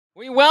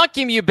We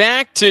welcome you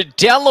back to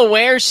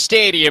Delaware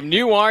Stadium,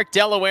 Newark,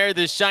 Delaware,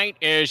 the site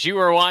as you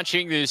are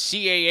watching the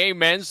CAA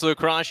Men's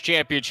Lacrosse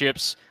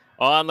Championships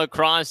on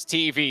Lacrosse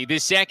TV. The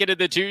second of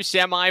the two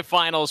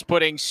semifinals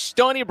putting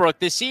Stony Brook,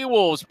 the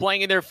Seawolves,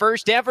 playing in their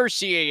first ever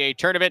CAA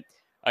tournament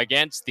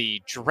against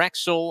the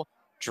Drexel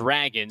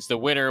Dragons. The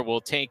winner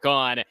will take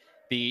on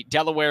the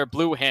Delaware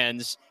Blue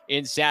Hens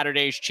in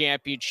Saturday's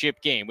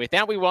championship game. With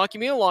that, we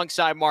welcome you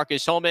alongside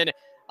Marcus Holman.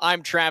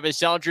 I'm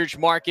Travis Eldridge.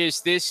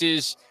 Marcus, this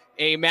is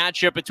a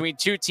matchup between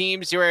two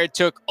teams where it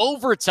took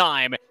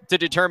overtime to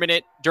determine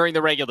it during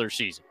the regular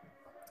season.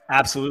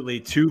 Absolutely.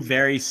 Two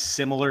very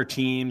similar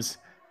teams,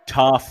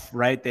 tough,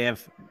 right? They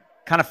have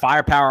kind of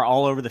firepower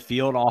all over the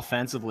field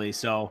offensively.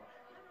 So,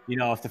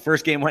 if the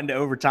first game went into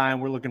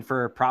overtime, we're looking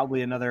for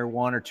probably another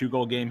 1 or 2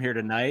 goal game here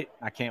tonight.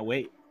 I can't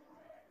wait.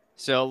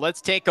 So let's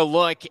take a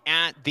look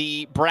at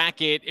the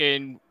bracket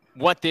and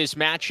what this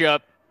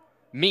matchup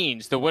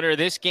means. The winner of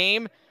this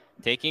game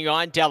taking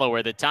on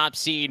Delaware, the top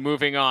seed,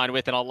 moving on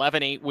with an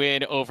 11-8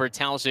 win over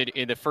Townsend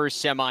in the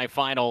first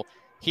semifinal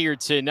here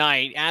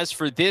tonight. As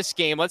for this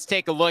game, let's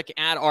take a look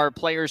at our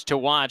players to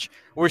watch.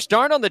 We're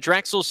starting on the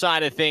Drexel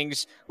side of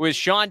things with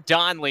Sean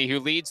Donnelly, who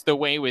leads the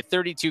way with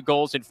 32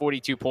 goals and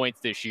 42 points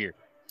this year.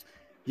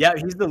 Yeah,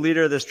 he's the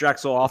leader of this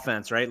Drexel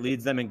offense, right?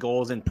 Leads them in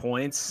goals and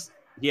points.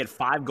 He had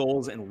 5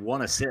 goals and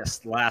 1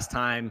 assist last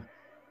time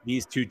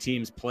these two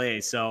teams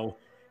play. So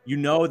you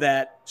know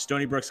that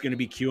Stony Brook's going to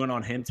be queuing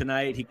on him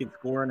tonight. He can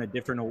score in a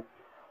different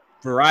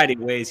variety of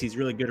ways. He's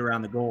really good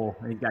around the goal,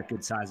 and he's got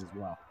good size as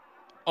well.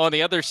 On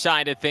the other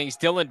side of things,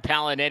 Dylan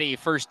Palinetti,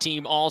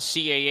 first-team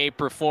All-CAA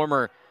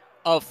performer,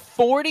 a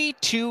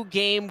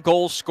 42-game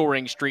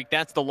goal-scoring streak.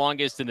 That's the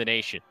longest in the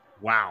nation.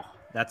 Wow,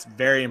 that's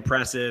very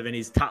impressive, and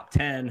he's top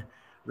 10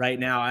 right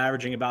now,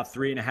 averaging about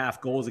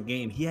 3.5 goals a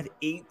game. He had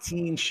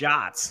 18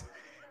 shots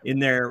in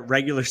their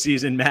regular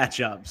season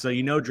matchup. So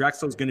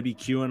Drexel's going to be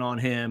queuing on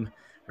him,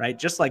 right?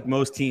 Just like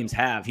most teams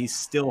have. He's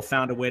still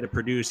found a way to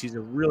produce. He's a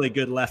really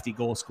good lefty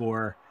goal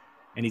scorer,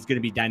 and he's going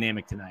to be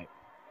dynamic tonight.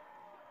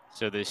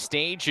 So the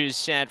stage is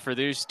set for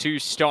those two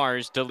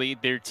stars to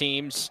lead their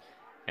teams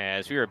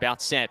as we are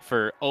about set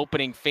for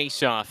opening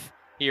faceoff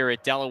here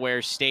at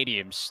Delaware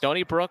Stadium.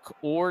 Stony Brook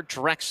or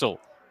Drexel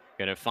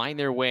going to find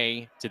their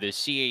way to the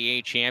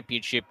CAA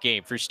championship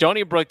game. For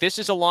Stony Brook, this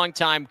is a long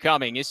time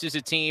coming. This is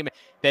a team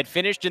that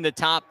finished in the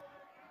top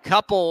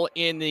couple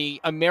in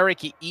the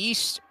America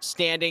East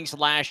standings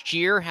last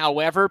year.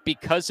 However,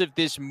 because of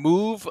this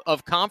move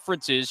of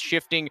conferences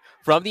shifting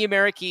from the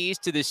America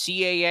East to the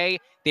CAA,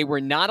 they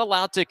were not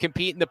allowed to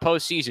compete in the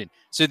postseason.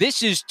 So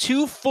this is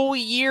 2 full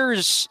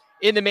years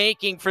in the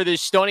making for the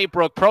Stony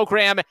Brook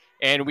program,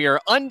 and we are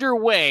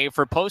underway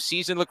for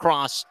postseason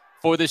lacrosse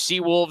for the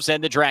Seawolves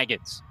and the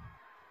Dragons.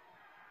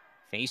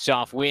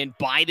 Face-off win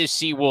by the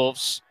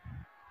Seawolves.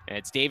 And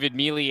it's David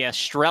Mealy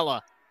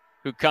Estrella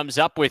who comes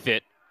up with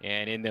it.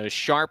 And in those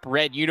sharp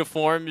red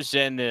uniforms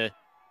and the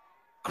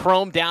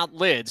chromed out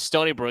lids,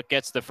 Stony Brook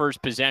gets the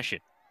first possession.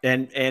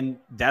 And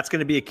that's going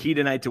to be a key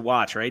tonight to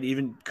watch, right?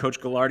 Even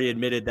Coach Gallardi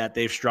admitted that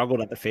they've struggled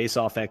at the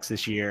face-off X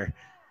this year.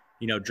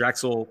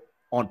 Drexel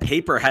on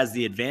paper has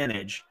the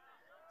advantage.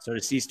 So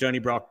to see Stony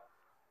Brook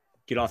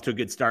get off to a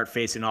good start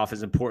facing off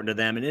is important to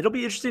them. And it'll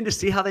be interesting to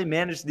see how they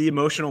manage the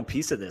emotional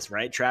piece of this,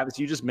 right? Travis,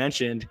 you just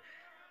mentioned,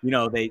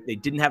 they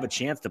didn't have a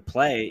chance to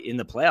play in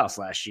the playoffs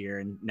last year,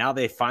 and now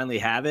they finally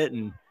have it,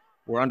 and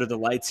we're under the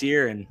lights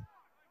here and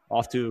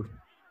off to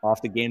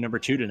game number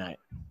 2 tonight.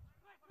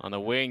 On the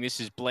wing, this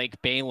is Blake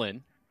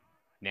Balin.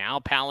 Now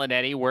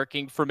Palinetti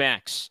working from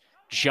X.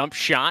 Jump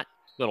shot,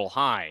 little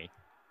high.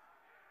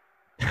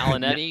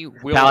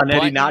 Palinetti, Will Palinetti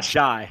Button. not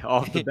shy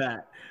off the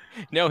bat.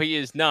 No, he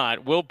is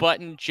not. Will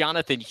Button,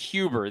 Jonathan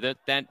Huber.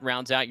 That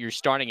rounds out your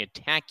starting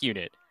attack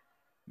unit.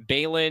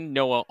 Balin,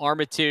 Noah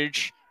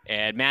Armitage,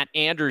 and Matt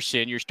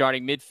Anderson, your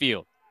starting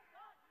midfield.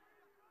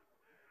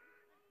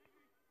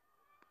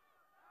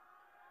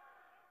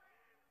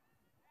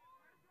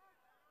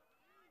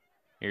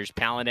 Here's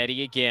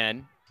Palinetti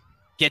again.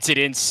 Gets it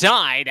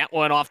inside. That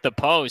one off the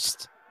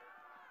post.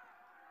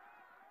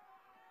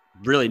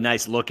 Really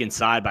nice look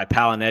inside by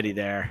Palinetti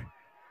there.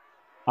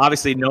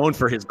 Obviously known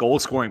for his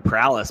goal-scoring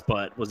prowess,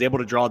 but was able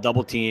to draw a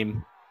double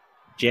team,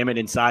 jam it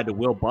inside to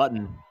Will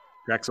Button.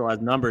 Drexel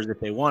has numbers if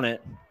they want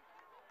it,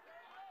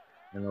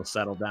 and they'll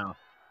settle down.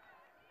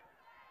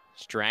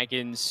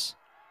 Dragons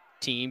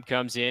team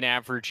comes in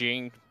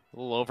averaging a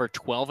little over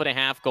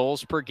 12.5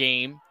 goals per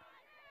game.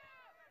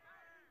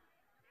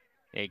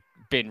 They've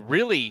been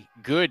really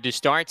good to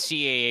start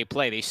CAA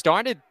play. They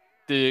started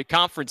the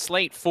conference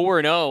slate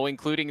 4-0,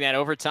 including that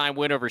overtime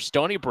win over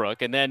Stony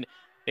Brook, and then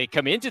they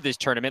come into this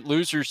tournament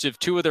losers of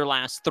 2 of their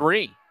last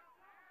 3.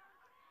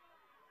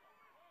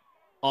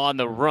 On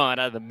the run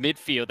out of the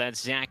midfield,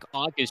 that's Zach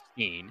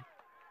Augustine.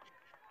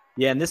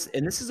 Yeah, and this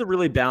is a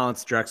really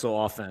balanced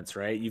Drexel offense,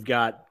 right? You've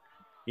got,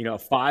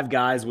 5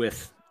 guys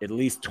with at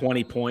least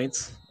 20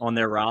 points on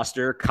their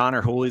roster.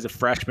 Connor Hooley's a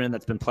freshman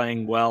that's been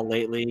playing well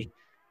lately,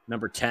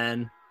 number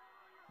 10.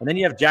 And then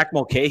you have Jack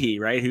Mulcahy,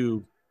 right,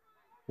 who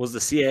was the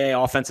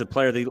CAA Offensive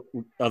Player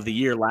of the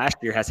Year last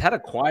year, has had a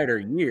quieter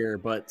year,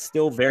 but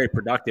still very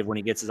productive when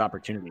he gets his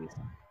opportunities.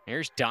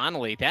 Here's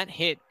Donnelly. That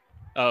hit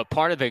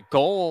part of the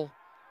goal,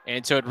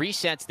 and so it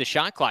resets the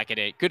shot clock. And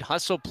a good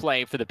hustle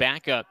play for the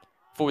backup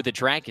for the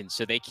Dragons,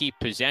 so they keep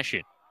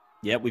possession.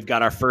 Yep, we've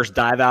got our first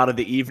dive out of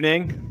the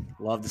evening.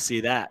 Love to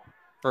see that.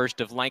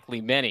 First of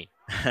likely many.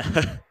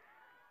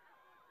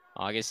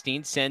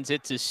 Augustine sends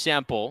it to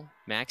Semple.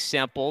 Max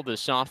Semple, the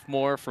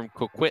sophomore from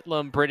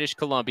Coquitlam, British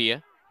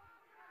Columbia.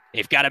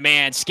 They've got a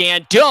man.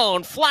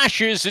 Scandone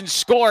flashes and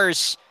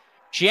scores.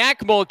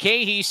 Jack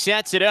Mulcahy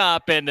sets it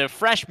up, and the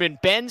freshman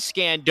Ben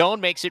Scandone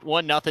makes it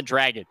 1-0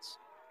 Dragons.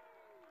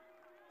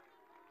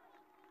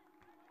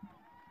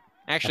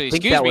 Actually,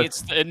 excuse me,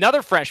 it's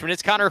another freshman.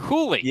 It's Connor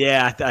Hooley.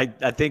 Yeah,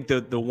 I think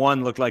the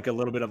one looked like a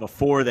little bit of a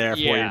 4 there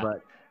for you,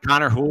 but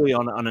Connor Hooley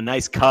on a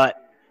nice cut.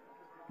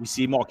 You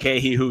see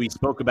Mulcahy, who he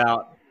spoke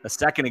about a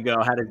second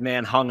ago, had his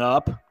man hung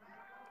up.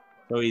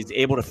 So he's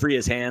able to free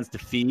his hands to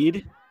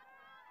feed.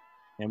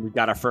 And we've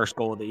got our first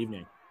goal of the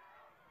evening.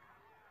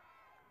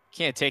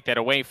 Can't take that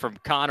away from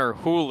Connor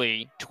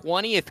Hooley.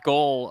 20th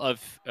goal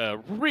of a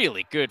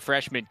really good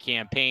freshman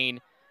campaign.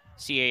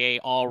 CAA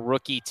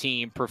all-rookie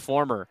team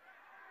performer.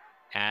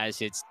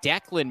 As it's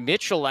Declan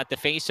Mitchell at the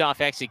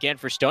faceoff X again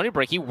for Stony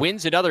Brook. He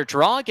wins another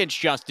draw against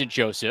Justin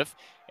Joseph.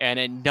 And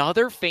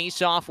another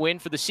face-off win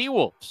for the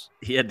Seawolves.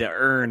 He had to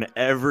earn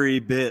every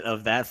bit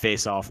of that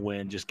face-off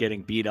win, just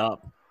getting beat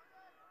up.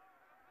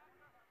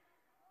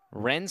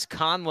 Renz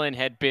Conlon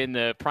had been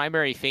the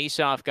primary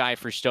face-off guy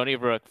for Stony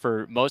Brook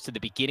for most of the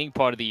beginning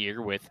part of the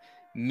year, with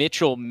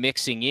Mitchell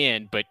mixing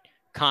in. But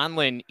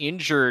Conlon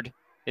injured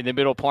in the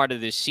middle part of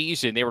this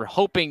season. They were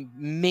hoping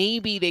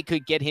maybe they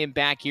could get him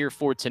back here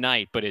for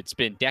tonight, but it's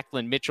been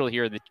Declan Mitchell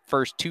here the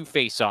first 2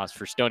 face-offs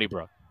for Stony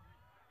Brook.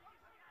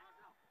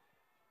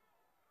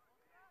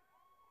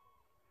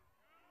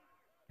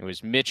 It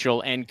was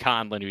Mitchell and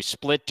Conlon who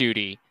split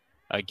duty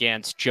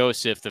against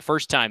Joseph the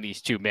first time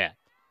these two met.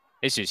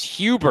 This is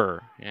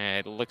Huber.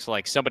 It looks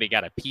like somebody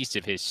got a piece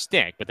of his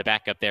stick, but the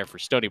backup there for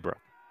Stony Brook.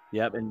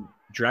 Yep, and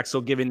Drexel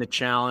giving the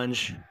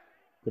challenge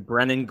to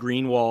Brennan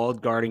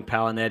Greenwald, guarding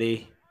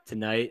Palinetti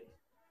tonight.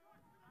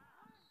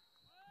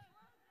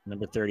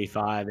 Number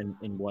 35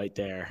 in white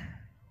there.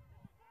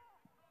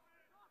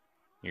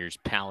 Here's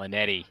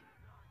Palinetti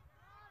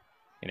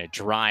in a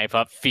drive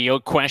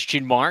upfield,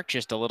 question mark,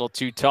 just a little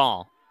too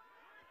tall.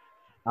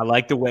 I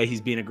like the way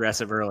he's being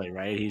aggressive early,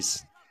 right?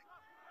 He's,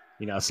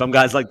 some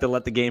guys like to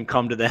let the game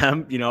come to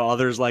them.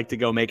 Others like to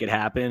go make it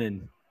happen,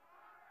 and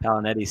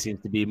Palinetti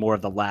seems to be more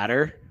of the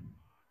latter.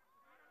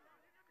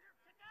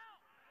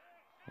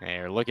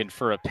 They're looking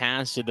for a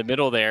pass in the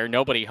middle there.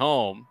 Nobody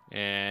home,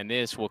 and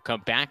this will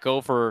come back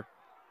over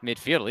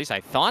midfield. At least I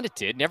thought it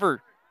did.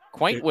 Never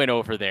quite went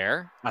over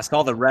there. I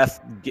saw the ref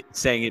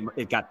saying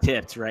it got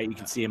tipped, right? You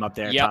can see him up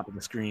there at top of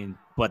the screen.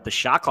 But the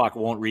shot clock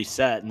won't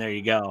reset, and there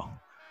you go.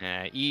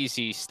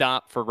 Easy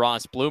stop for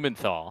Ross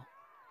Blumenthal.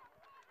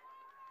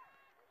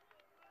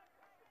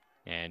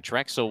 And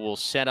Drexel will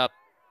set up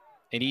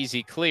an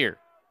easy clear.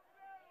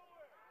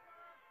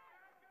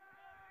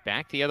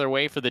 Back the other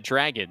way for the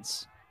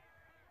Dragons.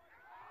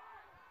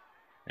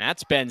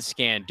 That's Ben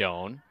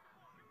Scandone,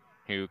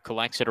 who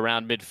collects it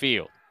around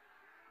midfield.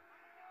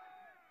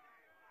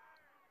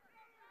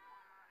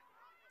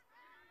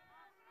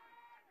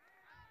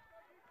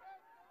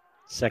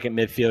 Second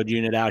midfield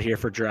unit out here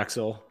for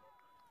Drexel.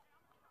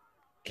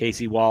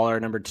 Casey Waller,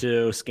 number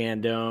 2,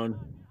 Scandone.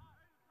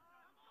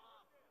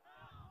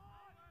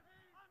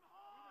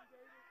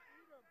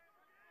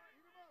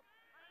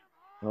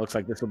 It looks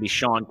like this will be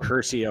Sean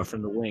Curcio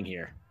from the wing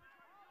here.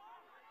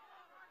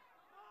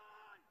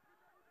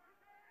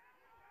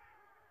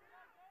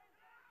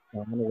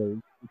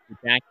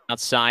 Back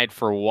outside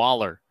for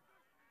Waller.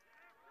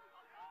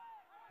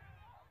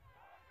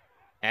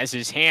 Has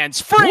his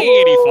hands free,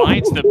 and he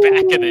finds the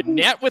back of the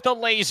net with a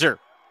laser.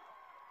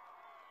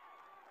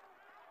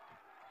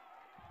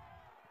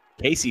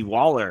 Casey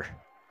Waller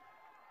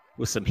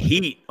with some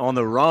heat on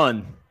the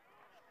run.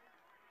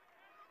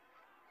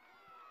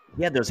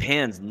 He had those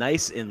hands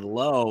nice and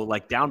low,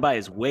 like down by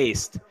his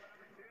waist.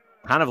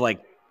 Kind of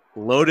like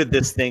loaded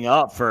this thing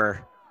up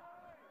for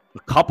a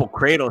couple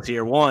cradles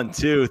here. 1,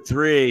 2,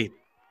 3,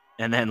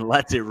 and then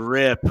lets it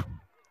rip.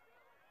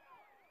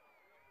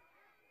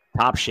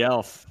 Top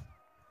shelf,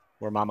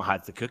 where Mama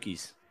hides the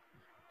cookies.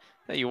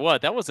 Tell you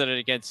what, that wasn't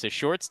against a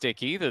short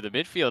stick either. The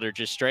midfielder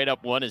just straight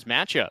up won his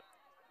matchup.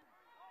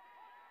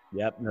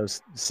 Yep,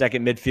 those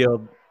second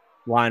midfield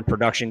line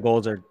production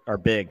goals are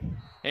big.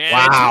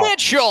 And it's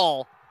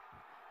Mitchell.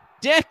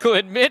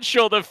 Declan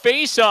Mitchell, the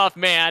face-off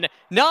man.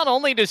 Not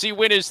only does he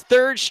win his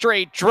 3rd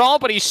straight draw,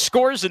 but he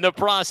scores in the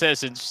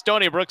process, and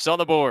Stony Brook's on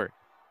the board.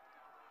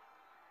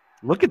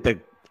 Look at the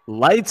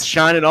lights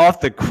shining off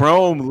the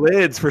chrome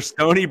lids for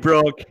Stony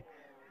Brook.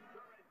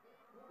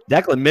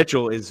 Declan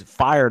Mitchell is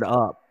fired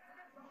up.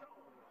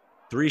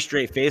 3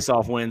 straight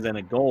face-off wins and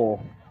a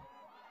goal.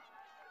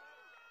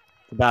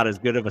 about as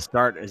good of a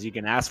start as you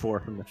can ask for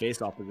from the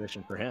faceoff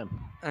position for him.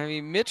 I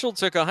mean, Mitchell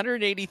took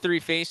 183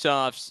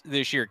 faceoffs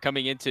this year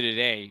coming into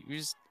today. He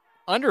was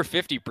under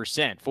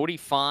 50%,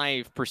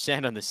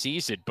 45% on the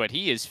season, but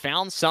he has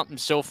found something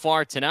so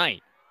far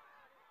tonight.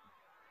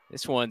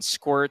 This one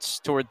squirts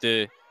toward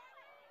the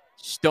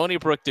Stony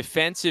Brook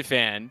defensive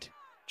end.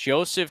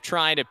 Joseph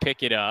trying to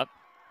pick it up.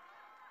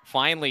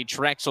 Finally,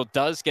 Drexel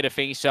does get a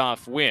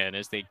faceoff win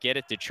as they get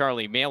it to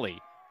Charlie Maley.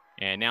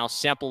 And now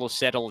Semple will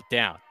settle it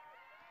down.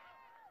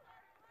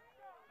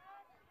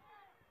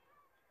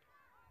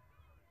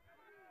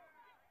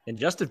 And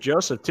Justin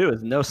Joseph, too,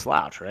 is no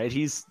slouch, right?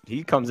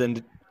 He comes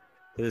into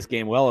this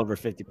game well over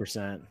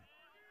 50%.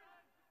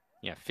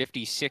 Yeah,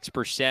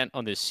 56%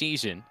 on the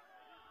season.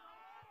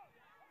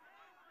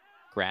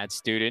 Grad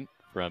student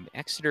from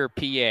Exeter,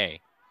 PA.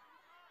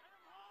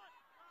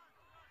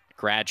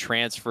 Grad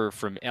transfer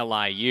from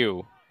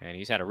LIU, and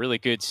he's had a really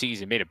good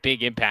season, made a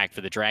big impact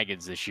for the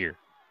Dragons this year.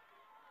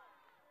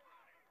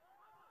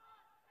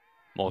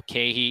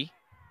 Mulcahy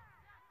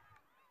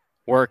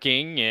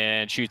working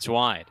and shoots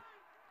wide.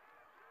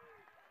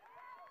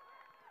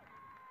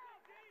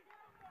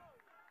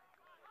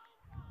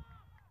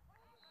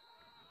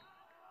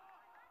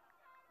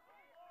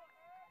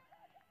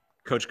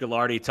 Coach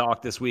Gallardi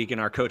talked this week in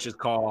our coach's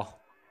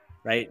call,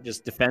 right?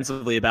 Just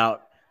defensively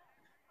about,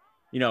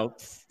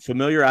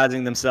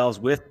 familiarizing themselves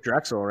with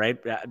Drexel, right?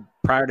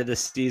 Prior to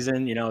this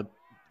season,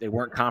 they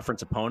weren't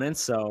conference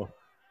opponents. So,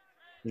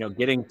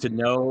 getting to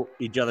know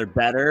each other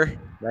better,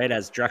 right?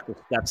 As Drexel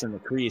steps in the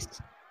crease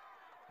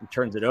and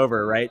turns it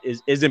over, right,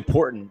 is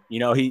important.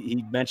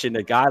 He mentioned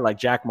a guy like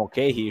Jack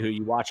Mulcahy, who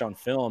you watch on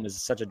film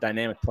is such a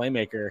dynamic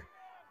playmaker,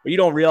 but you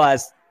don't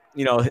realize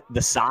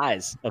the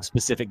size of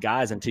specific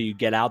guys until you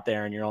get out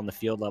there and you're on the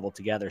field level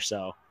together.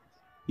 So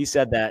he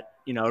said that,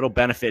 it'll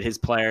benefit his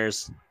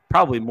players,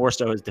 probably more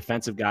so his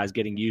defensive guys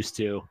getting used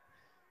to,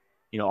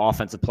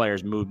 offensive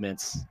players'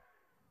 movements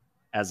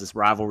as this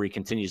rivalry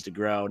continues to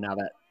grow now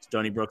that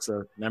Stony Brook's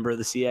a member of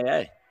the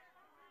CAA.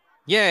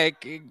 Yeah,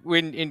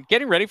 when in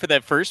getting ready for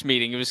that first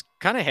meeting, it was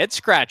kind of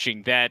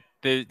head-scratching that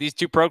these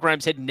two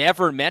programs had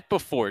never met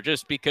before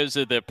just because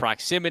of the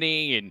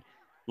proximity and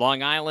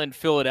Long Island,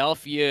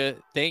 Philadelphia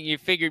thing. You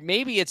figured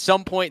maybe at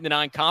some point in the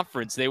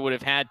non-conference they would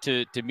have had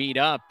to meet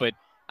up, but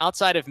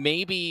outside of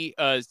maybe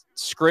a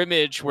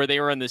scrimmage where they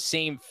were on the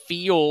same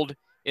field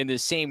in the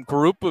same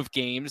group of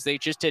games, they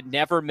just had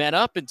never met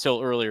up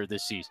until earlier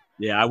this season.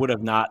 Yeah, I would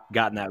have not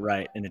gotten that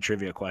right in a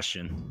trivia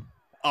question.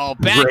 Oh,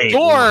 back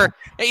door.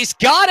 He's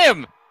got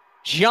him.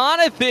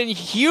 Jonathan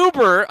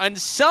Huber, and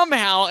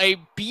somehow a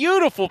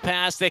beautiful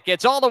pass that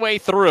gets all the way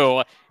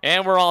through,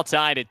 and we're all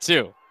tied at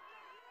 2.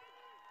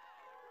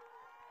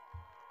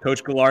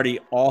 Coach Gallardi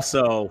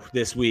also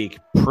this week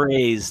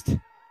praised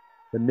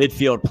the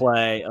midfield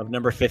play of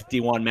number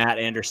 51, Matt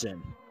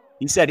Anderson.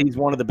 He said he's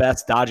one of the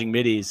best dodging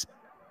middies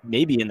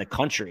maybe in the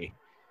country,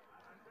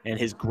 and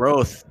his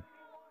growth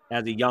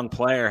as a young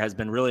player has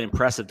been really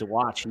impressive to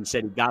watch. He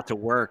said he got to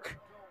work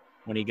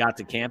when he got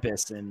to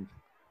campus, and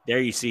there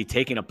you see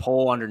taking a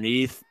pole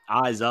underneath,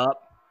 eyes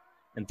up,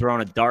 and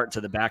throwing a dart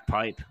to the back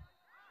pipe.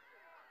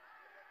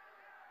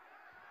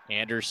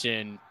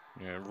 Anderson,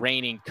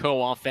 reigning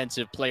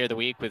co-offensive player of the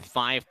week with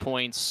 5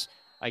 points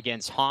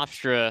against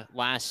Hofstra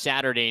last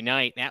Saturday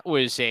night. That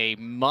was a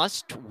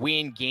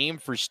must-win game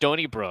for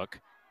Stony Brook.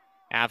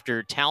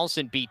 After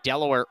Towson beat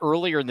Delaware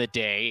earlier in the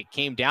day, it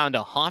came down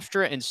to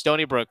Hofstra and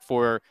Stony Brook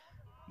for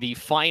the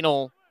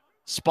final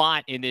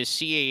spot in this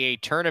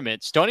CAA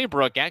tournament. Stony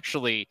Brook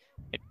actually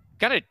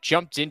kind of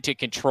jumped into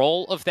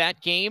control of that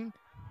game.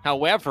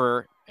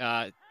 However,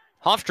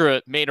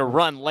 Hofstra made a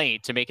run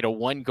late to make it a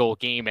 1-goal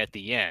game at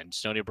the end.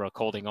 Stony Brook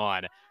holding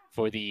on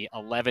for the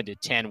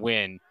 11-10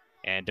 win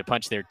and to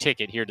punch their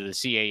ticket here to the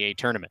CAA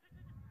tournament.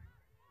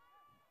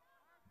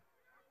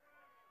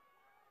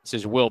 This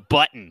is Will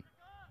Button.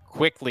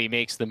 Quickly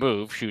makes the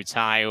move, shoots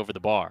high over the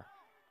bar.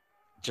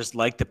 Just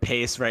like the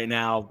pace right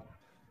now.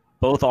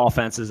 Both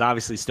offenses,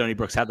 obviously Stony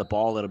Brook's had the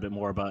ball a little bit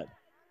more, but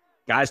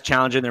guys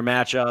challenging their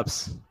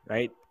matchups,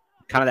 right?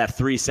 Kind of that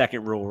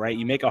 3-second rule, right?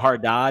 You make a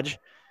hard dodge,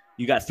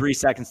 you got 3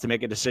 seconds to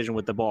make a decision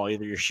with the ball.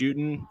 Either you're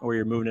shooting or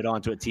you're moving it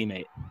on to a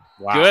teammate.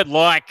 Wow. Good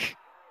luck.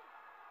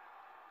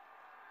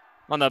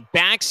 On the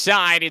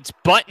backside, it's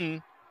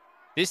Button.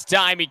 This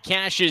time he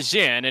cashes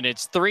in, and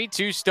it's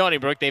 3-2 Stony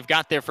Brook. They've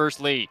got their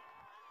first lead.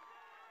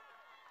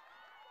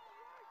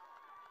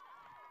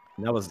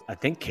 And that was, I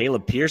think,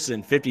 Caleb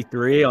Pearson,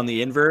 53 on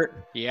the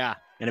invert. Yeah.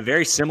 And a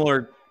very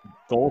similar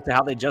goal to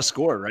how they just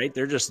scored, right?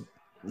 They're just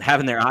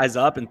having their eyes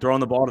up and throwing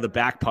the ball to the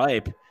back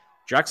pipe.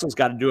 Drexel's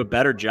got to do a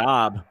better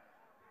job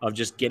of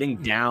just getting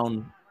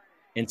down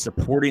and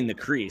supporting the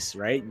crease,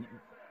 right?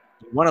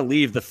 You want to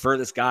leave the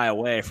furthest guy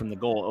away from the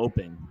goal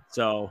open.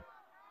 So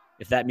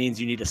if that means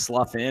you need to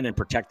slough in and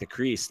protect the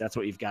crease, that's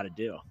what you've got to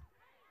do.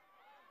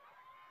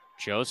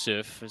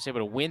 Joseph was able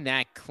to win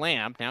that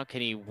clamp. Now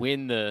can he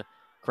win the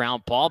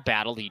ground ball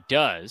battle? He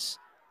does.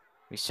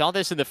 We saw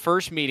this in the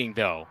first meeting,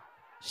 though.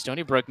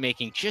 Stony Brook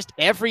making just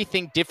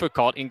everything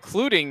difficult,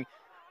 including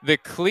the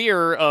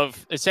clear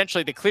of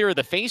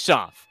the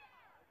face-off.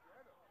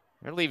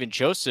 They're leaving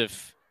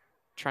Joseph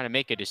trying to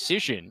make a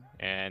decision,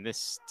 and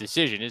this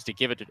decision is to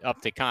give it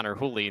up to Connor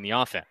Hooley in the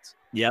offense.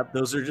 Yep,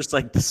 those are just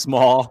like the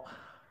small,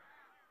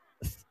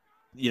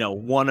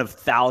 1 of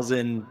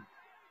 1,000,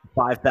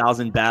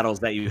 5,000 battles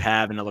that you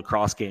have in a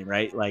lacrosse game,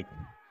 right? Like,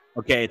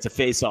 okay, it's a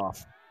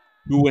face-off.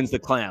 Who wins the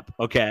clamp?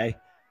 Okay,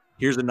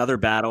 here's another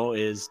battle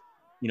is,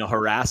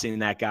 harassing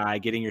that guy,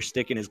 getting your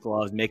stick in his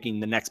gloves, making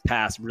the next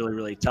pass really,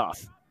 really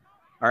tough.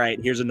 All right,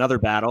 here's another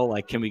battle.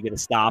 Like, can we get a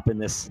stop in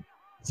this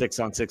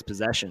 6-on-6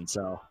 possession?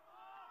 So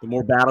the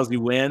more battles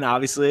you win,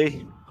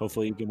 obviously,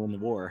 hopefully you can win the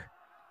war.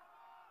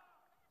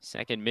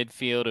 Second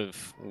midfield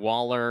of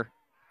Waller,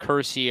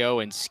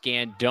 Curcio, and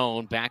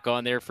Scandone back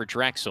on there for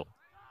Drexel.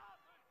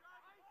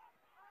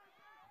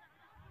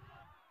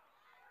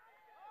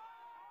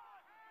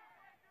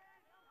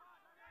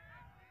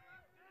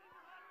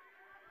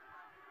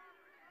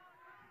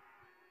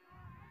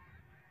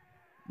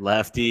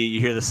 Lefty,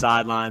 you hear the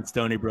sideline,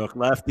 Stony Brook.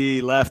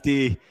 Lefty.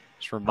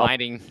 Just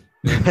reminding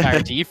the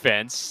entire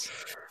defense.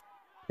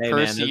 Hey,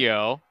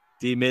 Curcio. Man,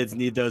 D-mids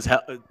need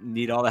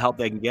all the help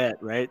they can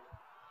get, right?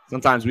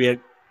 Sometimes we had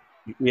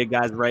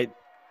guys right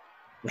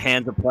the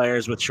hands of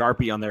players with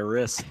Sharpie on their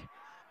wrists.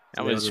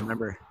 That was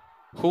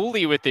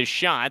Hooley with his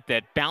shot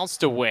that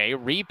bounced away.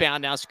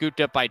 Rebound now scooped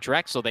up by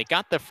Drexel. They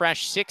got the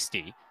fresh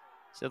 60,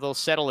 so they'll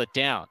settle it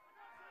down.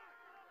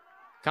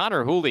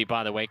 Connor Hooley,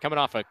 by the way, coming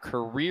off a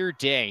career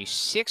day.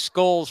 6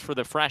 goals for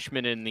the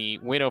freshman in the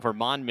win over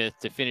Monmouth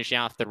to finish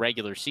out the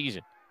regular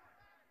season.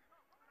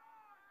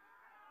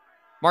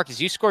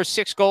 Marcus, you scored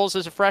 6 goals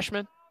as a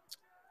freshman?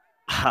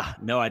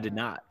 No, I did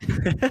not.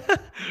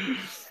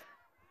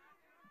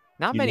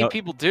 Not many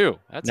people do.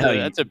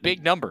 That's a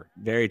big number.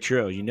 Very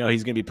true.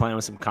 He's going to be playing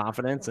with some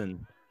confidence,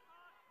 and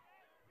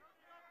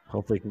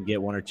hopefully can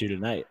get 1 or 2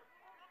 tonight.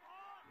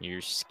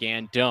 Here's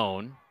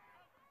Scandone.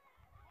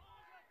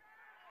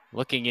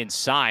 Looking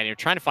inside. They're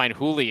trying to find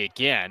Hooley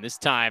again. This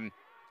time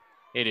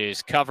it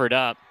is covered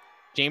up.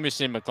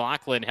 Jameson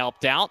McLaughlin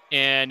helped out,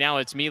 and now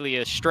it's Melia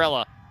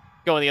Estrella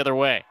going the other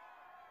way.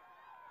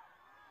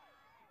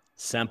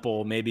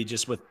 Semple maybe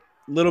just with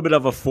a little bit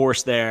of a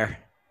force there,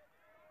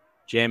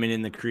 jamming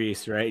in the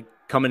crease, right?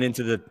 Coming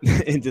into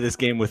this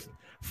game with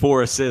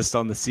 4 assists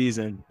on the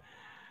season.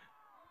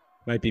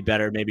 Might be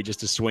better maybe just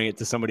to swing it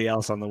to somebody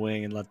else on the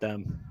wing and let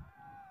them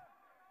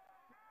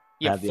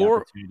have the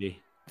opportunity.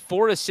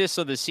 4 assists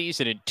on the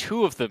season, and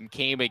 2 of them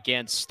came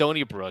against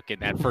Stony Brook in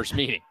that first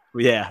meeting.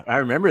 Yeah, I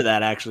remember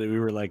that actually. We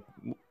were like,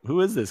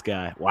 who is this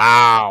guy?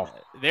 Wow.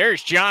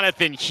 There's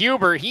Jonathan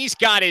Huber. He's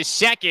got his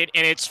second,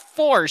 and it's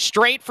 4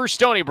 straight for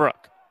Stony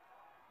Brook.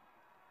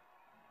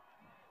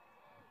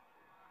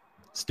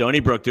 Stony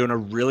Brook doing a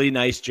really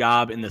nice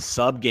job in the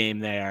sub game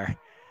there.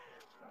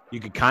 You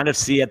could kind of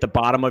see at the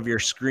bottom of your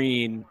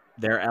screen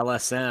their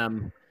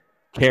LSM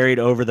carried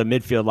over the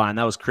midfield line.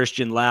 That was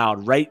Christian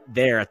Loud right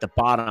there at the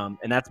bottom,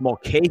 and that's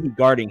Mulcahy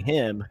guarding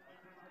him,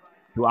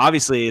 who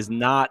obviously is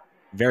not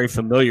very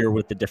familiar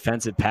with the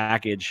defensive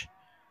package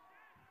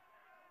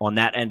on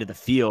that end of the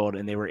field,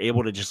 and they were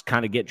able to just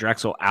kind of get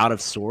Drexel out of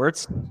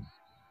sorts. And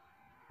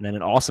then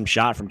an awesome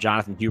shot from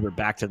Jonathan Huber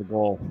back to the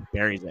goal,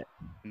 buries it.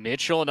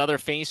 Mitchell, another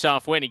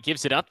face-off win. He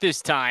gives it up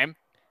this time.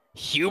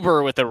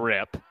 Huber with a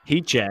rip.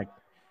 Heat check.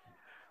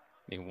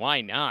 I mean, why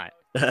not?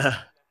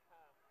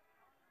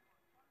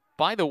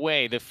 By the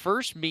way, the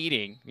first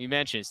meeting, you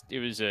mentioned, it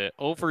was an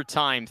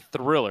overtime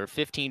thriller,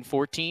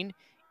 15-14.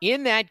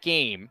 In that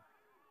game,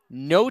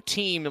 no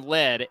team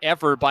led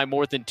ever by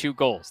more than 2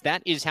 goals.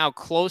 That is how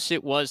close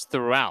it was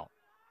throughout.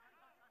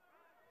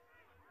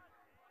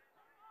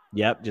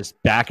 Yep,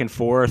 just back and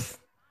forth.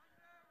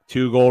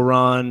 2-goal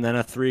run, then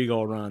a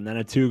 3-goal run, then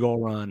a 2-goal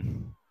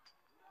run.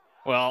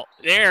 Well,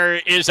 there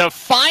is a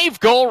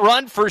 5-goal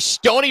run for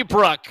Stony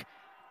Brook.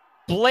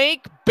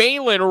 Blake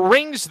Balin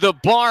rings the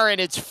bar,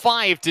 and it's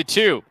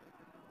 5-2.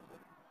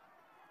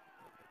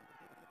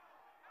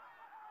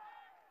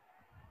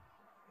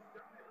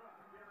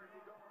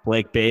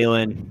 Blake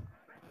Balin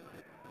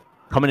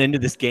coming into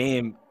this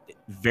game,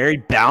 very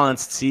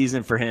balanced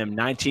season for him.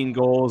 19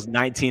 goals,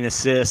 19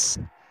 assists.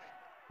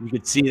 You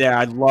could see there,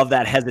 I love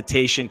that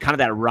hesitation, kind of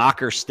that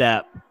rocker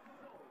step,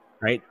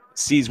 right?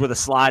 Sees where the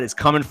slide is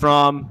coming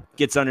from,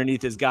 gets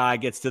underneath his guy,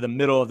 gets to the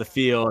middle of the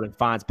field, and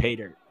finds pay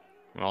dirt.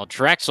 Well,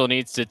 Drexel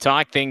needs to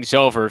talk things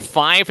over.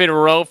 5 in a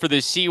row for the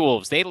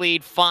Seawolves. They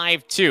lead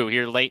 5-2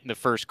 here late in the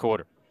first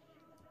quarter.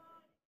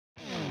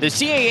 The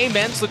CAA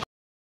men's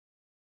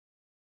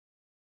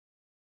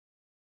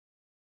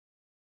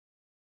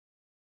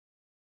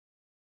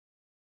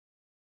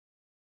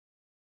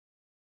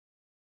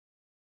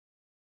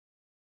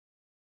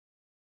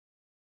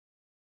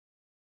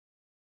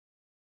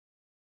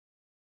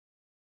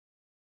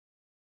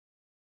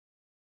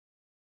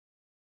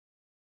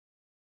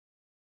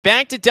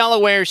Back to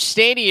Delaware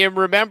Stadium.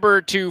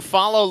 Remember to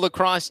follow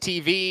Lacrosse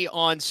TV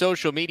on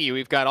social media.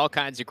 We've got all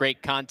kinds of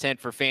great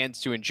content for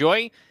fans to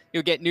enjoy.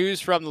 You'll get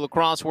news from the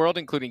lacrosse world,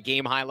 including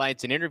game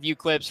highlights and interview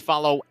clips.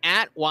 Follow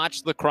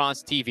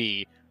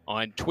 @WatchLacrosseTV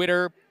on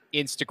Twitter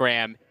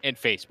Instagram, and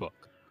Facebook.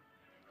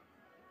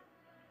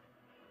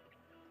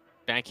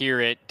 Back here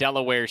at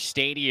Delaware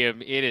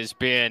Stadium, it has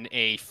been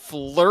a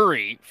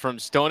flurry from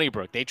Stony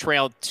Brook. They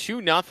trailed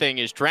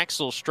 2-0 as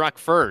Drexel struck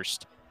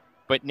first,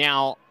 but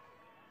now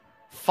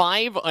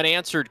 5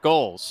 unanswered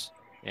goals.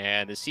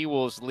 And the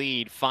Seawolves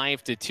lead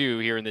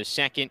 5-2 here in the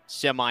second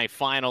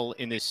semifinal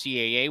in the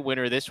CAA.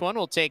 Winner of this one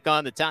will take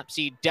on the top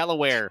seed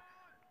Delaware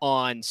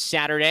on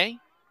Saturday.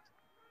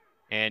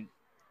 And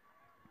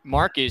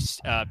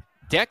Marcus,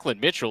 Declan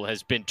Mitchell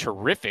has been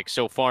terrific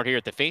so far here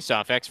at the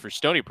Faceoff X for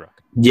Stony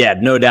Brook. Yeah,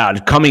 no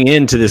doubt. Coming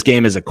into this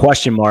game as a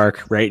question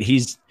mark, right?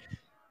 He's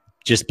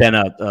just been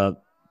an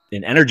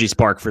energy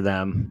spark for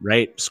them,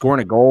 right?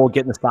 Scoring a goal,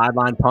 getting the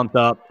sideline pumped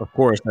up. Of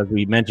course, as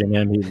we mentioned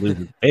him, he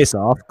loses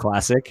faceoff,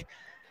 classic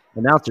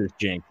announcer's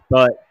jinx.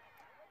 But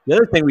the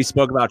other thing we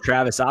spoke about,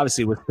 Travis,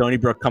 obviously with Stony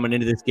Brook coming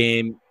into this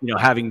game,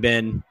 having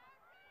been,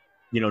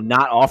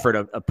 not offered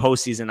a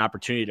postseason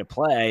opportunity to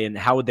play, and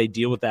how would they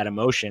deal with that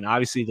emotion?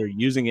 Obviously, they're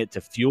using it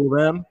to fuel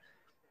them.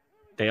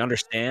 They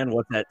understand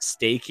what's at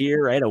stake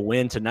here, right? A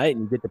win tonight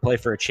and you get to play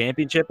for a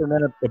championship, and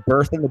then a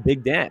berth in the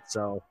big dance.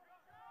 So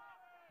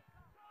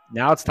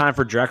now it's time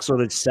for Drexel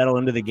to settle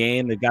into the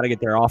game. They've got to get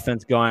their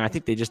offense going. I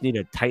think they just need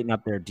to tighten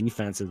up their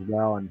defense as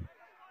well and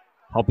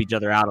help each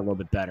other out a little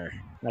bit better.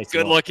 Nice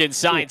Good look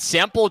inside.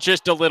 Semple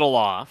just a little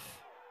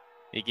off.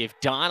 They give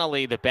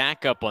Donnelly the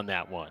backup on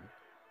that one.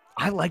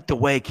 I like the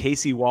way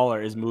Casey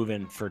Waller is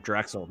moving for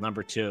Drexel,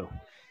 number 2.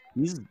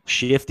 He's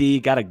shifty,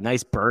 got a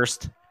nice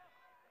burst.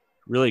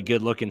 Really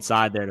good look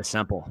inside there to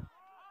Semple.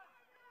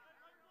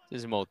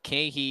 This is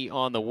Mulcahy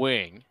on the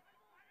wing.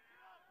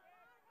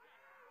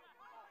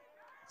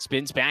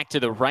 Spins back to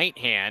the right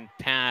hand.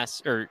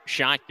 Pass or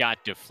shot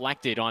got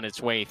deflected on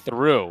its way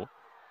through.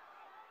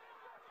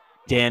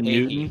 Dan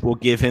Newton will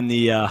give him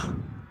the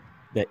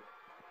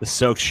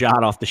soaked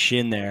shot off the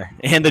shin there,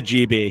 and the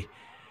GB.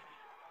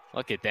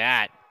 Look at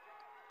that.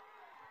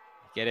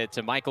 Get it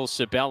to Michael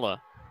Sabella.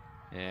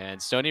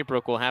 And Stony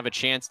Brook will have a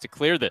chance to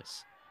clear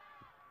this.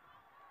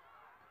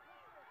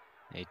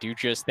 They do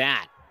just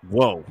that.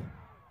 Whoa.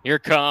 Here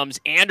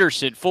comes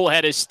Anderson, full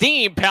head of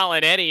steam.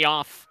 Palinetti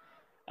off,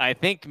 I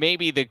think,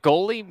 maybe the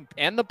goalie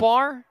and the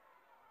bar.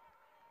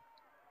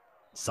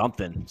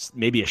 Something.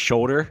 Maybe a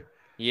shoulder.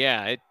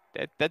 Yeah,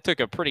 that took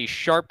a pretty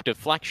sharp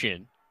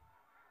deflection.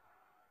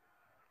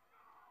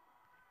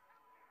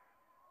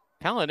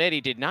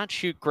 Palinetti did not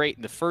shoot great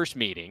in the first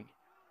meeting.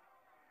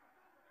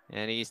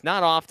 And he's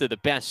not off to the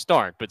best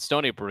start, but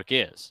Stony Brook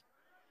is.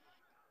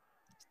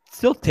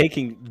 Still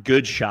taking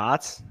good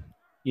shots,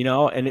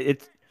 and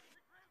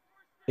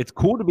it's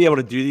cool to be able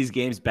to do these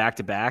games back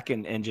to back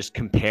and just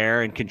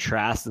compare and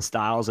contrast the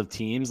styles of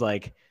teams.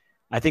 Like,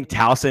 I think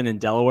Towson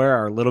and Delaware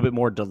are a little bit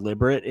more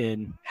deliberate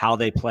in how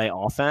they play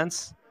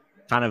offense,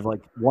 kind of like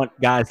want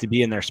guys to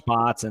be in their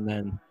spots and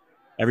then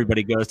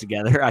everybody goes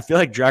together. I feel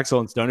like Drexel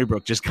and Stony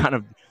Brook just kind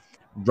of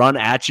run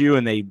at you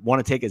and they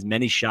want to take as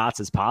many shots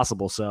as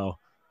possible. So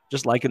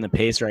just liking the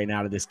pace right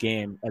now to this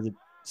game. As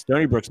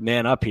Stony Brook's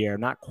man up here,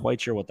 I'm not quite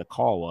sure what the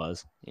call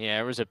was. Yeah,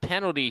 there was a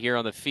penalty here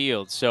on the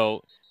field.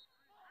 So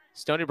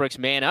Stony Brook's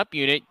man up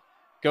unit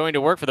going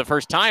to work for the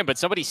first time, but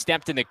somebody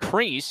stepped in the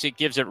crease. It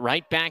gives it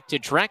right back to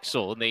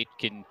Drexel, and they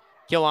can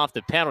kill off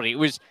the penalty. It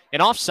was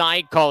an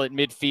offside call at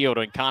midfield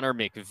on Connor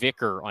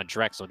McVicker on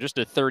Drexel. Just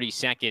a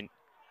 30-second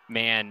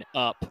man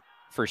up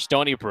for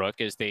Stony Brook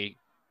as they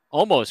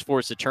almost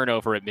force a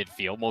turnover at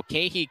midfield.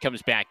 Mulcahy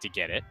comes back to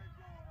get it.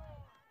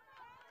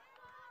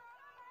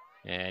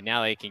 And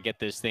now they can get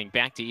this thing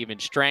back to even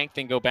strength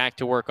and go back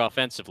to work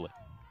offensively.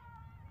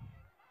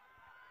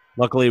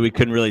 Luckily, we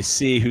couldn't really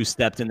see who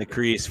stepped in the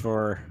crease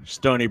for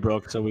Stony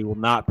Brook, so we will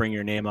not bring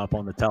your name up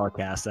on the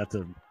telecast. That's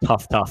a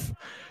tough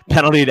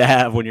penalty to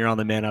have when you're on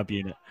the man-up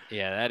unit.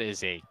 Yeah, that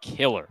is a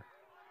killer.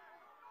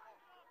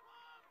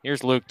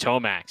 Here's Luke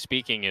Tomac.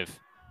 Speaking of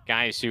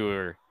guys who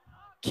are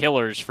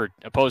killers for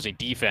opposing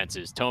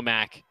defenses,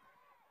 Tomac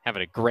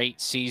having a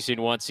great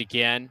season once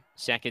again.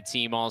 Second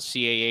team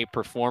All-CAA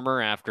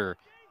performer after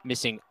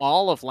missing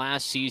all of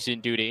last season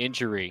due to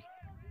injury.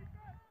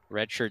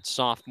 Redshirt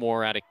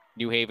sophomore out of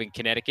New Haven,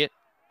 Connecticut.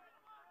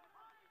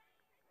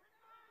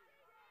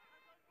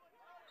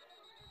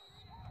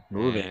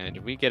 Moving. And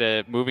we get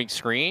a moving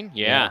screen?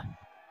 Yeah.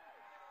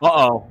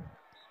 Uh-oh.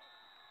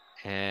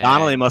 And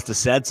Donnelly must have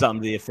said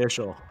something to the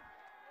official.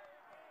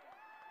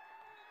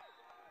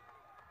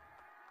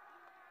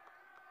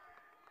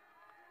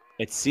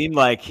 It seemed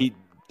like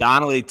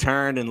Donnelly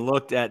turned and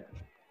looked at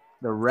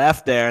the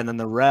ref there, and then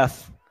the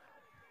ref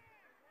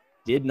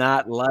did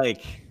not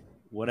like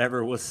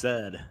whatever was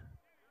said.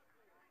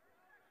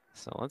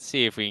 So let's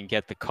see if we can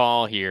get the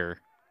call here.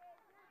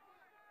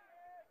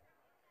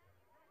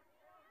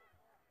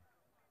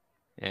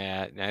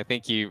 Yeah, I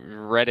think you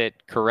read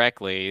it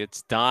correctly.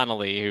 It's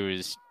Donnelly who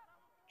is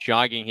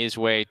jogging his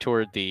way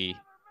toward the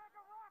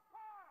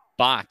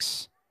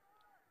box.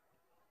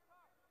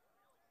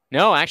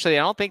 No, actually,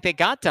 I don't think they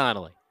got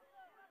Donnelly.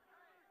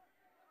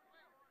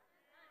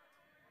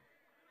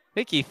 I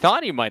think he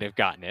thought he might have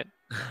gotten it,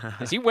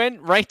 because he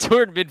went right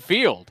toward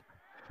midfield.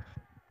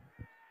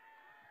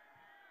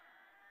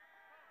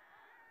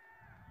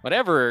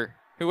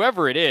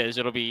 whoever it is,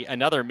 it'll be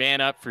another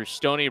man up for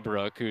Stony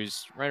Brook,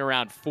 who's right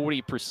around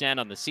 40%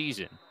 on the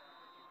season.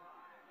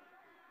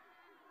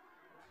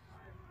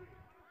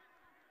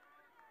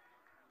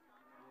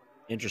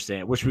 Interesting.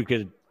 I wish we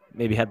could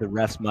maybe have the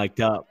refs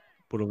mic'd up.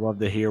 Would have loved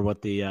to hear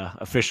what the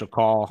official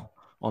call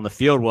on the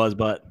field was,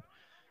 but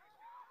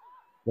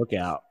look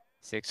out.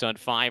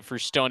 6-on-5 for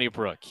Stony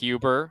Brook.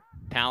 Huber,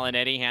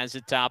 Palinetti has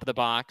it top of the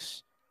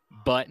box.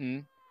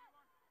 Button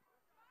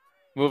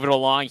moving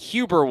along.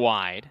 Huber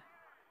wide.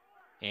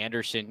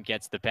 Anderson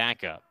gets the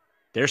backup.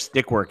 Their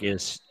stick work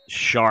is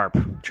sharp,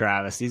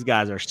 Travis. These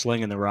guys are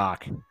slinging the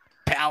rock.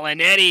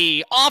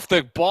 Palinetti off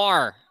the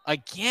bar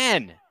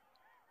again.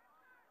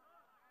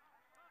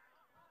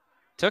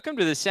 Took him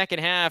to the second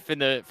half in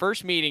the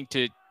first meeting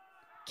to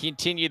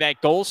continue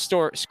that goal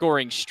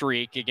scoring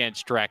streak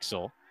against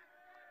Drexel.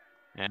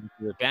 And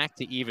we're back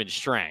to even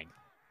strength.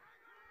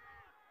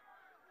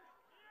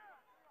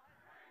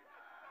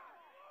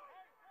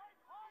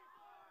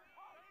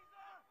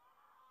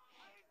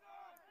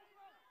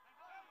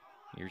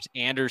 Here's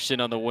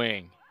Anderson on the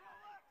wing.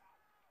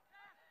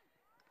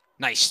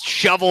 Nice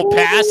shovel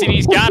pass, and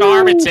he's got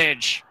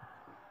Armitage.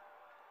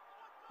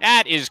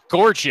 That is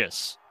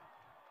gorgeous.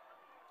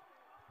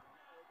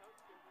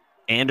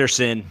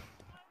 Anderson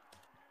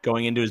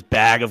going into his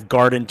bag of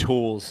garden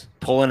tools,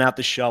 pulling out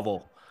the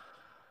shovel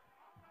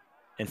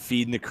and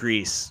feeding the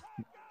crease.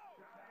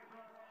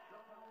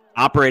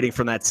 Operating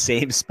from that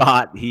same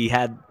spot he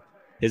had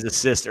his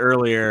assist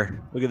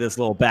earlier. Look at this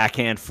little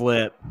backhand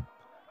flip.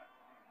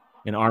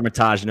 And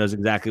Armitage knows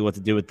exactly what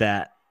to do with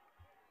that.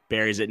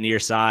 Buries it near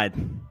side.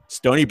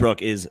 Stony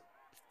Brook is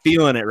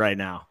feeling it right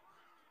now.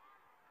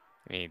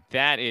 I mean,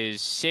 that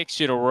is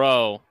 6 in a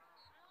row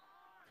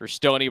for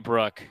Stony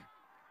Brook.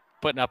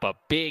 Putting up a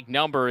big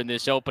number in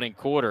this opening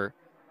quarter.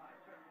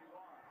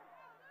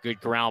 Good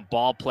ground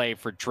ball play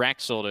for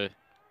Drexel to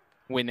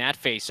win that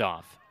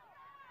faceoff.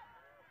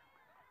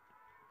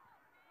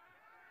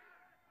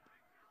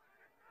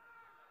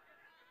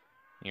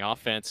 The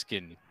offense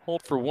can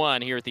hold for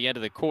one here at the end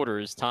of the quarter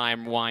as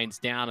time winds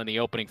down in the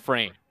opening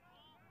frame.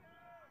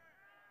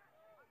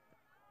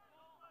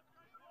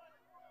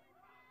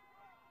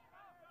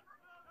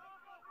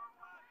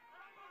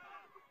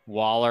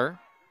 Waller.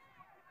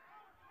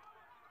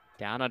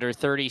 Down under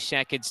 30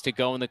 seconds to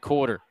go in the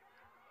quarter.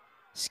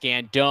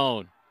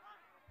 Scandone.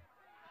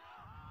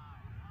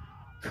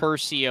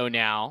 Curcio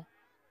now.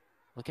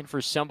 Looking for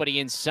somebody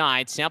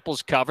inside.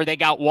 Semple's cover. They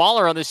got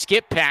Waller on the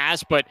skip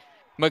pass, but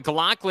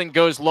McLaughlin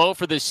goes low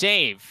for the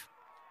save.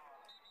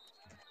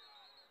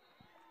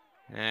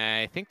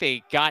 I think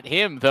they got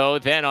him, though,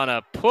 then on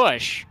a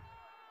push.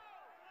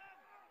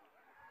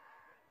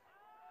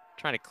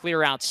 Trying to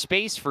clear out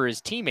space for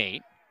his teammate.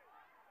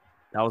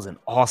 That was an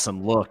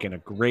awesome look and a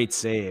great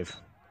save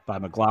by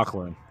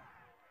McLaughlin.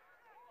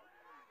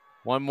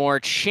 One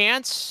more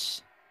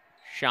chance.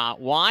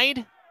 Shot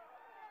wide.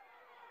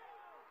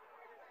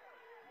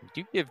 We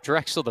do give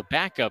Drexel the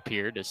backup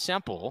here to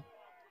Semple.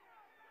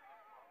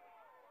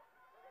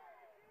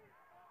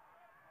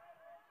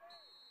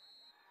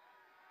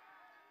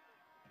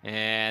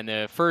 And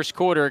the first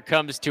quarter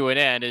comes to an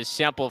end as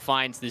Semple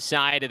finds the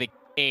side of the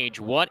cage.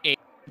 What a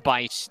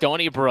by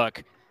Stony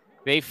Brook.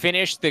 They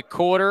finished the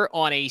quarter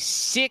on a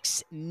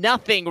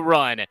 6-0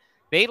 run.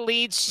 They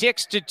lead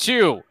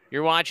 6-2.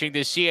 You're watching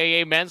the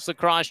CAA Men's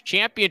Lacrosse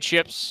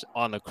Championships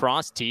on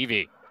Lacrosse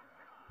TV.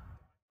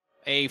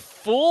 A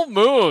full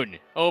moon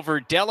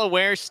over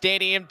Delaware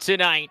Stadium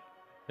tonight.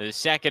 The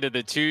second of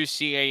the two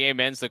CAA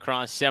Men's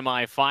Lacrosse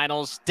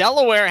semifinals.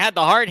 Delaware had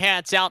the hard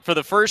hats out for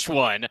the first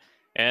one,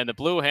 and the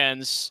Blue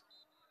Hens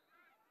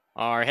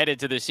are headed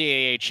to the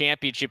CAA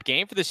championship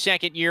game for the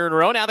second year in a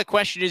row. Now the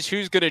question is,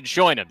 who's going to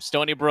join them,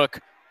 Stony Brook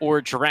or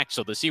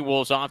Drexel? The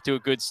Seawolves off to a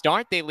good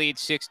start. They lead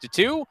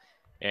 6-2,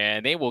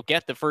 and they will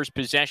get the first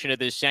possession of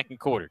this second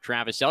quarter.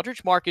 Travis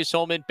Eldridge, Marcus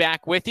Holman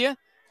back with you.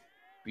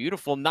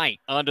 Beautiful night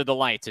under the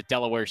lights at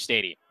Delaware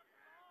Stadium.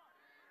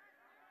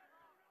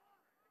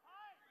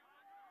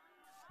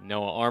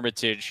 Noah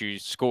Armitage, who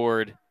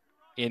scored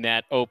in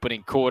that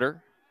opening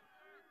quarter.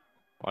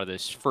 Part of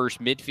this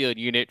first midfield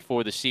unit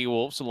for the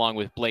Seawolves, along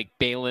with Blake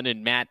Balin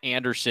and Matt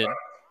Anderson.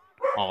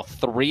 All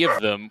three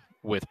of them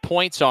with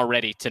points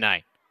already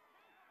tonight.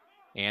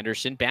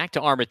 Anderson back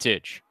to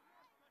Armitage.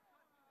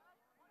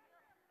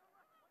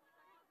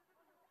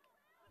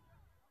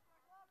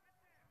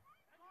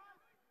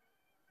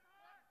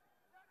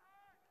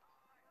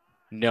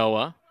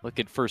 Noah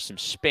looking for some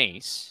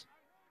space.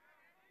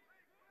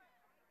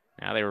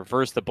 Now they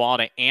reverse the ball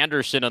to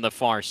Anderson on the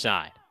far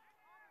side.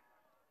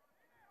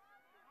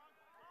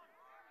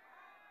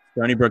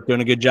 Stony Brook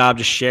doing a good job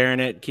just sharing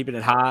it, keeping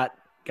it hot.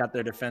 Got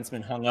their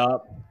defenseman hung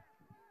up.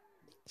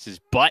 This is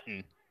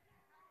Button.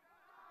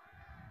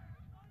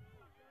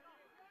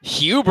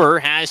 Huber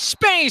has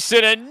space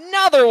and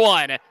another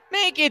one.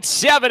 Make it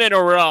 7 in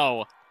a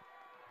row.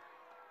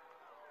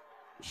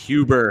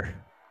 Huber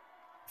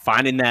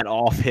finding that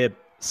off-hip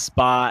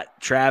spot.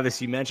 Travis,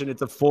 you mentioned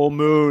it's a full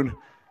moon,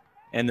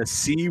 and the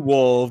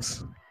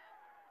Seawolves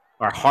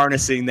are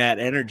harnessing that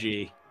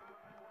energy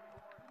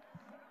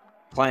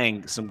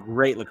playing some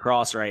great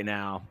lacrosse right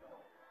now.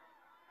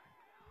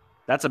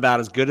 That's about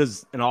as good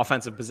as an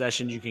offensive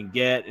possession you can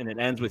get, and it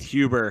ends with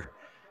Huber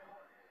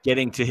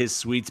getting to his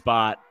sweet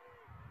spot,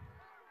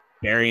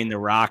 burying the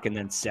rock, and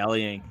then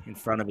selling in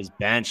front of his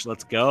bench.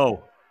 Let's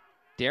go.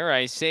 Dare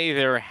I say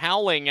they're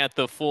howling at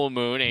the full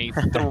moon. A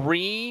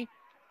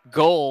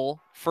 3-goal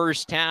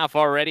first half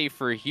already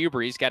for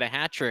Huber. He's got a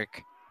hat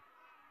trick.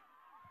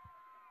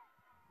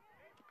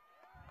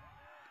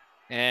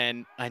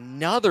 And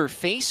another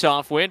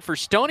face-off win for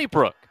Stony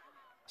Brook.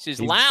 This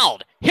is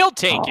Loud. He'll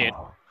take it.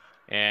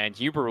 And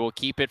Huber will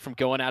keep it from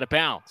going out of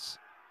bounds.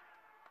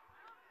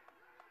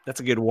 That's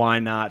a good why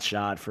not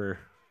shot for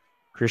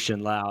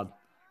Christian Loud.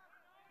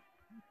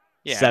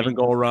 Yeah,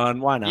 7-goal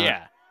run. Why not?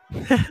 Yeah.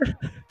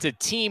 It's a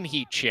team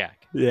heat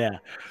check. Yeah.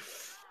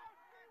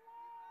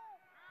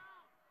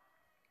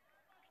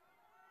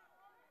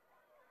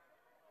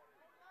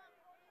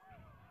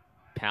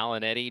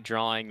 Palinetti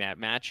drawing that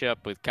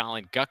matchup with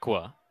Colin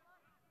Gukwa.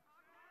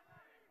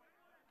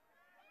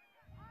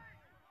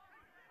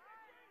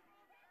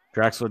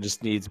 Drexel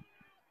just needs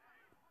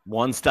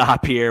one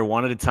stop here,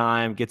 one at a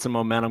time, get some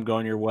momentum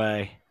going your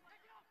way.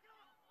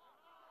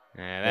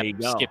 And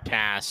that skip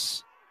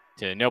pass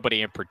to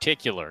nobody in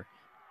particular.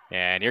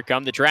 And here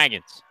come the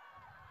Dragons.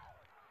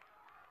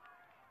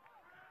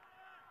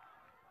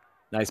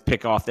 Nice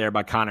pick off there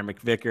by Connor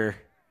McVicker.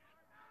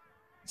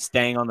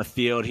 Staying on the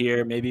field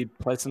here, maybe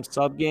play some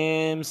sub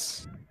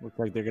games. Looks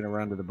like they're going to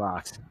run to the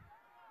box.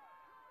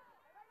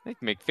 I think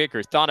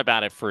McVicker thought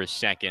about it for a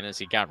second as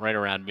he got right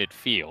around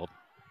midfield.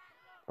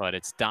 But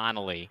it's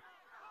Donnelly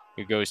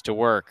who goes to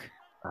work.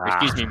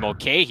 Excuse me,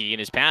 Mulcahy, and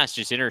his pass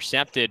just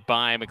intercepted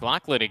by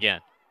McLaughlin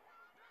again.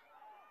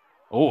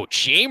 Oh,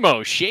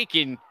 Chamo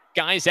shaking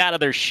guys out of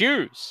their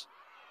shoes.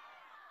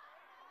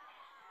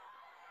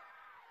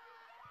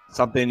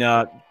 Something,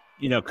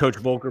 Coach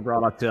Volker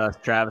brought up to us,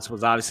 Travis,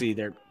 was obviously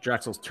their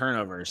Drexel's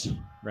turnovers,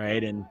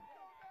 right? And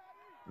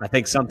I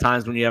think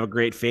sometimes when you have a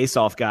great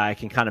face-off guy, it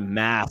can kind of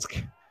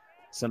mask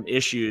some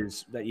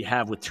issues that you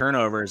have with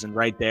turnovers. And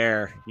right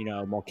there,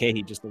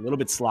 Mulcahy just a little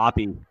bit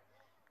sloppy.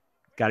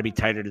 Got to be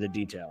tighter to the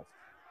details.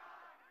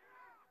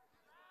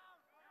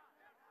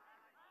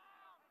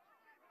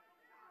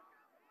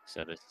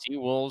 So the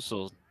Seawolves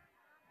will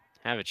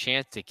have a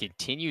chance to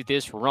continue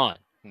this run.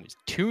 It was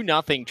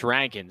 2-0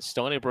 Dragons.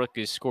 Stony Brook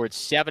has scored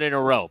 7 in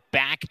a row.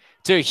 Back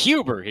to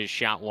Huber. His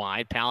shot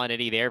wide.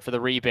 Palinetti there for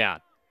the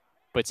rebound.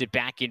 Puts it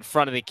back in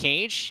front of the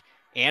cage.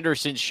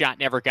 Anderson's shot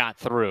never got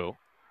through.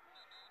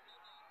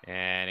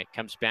 And it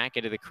comes back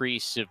into the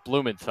crease of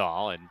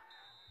Blumenthal, and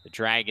the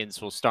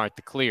Dragons will start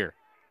the clear.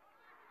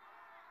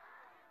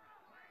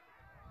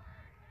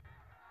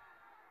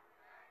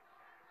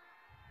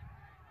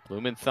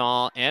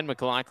 Blumenthal and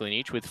McLaughlin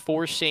each with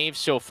 4 saves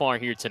so far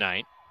here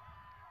tonight.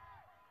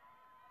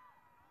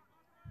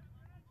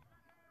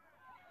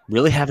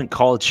 Really haven't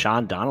called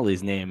Sean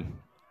Donnelly's name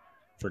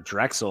for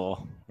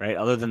Drexel, right?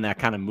 Other than that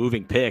kind of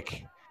moving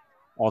pick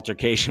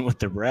altercation with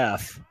the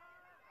ref.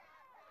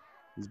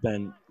 He's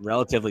been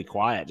relatively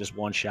quiet, just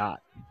one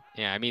shot.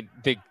 Yeah, I mean,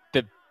 the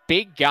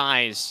big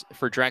guys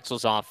for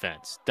Drexel's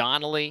offense,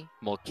 Donnelly,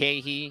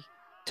 Mulcahy,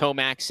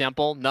 Tomac,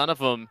 Semple, none of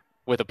them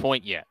with a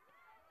point yet.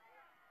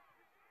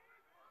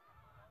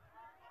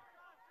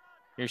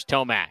 Here's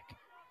Tomac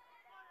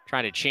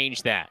trying to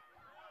change that.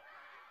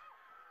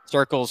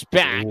 Circles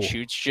back,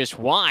 shoots just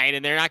wide,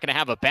 and they're not going to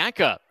have a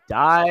backup.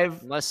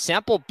 Dive. Unless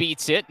Semple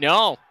beats it.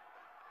 No.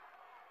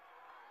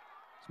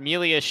 It's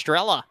Amelia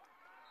Estrella.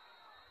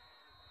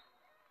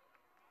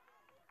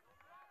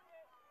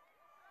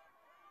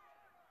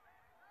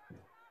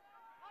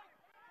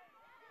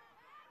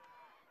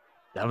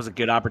 That was a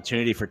good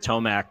opportunity for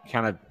Tomac.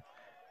 Kind of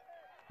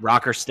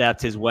rocker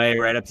stepped his way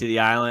right up to the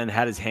island,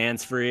 had his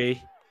hands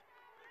free.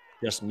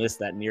 Just missed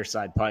that near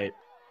side pipe.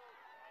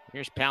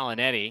 Here's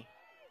Palinetti.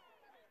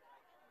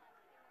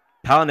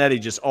 Palinetti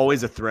just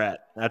always a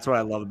threat. That's what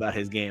I love about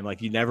his game.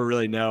 Like, you never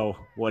really know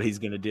what he's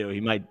going to do. He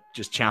might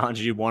just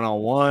challenge you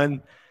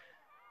one-on-one.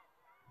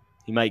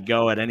 He might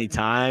go at any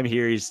time.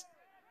 Here he's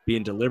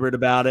being deliberate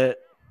about it.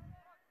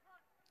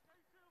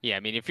 Yeah, I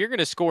mean, if you're going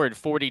to score in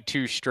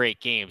 42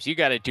 straight games, you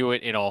got to do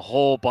it in a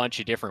whole bunch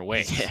of different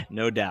ways. Yeah,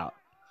 no doubt.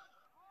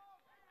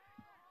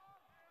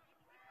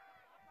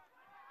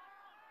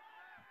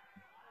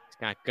 He's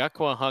got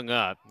Gukwa hung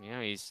up.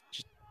 He's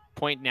just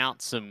pointing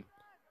out some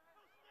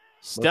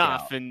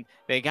stuff, and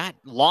they got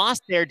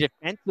lost there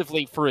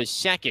defensively for a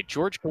second.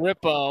 George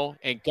Carippo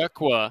and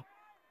Gukwa,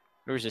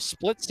 there was a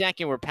split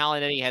second where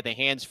Palinetti had the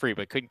hands free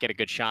but couldn't get a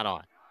good shot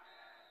on.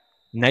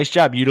 Nice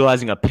job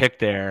utilizing a pick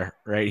there,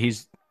 right?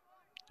 He's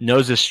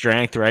knows his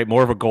strength, right?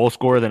 More of a goal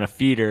scorer than a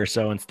feeder.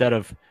 So instead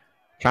of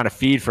trying to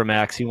feed from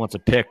X, he wants a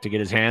pick to get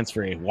his hands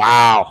free.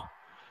 Wow.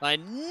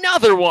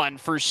 Another one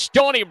for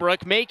Stony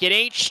Brook, make it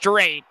 8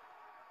 straight.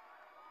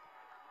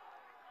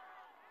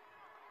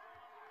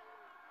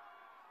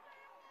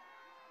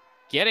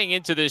 Getting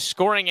into the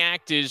scoring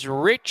act is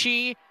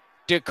Richie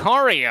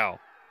DiCario.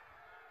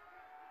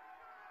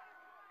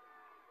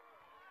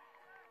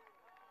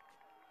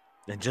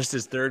 And just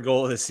his third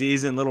goal of the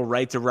season, little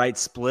right-to-right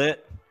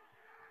split.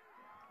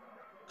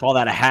 Call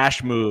that a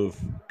hash move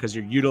because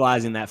you're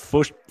utilizing that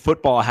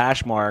football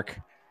hash mark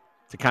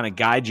to kind of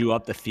guide you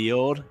up the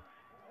field.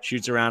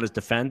 Shoots around his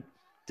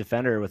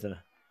defender with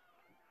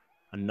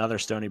another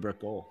Stony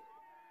Brook goal.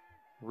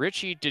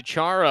 Richie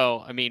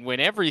DiCharo, I mean, when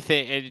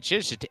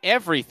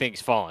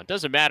everything's falling.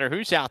 Doesn't matter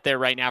who's out there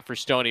right now for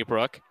Stony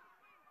Brook.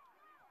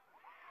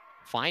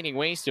 Finding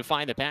ways to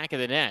find the back of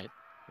the net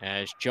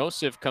as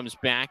Joseph comes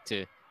back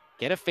to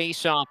get a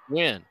face-off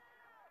win.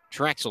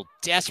 Drexel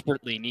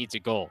desperately needs a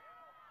goal.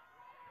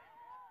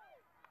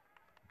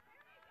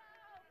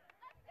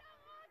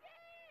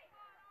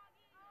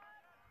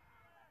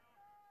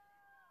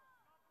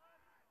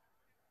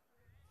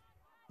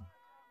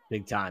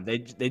 Big time.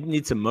 They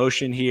need some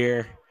motion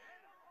here.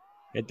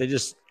 They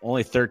just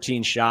only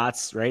 13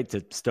 shots, right,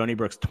 to Stony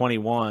Brook's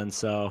 21,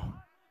 so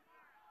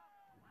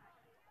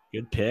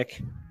good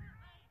pick.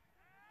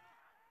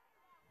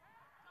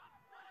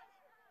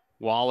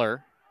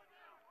 Waller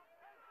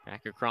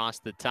back across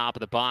the top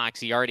of the box.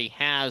 He already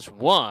has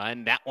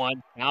one. That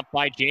one out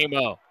by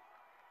J-Mo.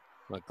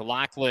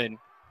 McLaughlin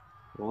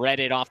read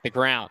it off the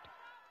ground.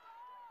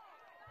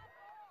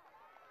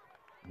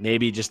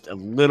 Maybe just a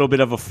little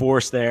bit of a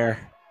force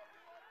there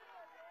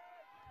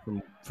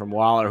from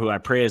Waller, who I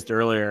praised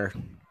earlier.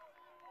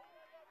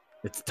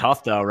 It's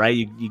tough though, right?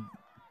 You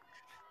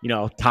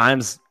know,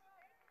 time's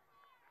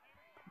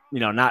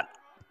not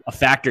a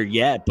factor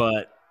yet,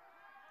 but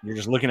you're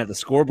just looking at the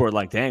scoreboard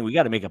like, dang, we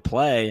got to make a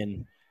play,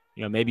 and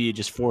maybe you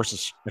just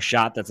force a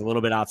shot that's a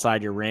little bit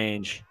outside your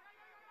range.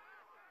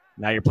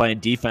 Now you're playing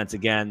defense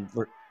again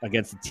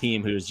against a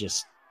team who's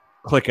just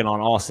clicking on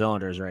all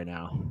cylinders right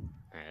now.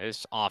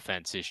 This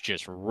offense is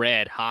just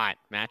red hot,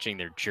 matching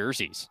their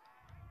jerseys.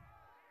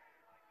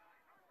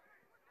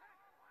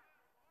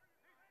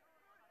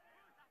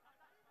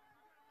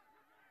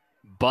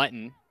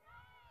 Button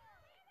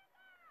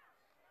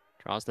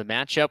draws the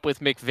matchup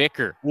with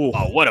McVicker. Ooh.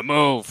 Oh, what a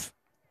move.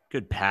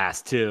 Good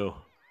pass, too.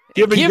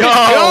 Give and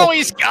go.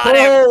 He's got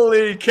him.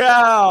 Holy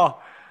cow.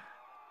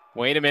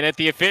 Wait a minute.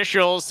 The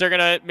officials, they're going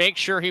to make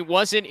sure he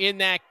wasn't in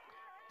that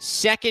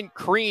second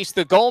crease,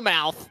 the goal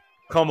mouth.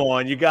 Come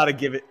on. You got to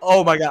give it.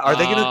 Oh, my God. Are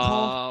they going to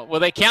call? Will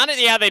they count it?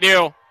 Yeah, they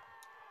do.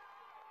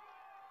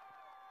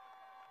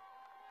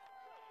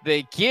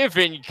 The give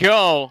and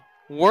go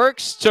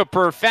works to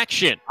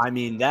perfection. I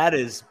mean, that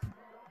is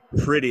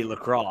pretty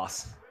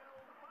lacrosse.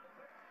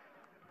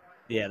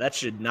 Yeah, that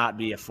should not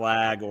be a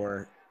flag,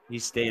 or he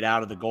stayed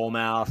out of the goal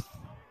mouth.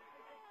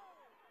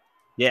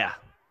 Yeah.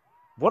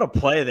 What a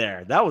play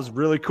there. That was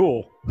really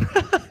cool.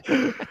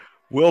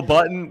 Will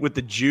Button with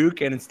the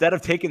juke, and instead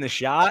of taking the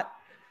shot,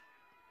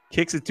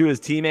 kicks it to his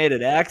teammate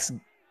at X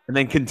and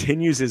then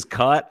continues his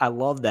cut. I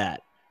love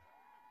that.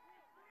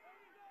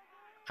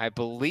 I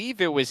believe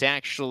it was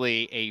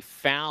actually a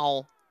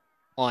foul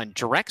on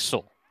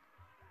Drexel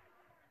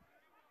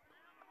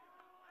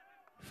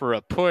for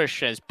a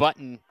push as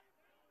Button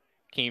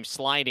came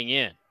sliding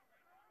in.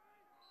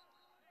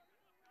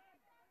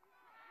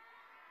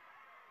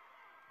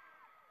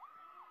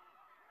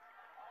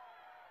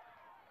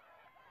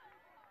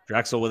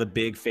 Drexel with a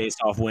big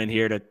face-off win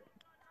here to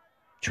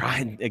try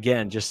and,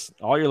 again, just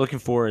all you're looking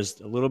for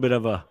is a little bit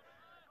of a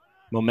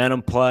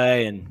momentum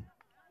play, and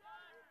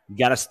you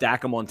got to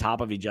stack them on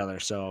top of each other.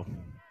 So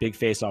big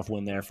face-off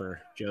win there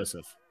for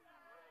Joseph.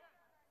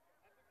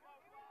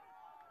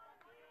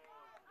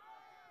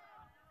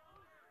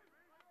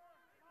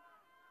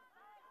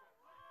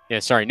 Yeah,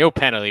 sorry, no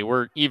penalty.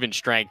 We're even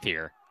strength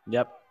here.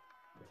 Yep.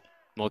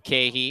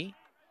 Mulcahy.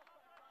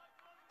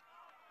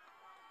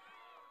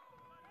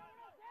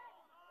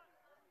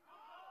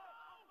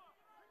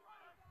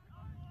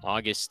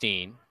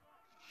 Augustine.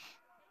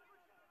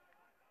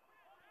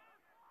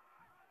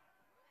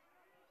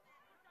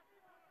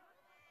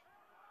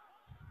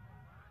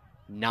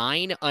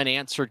 Nine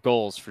unanswered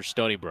goals for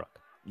Stony Brook.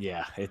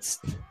 Yeah, it's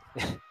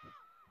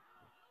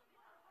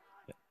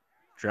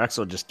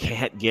Drexel just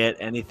can't get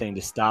anything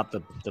to stop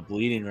the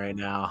bleeding right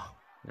now.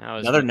 That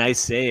was another nice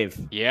save.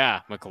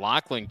 Yeah,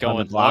 McLaughlin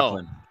going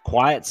low.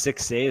 Quiet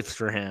 6 saves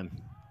for him.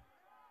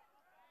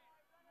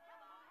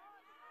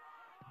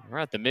 We're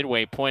at the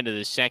midway point of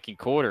the second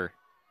quarter.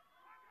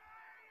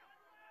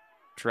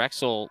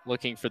 Drexel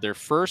looking for their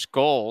first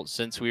goal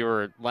since we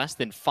were less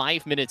than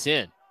 5 minutes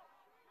in.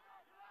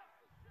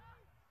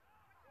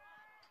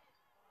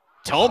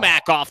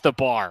 Tomac off the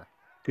bar.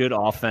 Good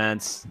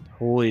offense.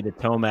 Holy to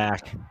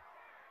Tomac.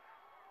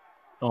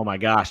 Oh, my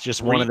gosh,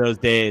 just one of those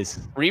days.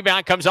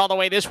 Rebound comes all the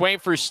way this way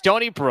for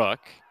Stony Brook.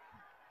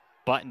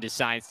 Button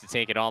decides to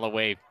take it all the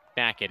way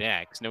back at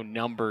X. No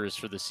numbers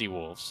for the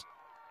Seawolves.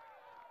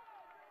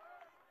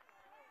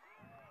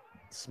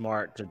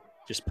 Smart to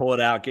just pull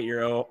it out, get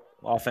your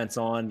offense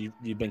on.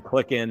 You've been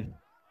clicking.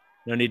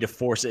 No need to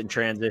force it in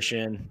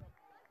transition.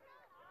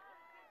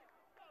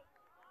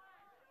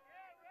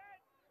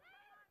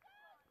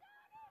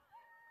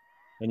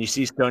 And you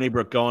see Stony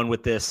Brook going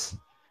with this,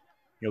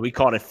 we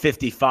called it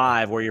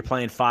 55, where you're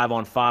playing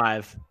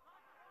 5-on-5.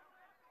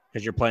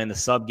 because you're playing the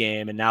sub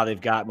game, and now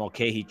they've got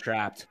Mulcahy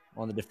trapped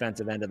on the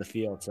defensive end of the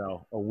field.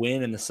 So a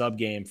win in the sub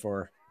game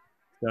for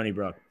Stony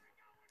Brook.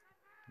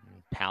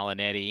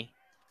 Palinetti,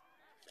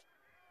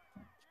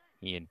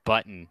 he and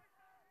Button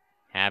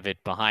have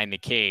it behind the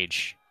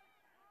cage.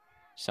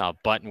 Saw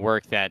Button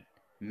work that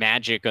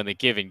magic on the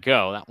give and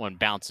go. That one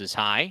bounces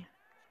high.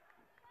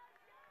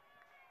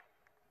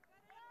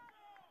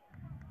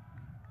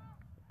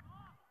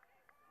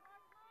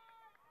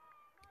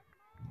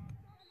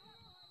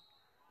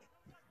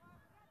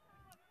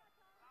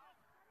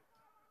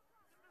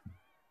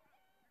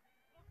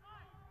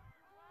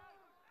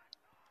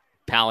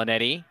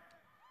 Palinetti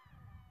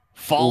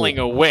falling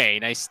away.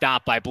 Nice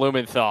stop by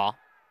Blumenthal.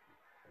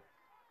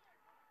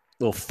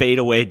 Little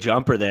fadeaway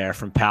jumper there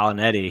from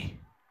Palinetti.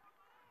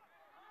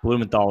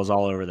 Blumenthal was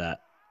all over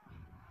that.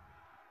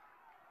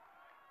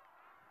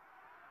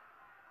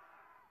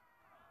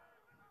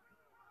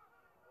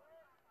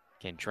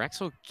 Can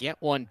Drexel get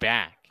one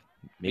back?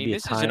 Maybe I mean,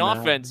 this is an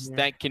offense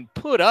that can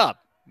put up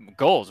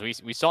goals.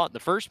 We saw it in the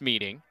first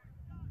meeting.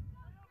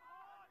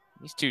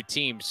 These two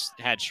teams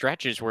had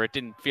stretches where it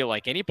didn't feel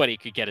like anybody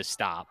could get a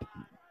stop.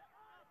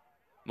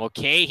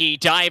 Mulcahy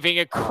diving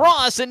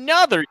across,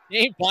 another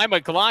save by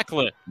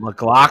McLaughlin.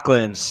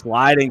 McLaughlin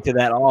sliding to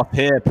that off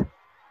hip.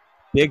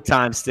 Big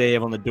time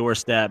save on the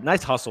doorstep.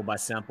 Nice hustle by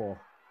Semple.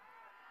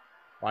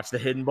 Watch the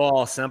hidden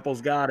ball.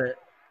 Semple's got it.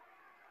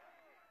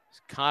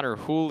 Connor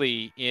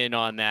Hooley in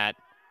on that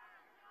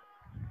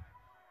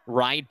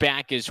ride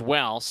back as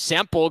well.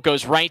 Semple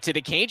goes right to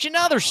the cage.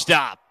 Another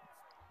stop.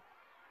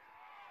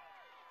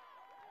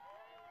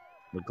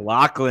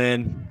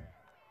 McLaughlin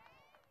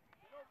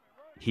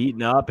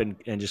heating up and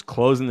just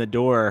closing the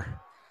door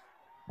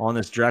on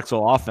this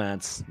Drexel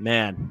offense.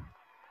 Man.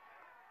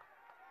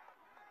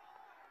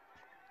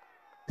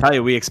 Tell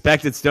you, we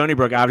expected Stony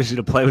Brook obviously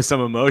to play with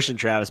some emotion,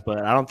 Travis,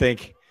 but I don't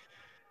think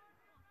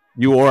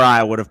you or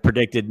I would have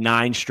predicted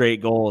 9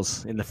 straight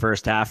goals in the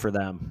first half for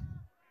them.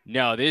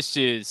 No, this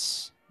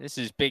is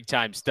big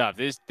time stuff.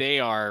 They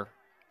are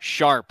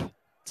sharp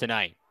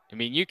tonight. I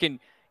mean, you can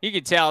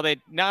tell that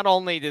not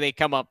only do they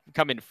come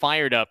in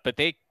fired up, but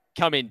they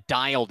come in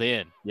dialed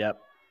in. Yep.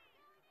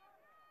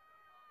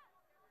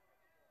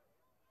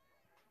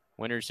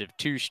 Winners of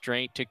 2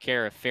 straight, took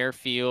care of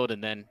Fairfield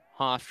and then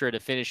Hofstra to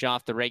finish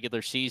off the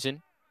regular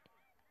season.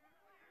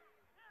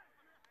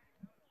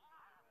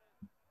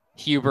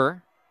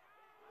 Huber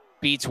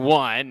beats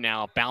one,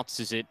 now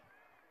bounces it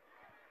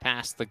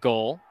past the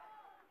goal.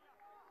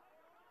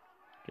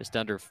 Just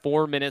under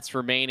 4 minutes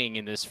remaining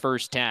in this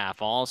first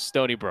half, all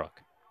Stony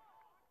Brook.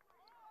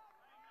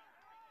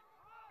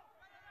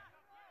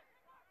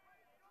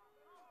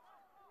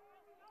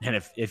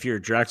 And if you're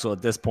Drexel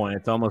at this point,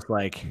 it's almost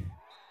like,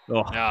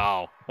 oh.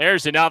 No,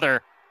 there's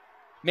another.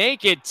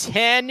 Make it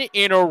 10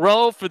 in a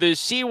row for the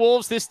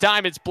Seawolves. This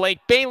time it's Blake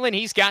Balin.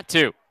 He's got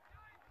 2.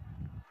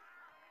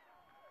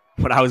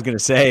 What I was going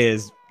to say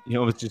is,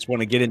 just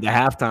want to get into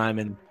halftime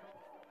and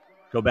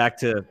go back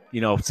to,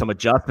 some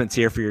adjustments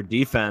here for your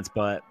defense.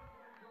 But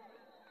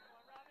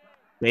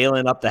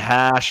Balin up the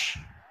hash.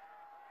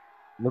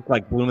 Looked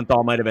like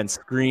Blumenthal might have been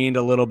screened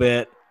a little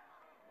bit.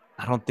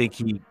 I don't think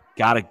he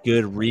got a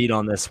good read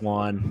on this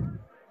one.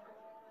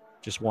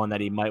 Just one that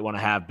he might want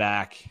to have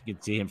back. You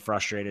can see him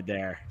frustrated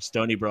there.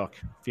 Stony Brook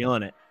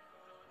feeling it.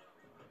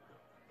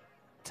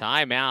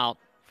 Timeout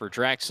for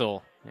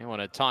Drexel. They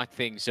want to talk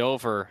things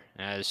over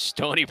as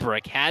Stony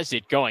Brook has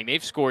it going.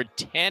 They've scored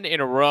 10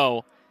 in a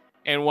row.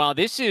 And while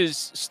this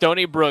is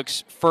Stony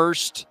Brook's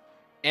first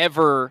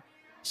ever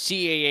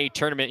CAA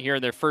tournament here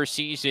in their first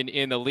season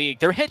in the league,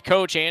 their head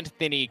coach,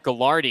 Anthony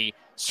Gallardi,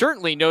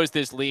 certainly knows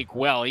this league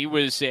well. He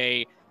was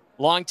a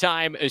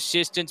longtime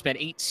assistant, spent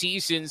 8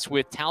 seasons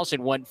with Towson,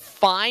 won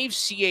 5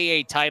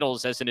 CAA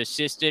titles as an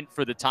assistant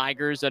for the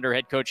Tigers under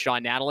head coach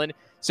Sean Nadalin.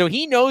 So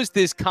he knows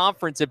this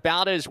conference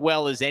about as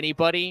well as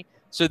anybody.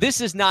 So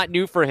this is not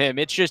new for him.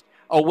 It's just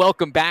a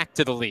welcome back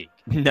to the league.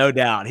 No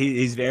doubt.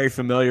 He's very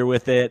familiar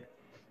with it.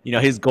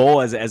 His goal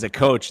as a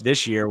coach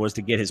this year was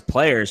to get his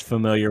players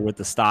familiar with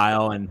the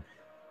style and,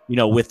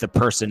 with the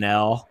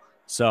personnel.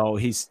 So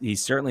he's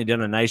certainly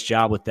done a nice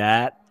job with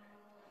that.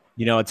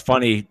 It's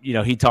funny,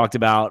 he talked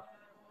about,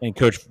 and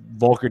Coach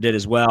Volker did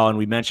as well, and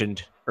we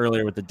mentioned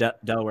earlier with the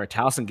Delaware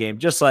Towson game,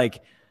 just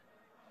like,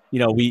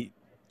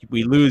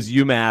 we lose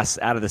UMass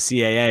out of the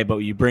CAA, but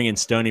you bring in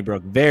Stony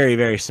Brook, very,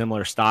 very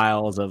similar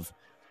styles of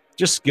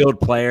just skilled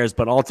players,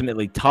 but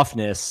ultimately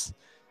toughness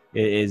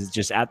is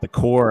just at the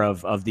core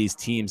of these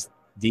teams'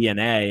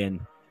 DNA.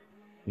 And,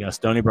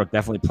 Stony Brook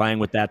definitely playing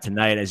with that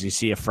tonight as you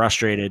see a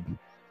frustrated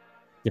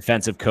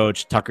defensive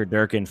coach, Tucker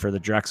Durkin, for the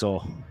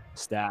Drexel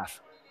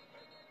staff.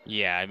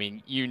 Yeah, I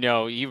mean,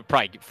 he would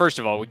probably, first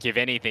of all, would give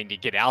anything to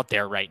get out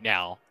there right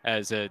now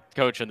as a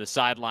coach on the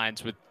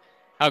sidelines with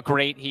how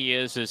great he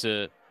is as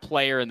a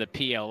player in the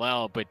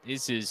PLL. But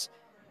this is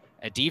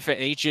a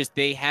defense.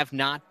 They have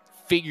not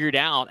figured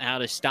out how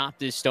to stop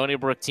this Stony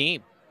Brook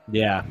team.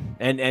 Yeah,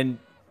 and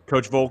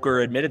Coach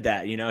Volker admitted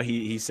that.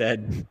 He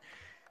said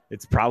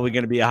it's probably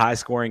going to be a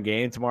high-scoring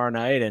game tomorrow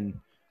night, and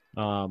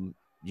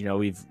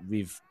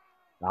we've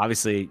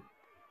obviously,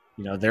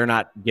 they're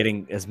not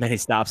getting as many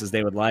stops as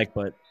they would like,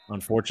 but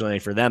unfortunately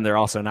for them, they're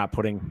also not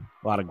putting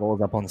a lot of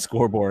goals up on the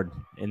scoreboard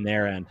in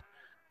their end.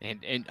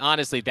 And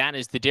honestly, that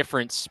is the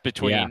difference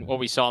between what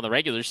we saw in the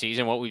regular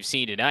season and what we've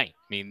seen tonight.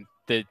 I mean,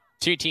 the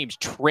two teams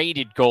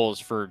traded goals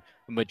for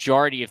the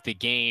majority of the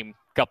game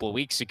a couple of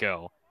weeks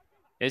ago.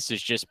 This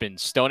has just been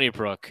Stony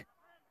Brook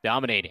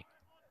dominating.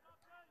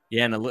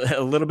 Yeah, and a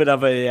little bit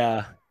of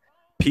a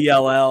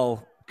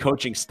PLL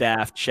coaching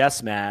staff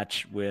chess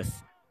match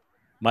with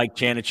Mike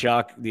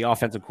Chanichuk, the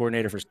offensive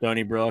coordinator for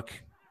Stony Brook,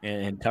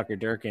 and Tucker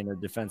Durkin, the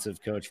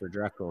defensive coach for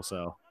Drexel.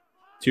 So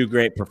two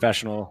great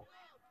professional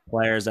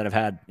players that have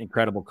had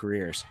incredible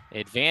careers.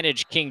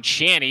 Advantage King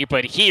Channy,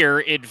 but here,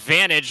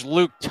 advantage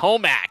Luke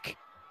Tomac.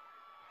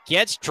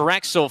 Gets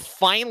Drexel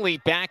finally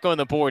back on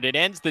the board. It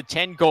ends the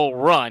 10-goal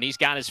run. He's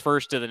got his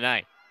first of the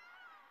night.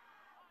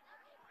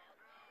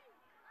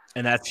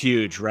 And that's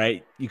huge,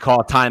 right? You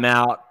call a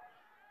timeout,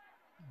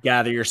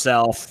 gather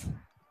yourself,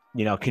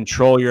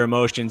 control your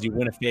emotions. You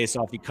win a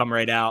faceoff, you come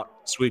right out,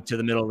 sweep to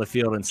the middle of the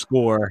field and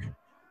score.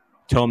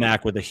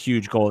 Tomac with a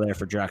huge goal there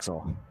for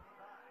Drexel.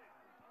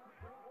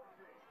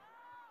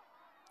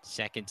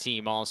 Second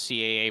team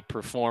All-CAA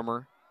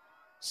performer.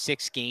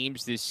 6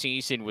 games this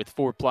season with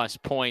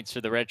 4+ points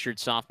for the redshirt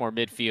sophomore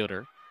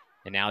midfielder.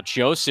 And now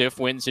Joseph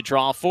wins the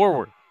draw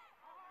forward.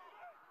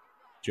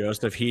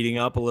 Joseph heating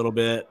up a little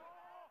bit.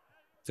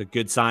 It's a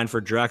good sign for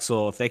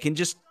Drexel. If they can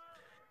just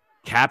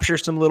capture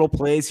some little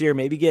plays here,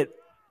 maybe get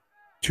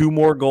 2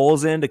 more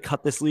goals in to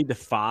cut this lead to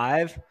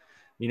 5.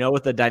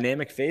 With the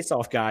dynamic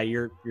faceoff guy,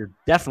 you're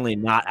definitely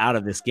not out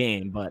of this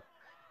game, but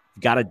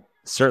you've got to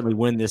certainly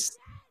win these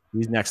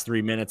next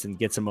 3 minutes and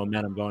get some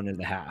momentum going into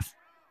the half.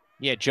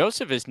 Yeah,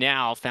 Joseph has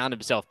now found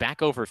himself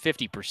back over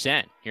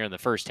 50% here in the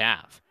first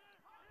half.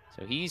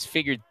 So he's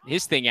figured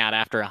his thing out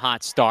after a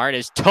hot start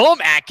as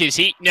Tomac is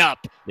heating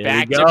up.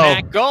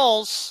 Back-to-back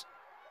goals.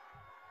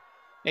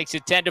 Makes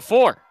it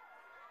 10-4.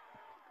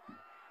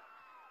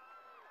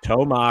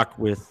 Tomac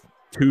with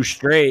 2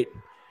 straight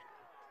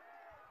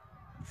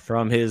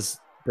from his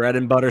bread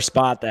and butter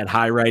spot, that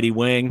high righty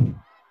wing.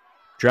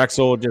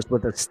 Drexel just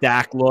with a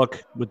stack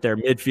look with their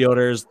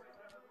midfielders.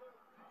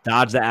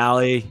 Dodge the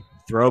alley,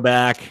 throw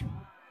back,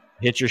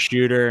 hit your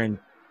shooter, and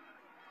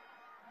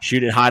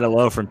shoot it high to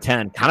low from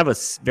 10. Kind of a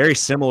very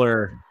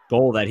similar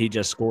goal that he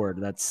just scored.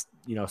 That's,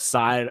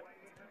 side,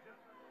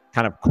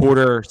 kind of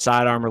quarter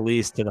sidearm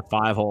release to the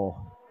 5-hole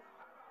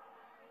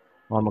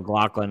on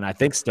McLaughlin. I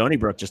think Stony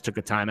Brook just took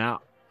a timeout.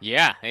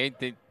 Yeah,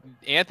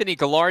 Anthony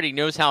Gallardi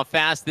knows how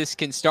fast this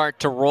can start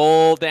to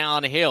roll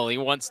downhill. He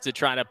wants to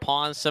try to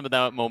pause some of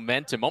that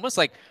momentum, almost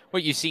like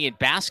what you see in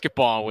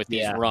basketball with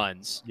these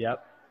runs.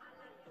 Yep.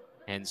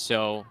 And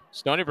so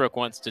Stony Brook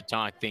wants to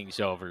talk things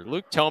over.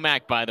 Luke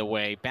Tomac, by the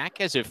way, back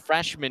as a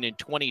freshman in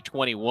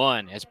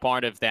 2021 as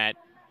part of that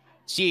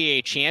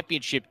CAA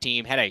championship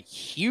team, had a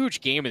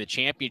huge game of the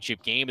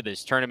championship game of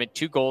this tournament.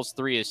 2 goals,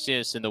 3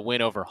 assists in the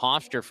win over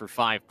Hofstra for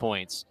 5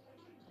 points.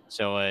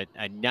 So a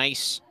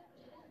nice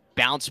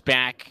bounce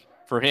back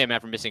for him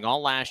after missing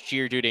all last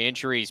year due to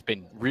injury. He's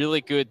been really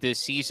good this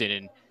season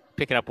and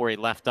picking up where he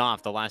left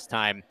off the last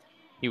time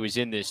he was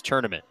in this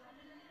tournament.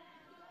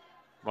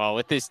 Well,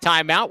 with this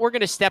timeout, we're going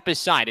to step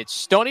aside. It's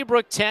Stony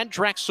Brook 10,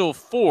 Drexel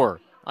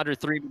 4. Under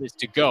 3 minutes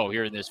to go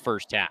here in this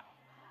first half.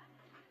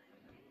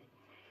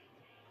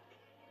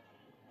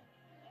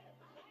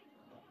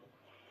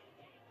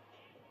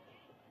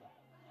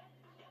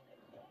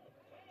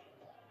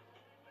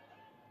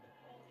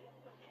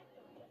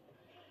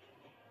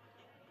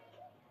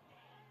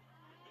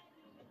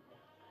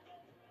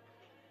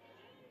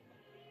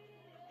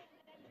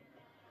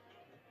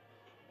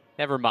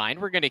 Never mind.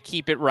 We're going to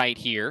keep it right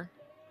here.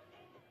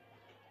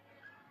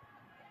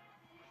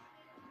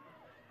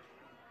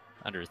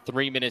 Under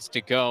 3 minutes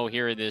to go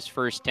here in this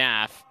first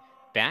half.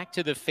 Back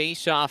to the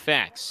face-off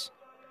X.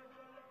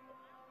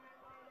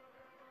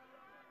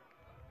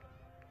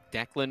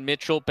 Declan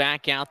Mitchell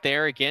back out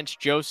there against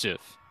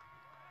Joseph.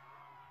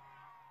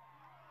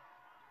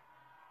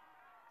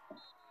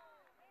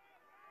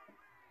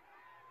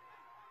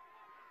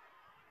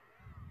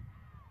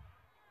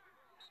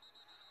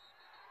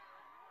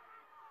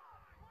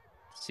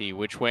 See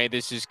which way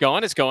this is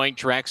going. It's going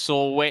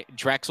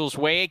Drexel's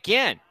way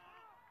again.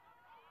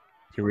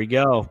 Here we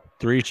go.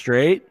 3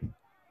 straight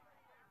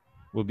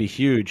will be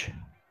huge.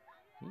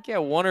 You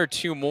get 1 or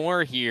 2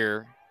 more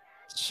here.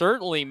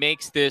 Certainly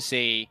makes this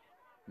a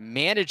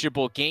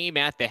manageable game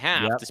at the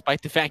half,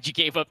 despite the fact you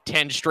gave up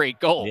 10 straight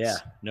goals. Yeah,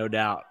 no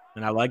doubt.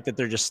 And I like that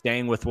they're just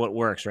staying with what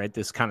works, right?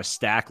 This kind of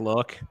stack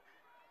look.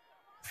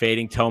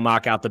 Fading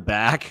Tomac out the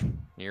back.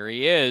 Here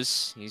he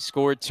is. He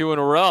scored 2 in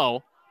a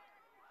row.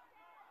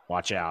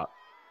 Watch out.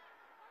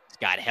 He's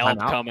got help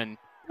coming.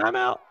 I'm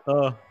out.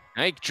 I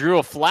think drew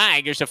a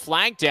flag. There's a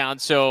flag down,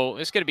 so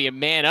it's going to be a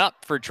man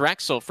up for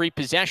Drexel. Free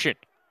possession.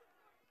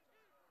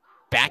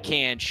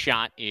 Backhand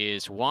shot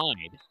is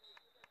wide,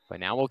 but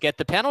now we'll get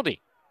the penalty.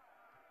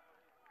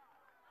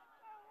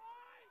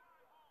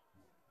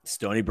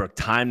 Stony Brook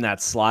timed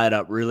that slide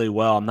up really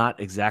well. I'm not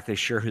exactly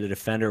sure who the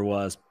defender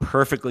was.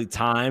 Perfectly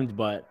timed,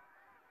 but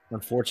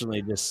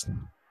unfortunately just a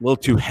little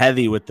too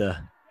heavy with the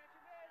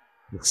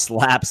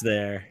slaps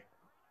there.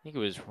 I think it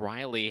was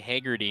Riley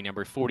Haggerty,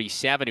 number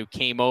 47, who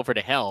came over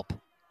to help.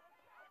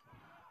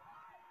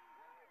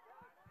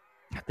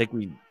 I think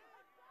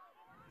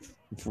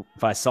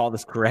if I saw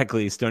this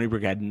correctly, Stony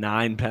Brook had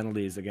 9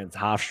 penalties against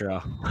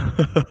Hofstra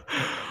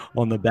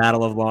on the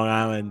Battle of Long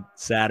Island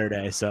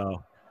Saturday.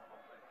 So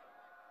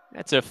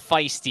that's a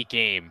feisty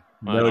game.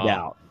 No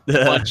doubt. A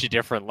bunch of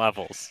different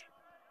levels.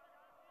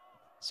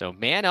 So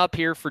man up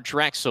here for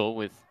Drexel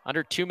with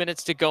under 2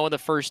 minutes to go in the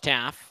first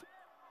half.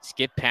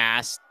 Skip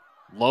pass.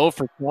 Low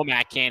for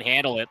Tomac, can't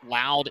handle it.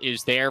 Loud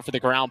is there for the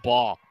ground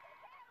ball.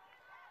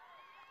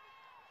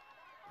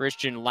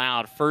 Christian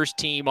Loud, first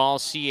team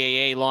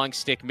All-CAA long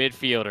stick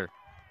midfielder.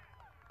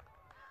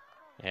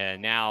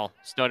 And now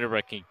Stony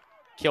Brook can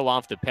kill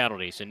off the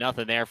penalty, so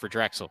nothing there for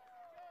Drexel.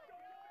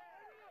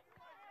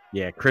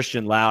 Yeah,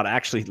 Christian Loud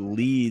actually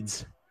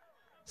leads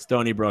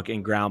Stony Brook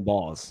in ground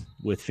balls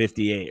with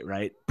 58,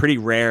 right? Pretty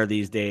rare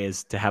these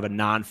days to have a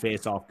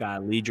non-face-off guy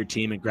lead your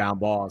team in ground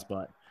balls,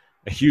 but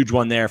a huge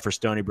one there for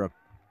Stony Brook.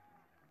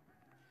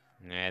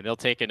 And they'll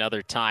take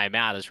another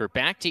timeout as we're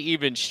back to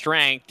even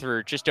strength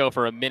for just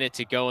over a minute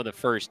to go in the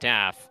first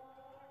half.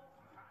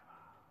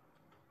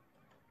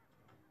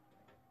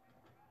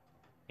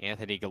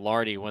 Anthony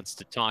Gallardi wants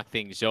to talk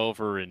things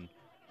over and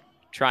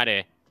try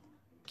to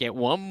get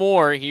one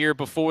more here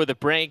before the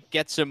break,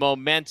 get some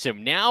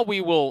momentum. Now we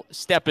will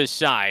step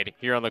aside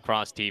here on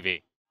Lacrosse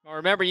TV. Well,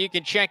 remember, you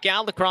can check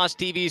out Lacrosse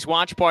TV's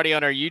watch party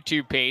on our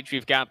YouTube page.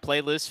 We've got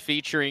playlists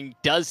featuring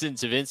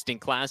dozens of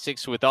instant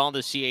classics with all the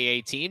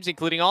CAA teams,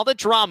 including all the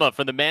drama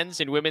from the men's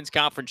and women's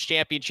conference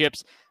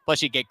championships.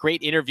 Plus, you get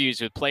great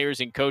interviews with players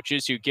and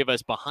coaches who give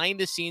us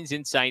behind-the-scenes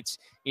insights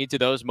into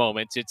those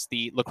moments. It's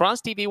the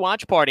Lacrosse TV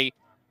watch party.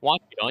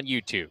 Watch it on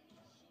YouTube.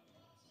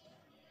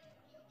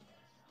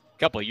 A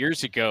couple of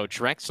years ago,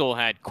 Drexel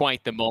had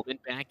quite the moment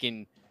back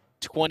in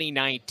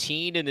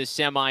 2019 in the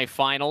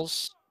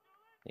semifinals.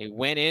 They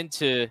went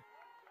into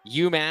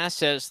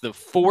UMass as the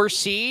 4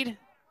 seed.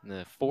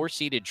 The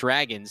 4-seeded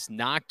Dragons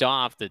knocked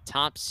off the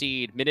top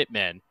seed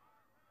Minutemen.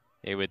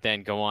 They would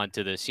then go on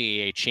to the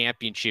CAA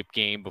championship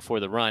game before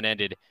the run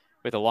ended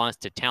with a loss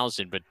to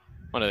Towson. But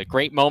one of the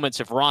great moments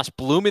of Ross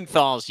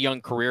Blumenthal's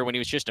young career when he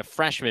was just a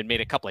freshman,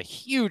 made a couple of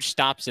huge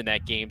stops in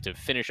that game to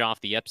finish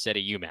off the upset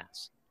of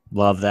UMass.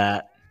 Love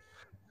that.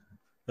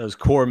 Those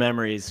core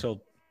memories,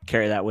 he'll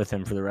carry that with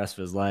him for the rest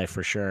of his life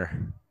for sure.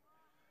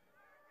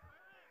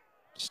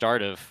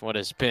 Start of what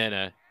has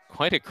been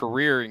quite a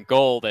career in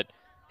goal that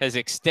has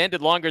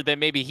extended longer than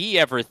maybe he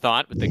ever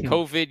thought with the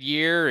COVID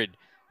year. And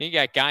you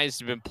got guys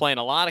who've been playing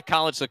a lot of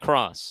college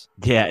lacrosse.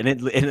 Yeah, and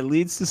it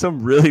leads to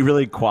some really,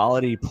 really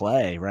quality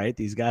play, right?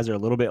 These guys are a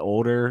little bit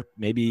older,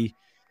 maybe,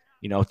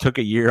 took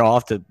a year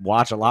off to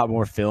watch a lot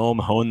more film,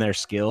 hone their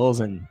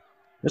skills, and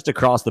just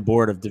across the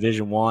board of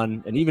Division I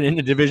and even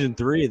into Division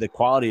III, the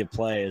quality of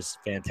play is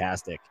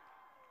fantastic.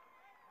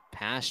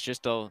 Pass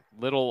just a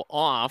little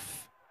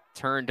off.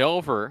 Turned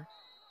over.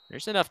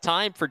 There's enough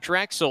time for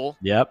Drexel.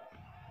 Yep.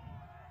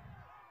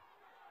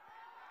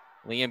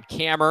 Liam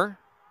Kammer.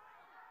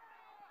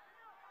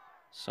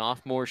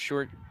 Sophomore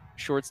short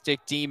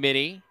stick D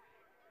mini.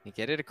 They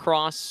get it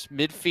across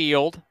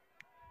midfield.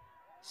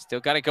 Still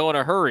got to go in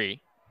a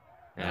hurry.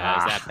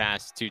 As that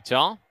pass is too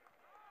tall.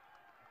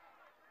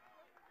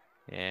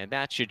 And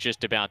that should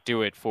just about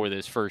do it for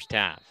this first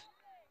half.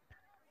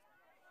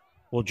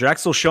 Well,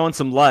 Drexel showing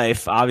some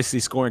life, obviously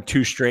scoring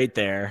 2 straight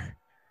there,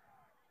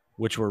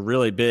 which were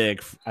really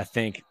big. I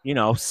think,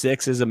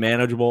 6 is a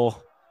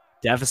manageable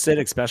deficit,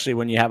 especially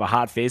when you have a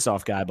hot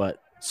faceoff guy, but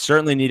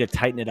certainly need to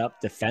tighten it up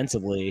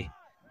defensively.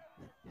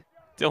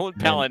 Dylan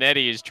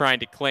Palinetti is trying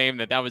to claim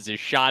that was a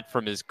shot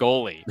from his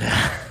goalie.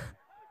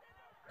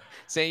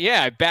 Saying,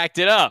 yeah, I backed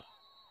it up.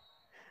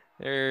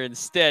 They're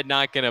instead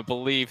not going to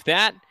believe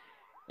that.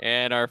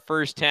 And our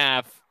first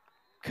half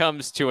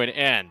comes to an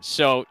end.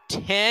 So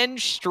 10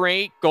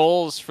 straight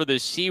goals for the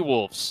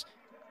Seawolves.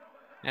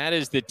 That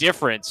is the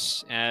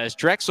difference as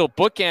Drexel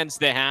bookends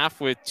the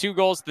half with 2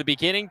 goals at the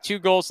beginning, 2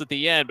 goals at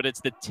the end, but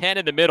it's the 10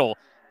 in the middle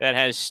that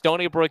has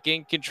Stony Brook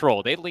in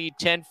control. They lead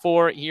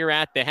 10-4 here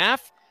at the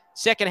half.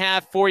 Second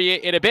half for you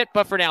in a bit,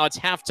 but for now it's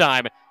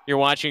halftime. You're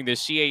watching the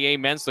CAA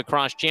Men's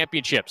Lacrosse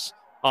Championships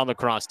on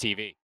Lacrosse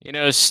TV.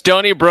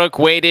 Stony Brook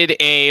waited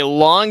a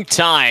long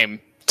time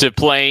to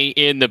play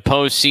in the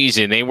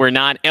postseason. They were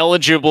not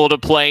eligible to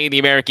play the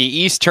America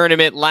East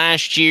tournament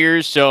last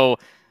year, so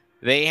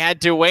they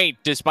had to wait,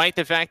 despite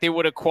the fact they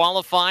would have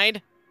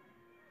qualified.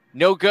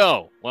 No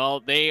go. Well,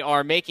 they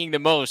are making the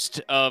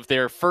most of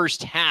their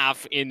first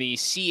half in the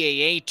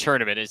CAA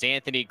tournament as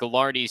Anthony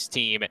Gallardi's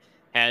team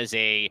has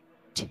a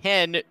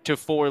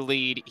 10-4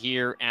 lead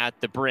here at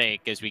the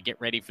break as we get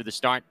ready for the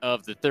start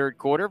of the third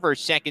quarter of our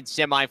second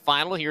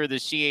semifinal here at the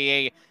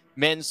CAA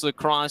Men's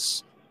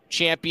Lacrosse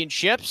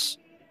Championships.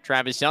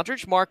 Travis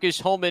Eldridge, Marcus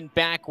Holman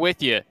back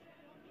with you.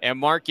 And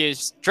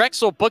Marcus,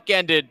 Drexel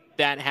bookended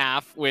that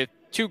half with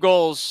 2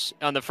 goals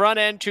on the front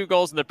end, 2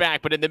 goals in the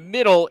back. But in the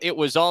middle, it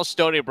was all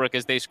Stony Brook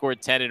as they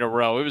scored 10 in a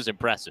row. It was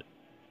impressive.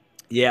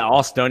 Yeah,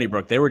 all Stony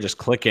Brook. They were just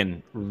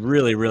clicking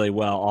really, really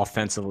well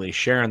offensively,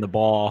 sharing the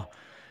ball.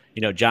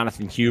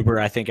 Jonathan Huber,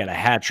 I think, had a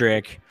hat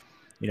trick.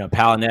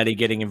 Palinetti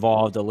getting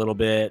involved a little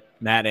bit.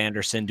 Matt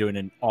Anderson doing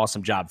an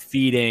awesome job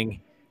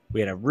feeding. We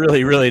had a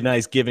really, really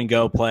nice give and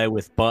go play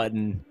with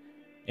Button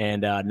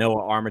and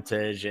Noah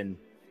Armitage. And,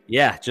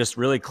 yeah, just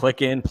really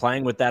clicking,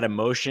 playing with that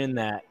emotion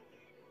that,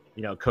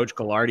 Coach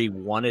Gallardi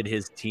wanted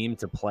his team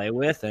to play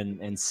with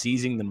and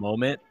seizing the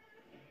moment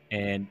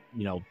and,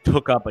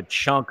 took up a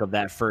chunk of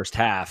that first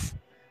half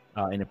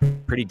in a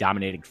pretty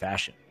dominating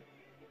fashion.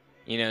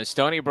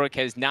 Stony Brook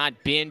has not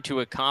been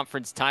to a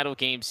conference title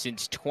game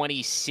since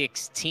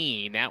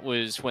 2016. That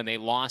was when they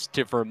lost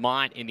to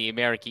Vermont in the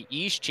America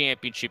East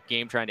Championship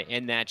game, trying to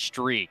end that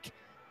streak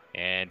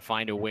and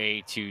find a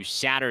way to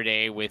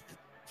Saturday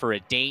for a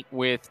date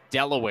with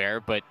Delaware.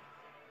 But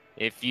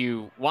if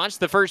you watch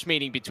the first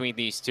meeting between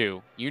these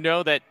two, you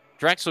know that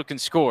Drexel can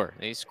score.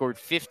 They scored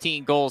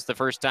 15 goals the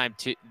first time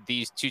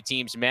these two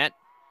teams met.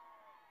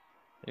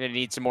 They're going to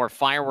need some more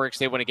fireworks.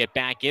 They want to get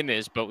back in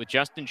this. But with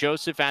Justin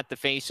Joseph at the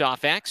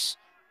face-off X,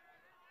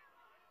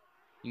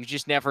 you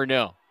just never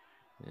know.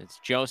 It's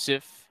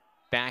Joseph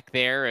back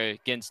there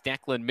against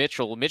Declan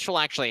Mitchell. Mitchell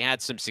actually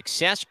had some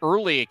success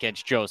early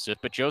against Joseph,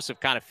 but Joseph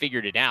kind of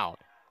figured it out.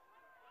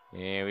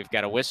 And we've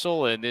got a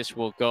whistle, and this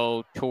will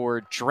go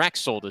toward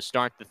Drexel to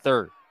start the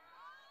third.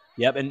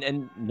 Yep,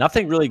 and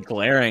nothing really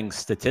glaring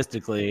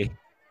statistically,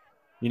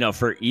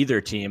 for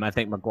either team. I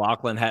think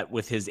McLaughlin had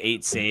with his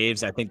 8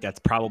 saves. I think that's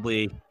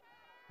probably,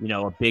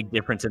 a big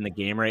difference in the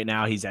game right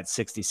now. He's at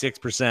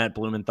 66%,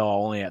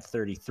 Blumenthal only at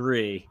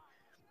 33%,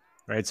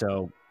 right?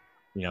 So,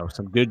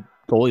 some good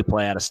goalie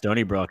play out of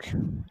Stony Brook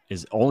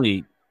is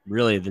only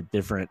really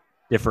the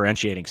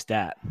differentiating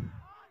stat.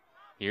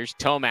 Here's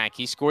Tomac.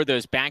 He scored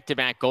those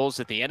back-to-back goals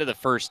at the end of the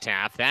first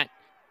half. That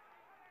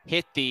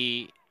hit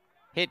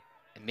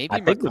maybe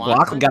I think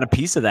McLaughlin got a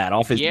piece of that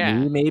off his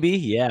knee, maybe.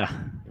 Yeah.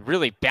 It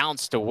really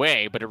bounced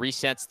away, but it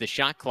resets the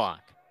shot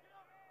clock.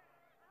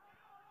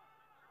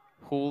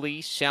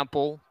 Hooley,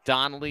 Semple,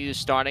 Donnelly, the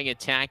starting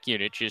attack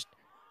unit. Just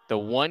the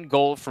one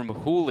goal from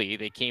Hooley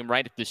that came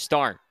right at the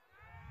start.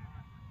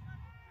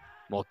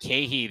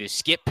 Mulcahy, the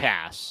skip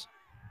pass.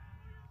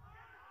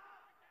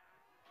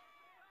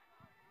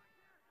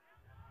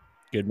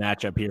 Good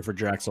matchup here for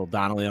Drexel.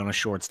 Donnelly on a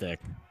short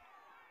stick.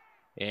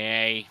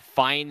 Yeah, he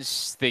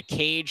finds the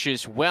cage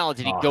as well.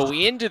 Did he go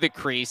into the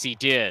crease? He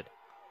did.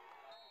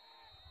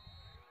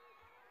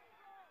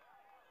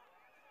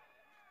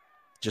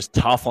 Just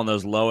tough on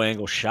those low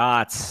angle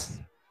shots.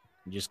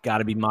 You just got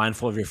to be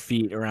mindful of your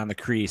feet around the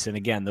crease. And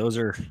again, those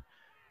are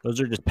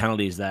just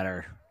penalties that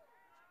are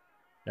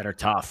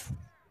tough.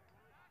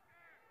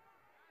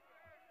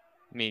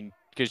 I mean,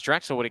 because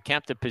Drexel would have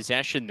kept the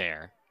possession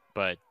there,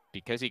 but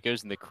because he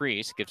goes in the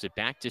crease, gives it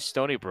back to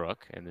Stony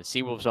Brook, and the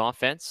Seawolves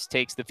offense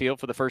takes the field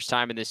for the first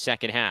time in this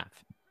second half.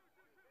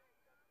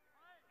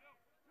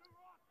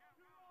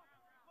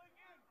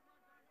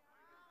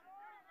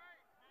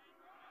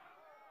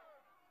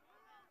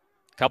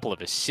 Couple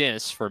of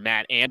assists for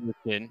Matt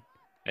Anderson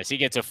as he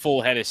gets a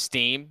full head of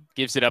steam,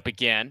 gives it up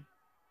again.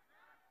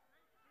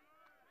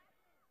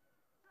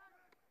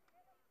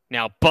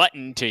 Now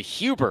Button to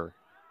Huber.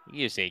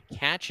 He is a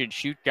catch and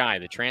shoot guy,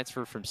 the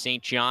transfer from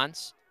St.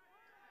 John's.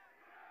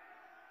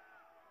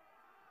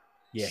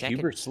 Yeah,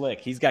 Huber's slick.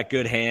 He's got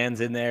good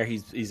hands in there.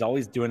 He's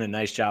always doing a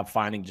nice job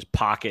finding just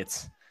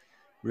pockets.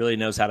 Really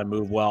knows how to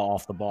move well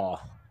off the ball.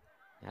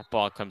 That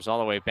ball comes all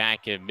the way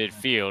back in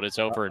midfield. It's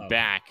over and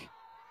back.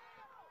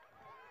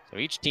 So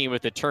each team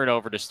with a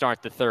turnover to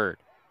start the third.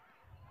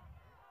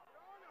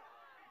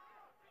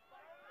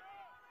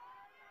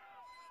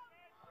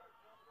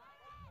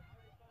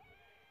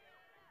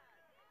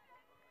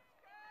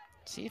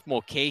 See if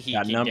Mulcahy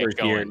got can numbers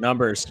get going. Here.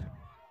 Numbers.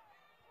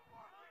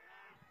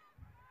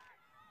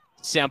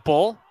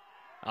 Semple.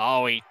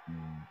 Oh, he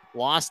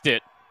lost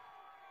it.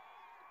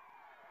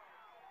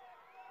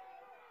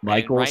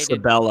 Michael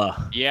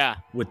Sabella. Yeah.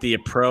 With the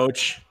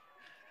approach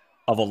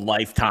of a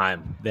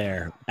lifetime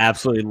there.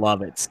 Absolutely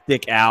love it.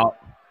 Stick out.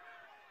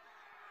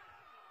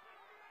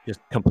 Just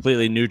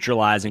completely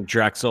neutralizing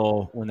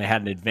Drexel when they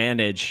had an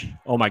advantage.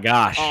 Oh, my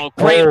gosh. Oh,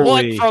 great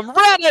one from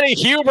Reddit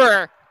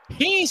Huber.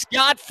 He's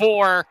got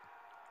 4.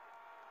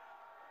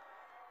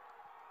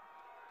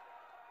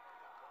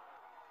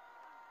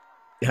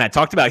 And I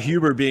talked about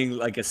Huber being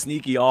like a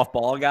sneaky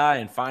off-ball guy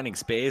and finding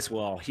space.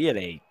 Well, he had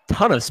a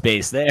ton of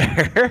space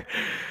there.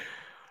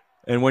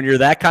 And when you're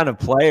that kind of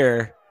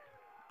player,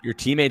 your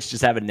teammates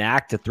just have a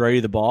knack to throw you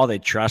the ball. They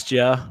trust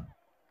you.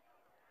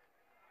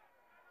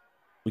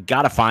 We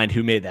got to find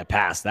who made that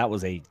pass. That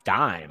was a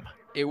dime.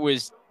 It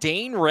was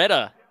Dane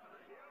Retta,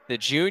 the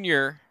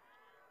junior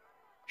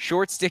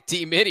short stick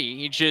D-Mitty.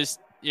 He just,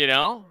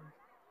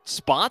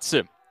 spots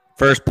him.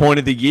 First point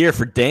of the year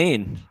for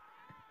Dane.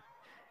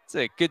 It's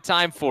a good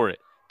time for it.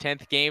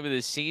 10th game of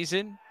the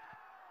season.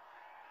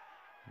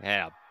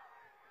 Yeah.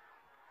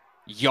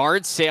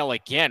 Yard sale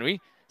again. We've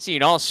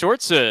seen all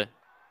sorts of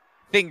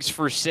things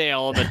for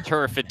sale on the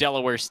turf at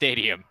Delaware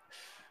Stadium.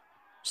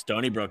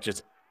 Stony Brook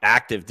just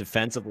active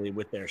defensively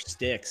with their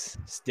sticks.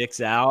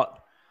 Sticks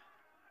out,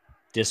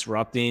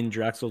 disrupting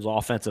Drexel's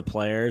offensive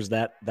players.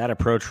 That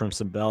approach from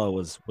Sabella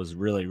was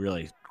really,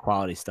 really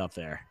quality stuff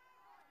there.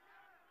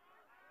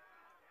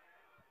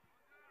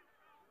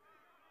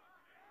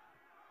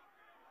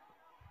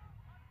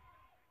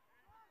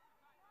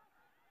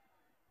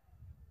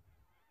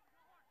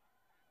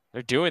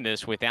 They're doing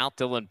this without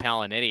Dylan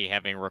Palinetti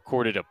having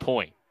recorded a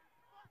point.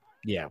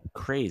 Yeah,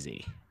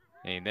 crazy.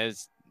 I mean,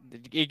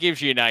 it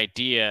gives you an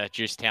idea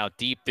just how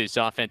deep this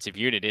offensive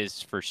unit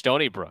is for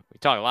Stony Brook. We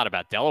talk a lot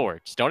about Delaware.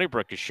 Stony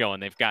Brook is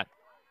showing they've got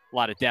a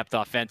lot of depth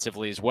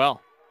offensively as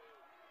well.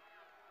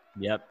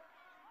 Yep.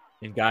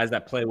 And guys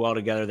that play well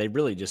together, they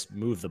really just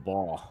move the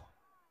ball.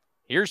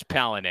 Here's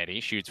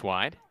Palinetti, shoots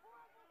wide.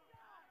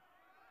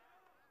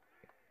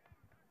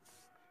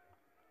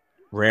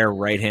 Rare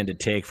right-handed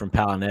take from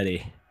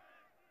Palinetti.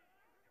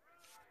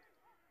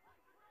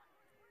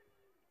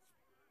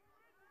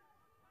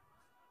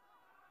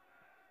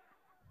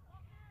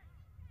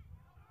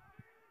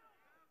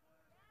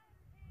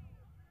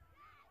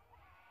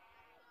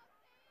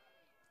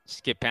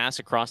 Skip pass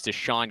across to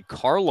Sean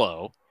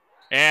Carlo.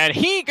 And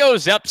he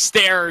goes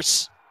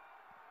upstairs.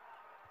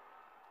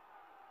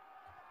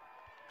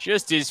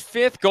 Just his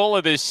 5th goal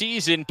of the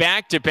season,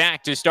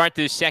 back-to-back to start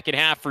this second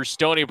half for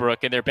Stony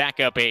Brook, and they're back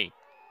up 8.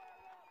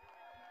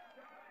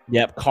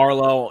 Yep,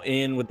 Carlo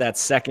in with that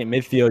second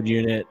midfield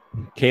unit.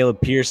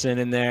 Caleb Pearson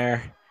in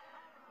there.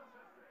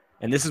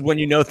 And this is when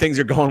you know things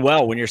are going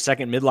well, when your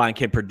second midline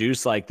can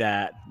produce like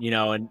that,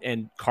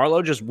 and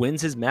Carlo just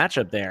wins his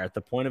matchup there at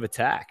the point of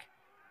attack.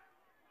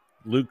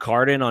 Luke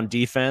Carden on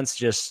defense,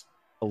 just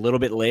a little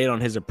bit late on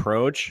his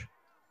approach.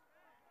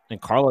 And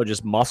Carlo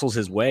just muscles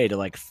his way to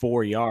like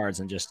 4 yards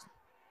and just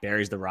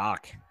buries the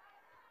rock.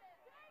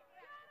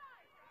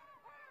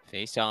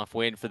 Face-off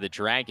win for the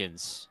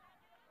Dragons.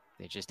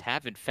 They just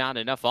haven't found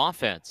enough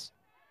offense.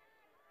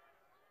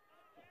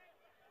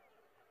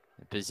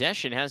 The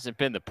possession hasn't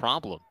been the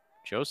problem.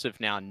 Joseph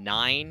now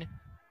 9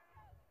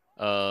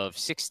 of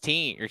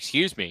 16, or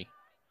excuse me.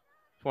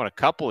 He's won a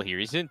couple here.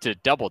 He's into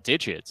double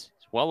digits.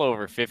 He's well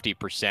over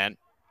 50%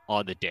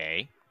 on the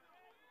day.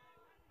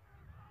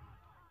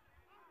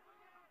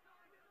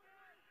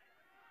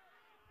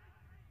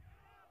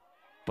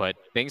 But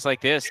things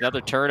like this,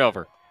 another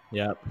turnover.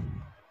 Yep.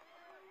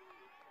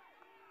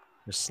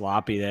 Just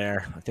sloppy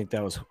there. I think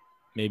that was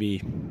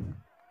maybe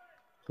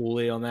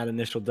Hooley on that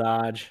initial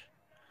dodge.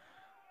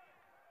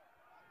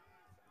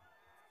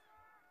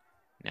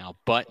 Now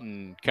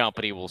Button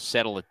Company will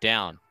settle it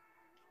down.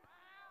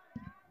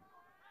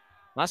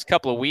 Last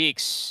couple of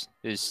weeks,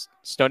 this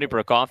Stony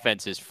Brook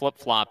offense has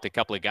flip-flopped a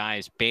couple of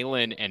guys,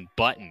 Balin and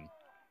Button.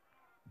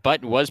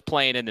 Button was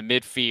playing in the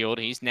midfield.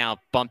 He's now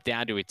bumped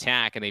down to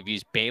attack, and they've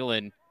used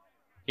Balin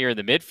here in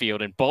the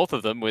midfield, and both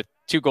of them with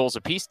 2 goals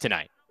apiece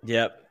tonight.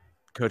 Yep.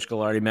 Coach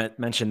Ghilardi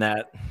mentioned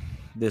that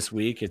this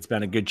week. It's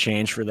been a good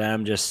change for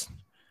them. Just,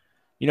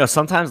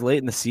 sometimes late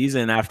in the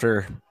season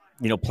after,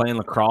 playing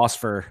lacrosse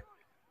for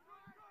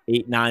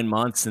 8-9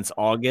 months since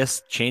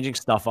August, changing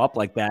stuff up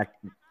like that,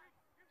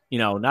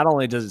 not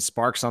only does it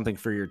spark something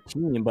for your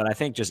team, but I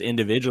think just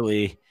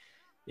individually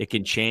it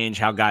can change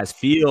how guys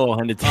feel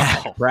and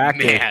attack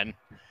practice. Man.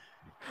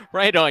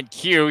 Right on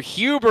cue.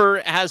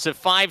 Huber has a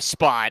 5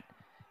 spot,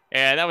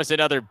 and that was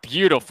another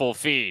beautiful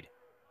feed.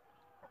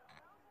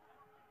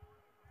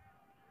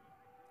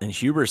 And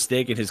Huber's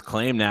staking his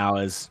claim now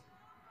as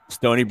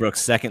Stony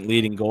Brook's second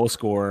leading goal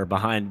scorer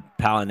behind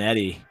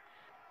Palinetti.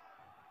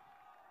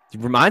 It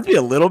reminds me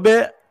a little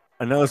bit,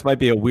 I know this might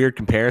be a weird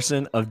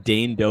comparison, of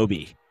Dane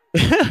Doby.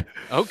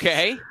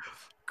 Okay.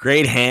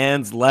 Great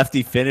hands,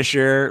 lefty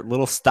finisher,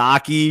 little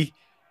stocky,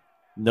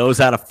 knows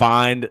how to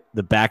find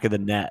the back of the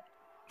net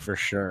for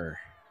sure.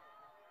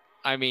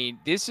 I mean,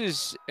 this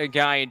is a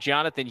guy,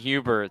 Jonathan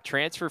Huber,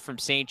 transfer from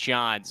St.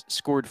 John's,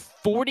 scored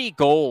 40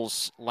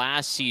 goals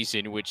last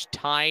season, which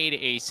tied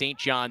a St.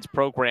 John's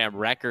program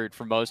record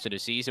for most of the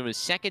season. Was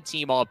second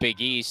team All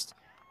Big East.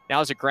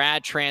 Now as a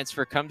grad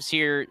transfer, comes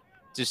here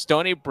to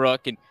Stony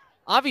Brook, and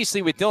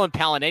obviously with Dylan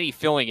Palinetti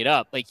filling it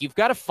up, like you've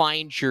got to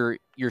find your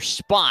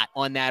spot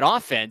on that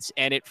offense,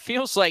 and it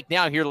feels like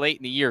now here late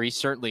in the year, he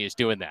certainly is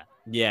doing that.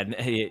 Yeah,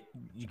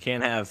 you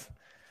can't have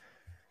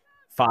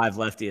 5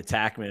 lefty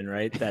attackmen,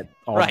 right, that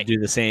all do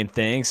the same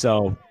thing.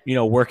 So,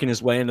 working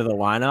his way into the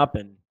lineup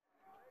and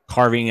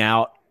carving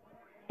out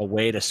a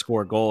way to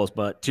score goals.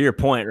 But to your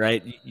point,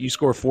 right, you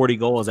score 40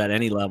 goals at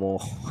any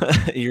level,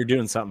 you're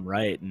doing something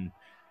right, and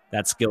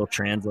that skill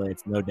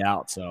translates, no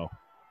doubt. So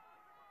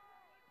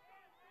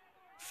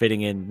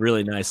fitting in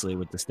really nicely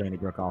with the Stony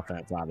Brook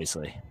offense,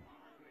 obviously.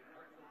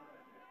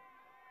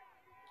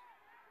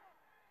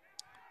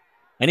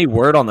 Any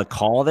word on the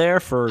call there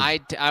for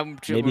I'm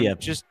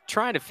just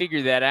trying to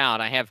figure that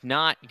out. I have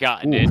not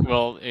gotten it.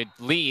 Well, it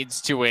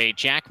leads to a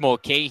Jack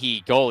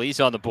Mulcahy goal. He's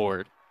on the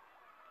board.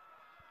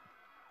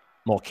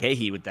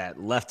 Mulcahy with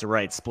that left to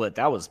right split.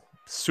 That was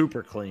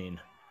super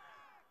clean.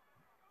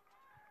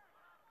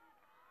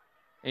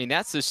 I mean,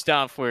 that's the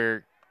stuff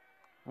where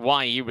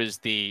why he was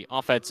the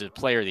offensive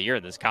player of the year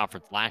in this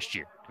conference last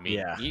year. I mean,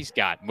 Yeah. he's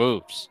got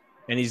moves.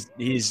 And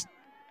he's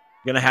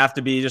going to have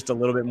to be just a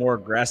little bit more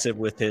aggressive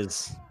with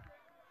his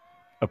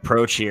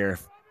approach here.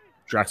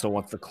 Drexel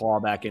wants to claw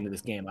back into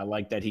this game. I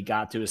like that he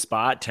got to his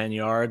spot, 10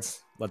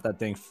 yards, let that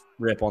thing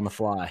rip on the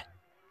fly.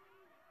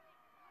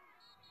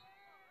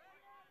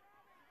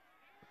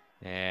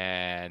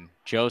 And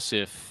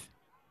Joseph,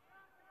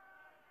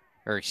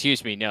 or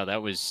excuse me, no,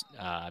 that was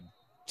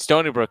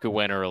Stony Brook who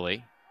went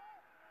early.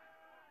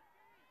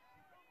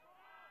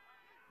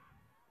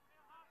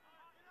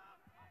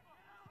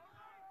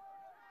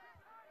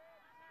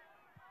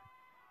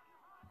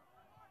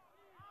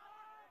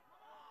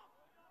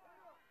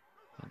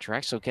 And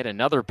Drexel get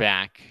another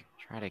back,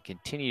 try to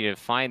continue to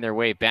find their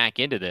way back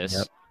into this.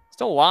 Yep.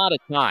 Still a lot of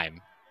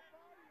time.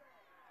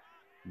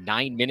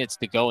 9 minutes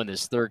to go in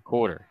this third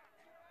quarter.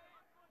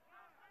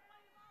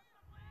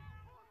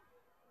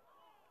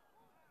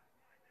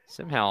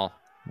 Somehow,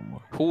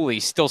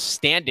 Cooley's still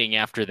standing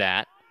after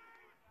that.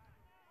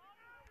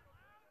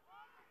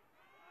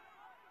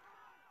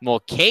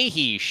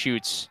 Mulcahy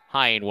shoots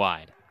high and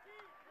wide.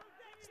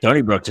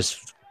 Stony Brook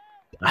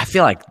I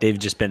feel like they've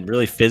just been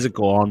really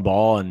physical on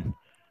ball and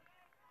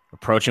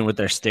approaching with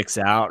their sticks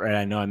out, right?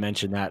 I know I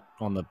mentioned that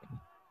on the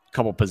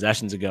couple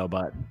possessions ago,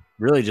 but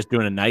really just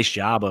doing a nice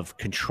job of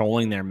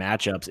controlling their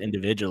matchups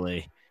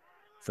individually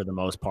for the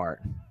most part.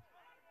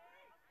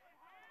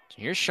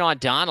 Here's Sean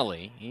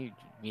Donnelly.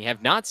 We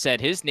have not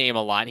said his name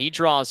a lot. He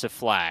draws a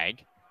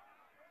flag.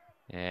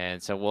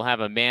 And so we'll have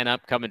a man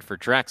up coming for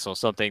Drexel,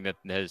 something that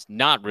has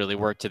not really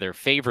worked to their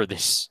favor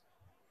this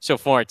so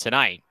far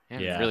tonight.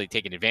 Haven't really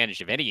taken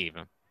advantage of any of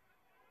them.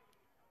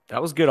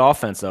 That was good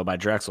offense, though, by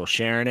Drexel.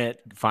 Sharing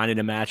it, finding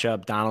a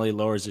matchup. Donnelly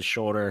lowers his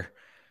shoulder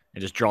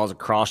and just draws a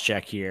cross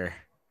check here.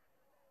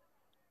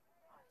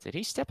 Did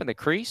he step in the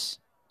crease?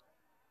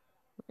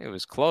 It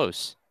was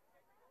close.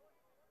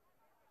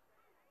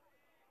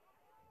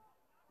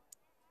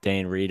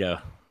 Dane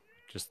Rita,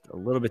 just a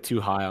little bit too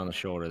high on the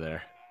shoulder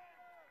there.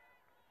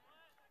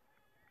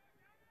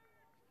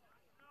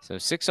 So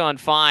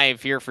 6-on-5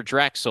 here for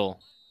Drexel.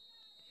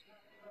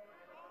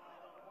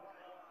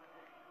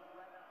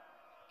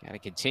 Got to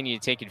continue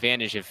to take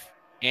advantage of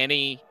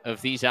any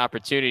of these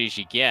opportunities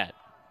you get.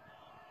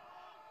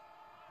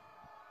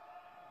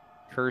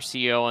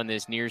 Curcio on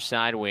this near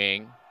side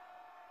wing.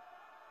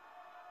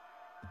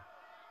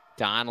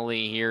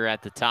 Donnelly here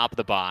at the top of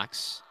the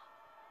box.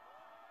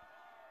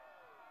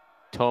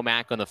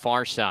 Tomac on the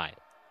far side.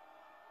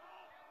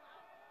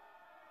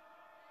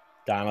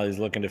 Donnelly's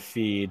looking to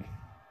feed.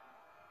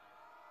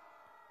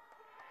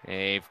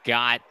 They've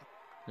got,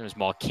 there's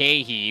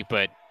Mulcahy,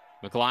 but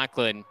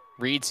McLaughlin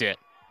reads it.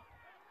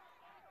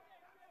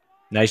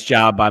 Nice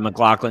job by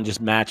McLaughlin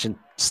just matching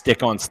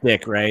stick on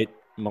stick, right?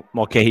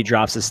 Mulcahy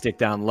drops his stick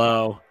down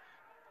low,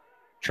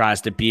 tries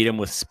to beat him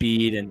with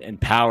speed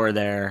and power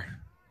there.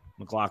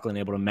 McLaughlin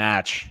able to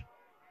match.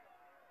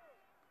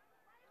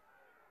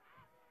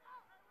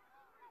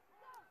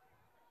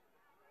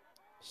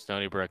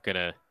 Stony Brook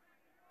gonna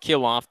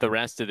kill off the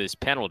rest of this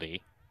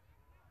penalty.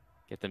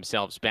 Get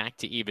themselves back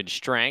to even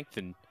strength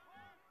and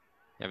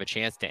have a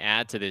chance to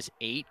add to this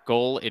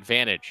 8-goal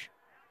advantage.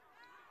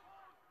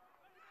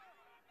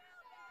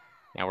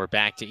 Now we're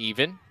back to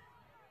even.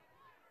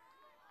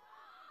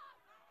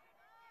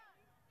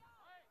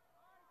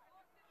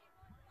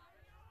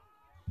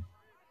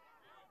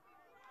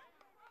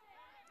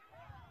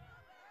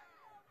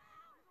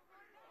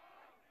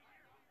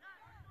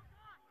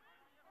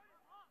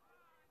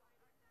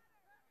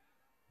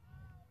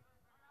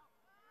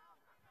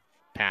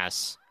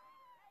 Pass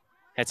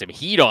had some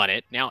heat on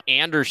it. Now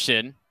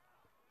Anderson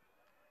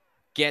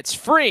gets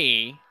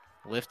free.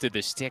 Lifted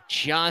the stick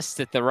just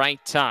at the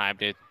right time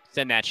to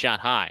send that shot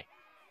high.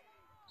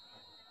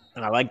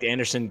 And I liked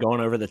Anderson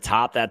going over the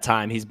top that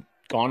time. He's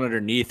gone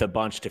underneath a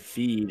bunch to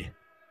feed.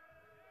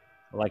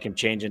 I like him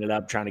changing it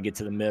up, trying to get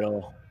to the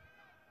middle.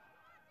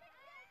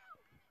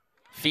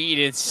 Feed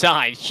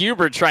inside.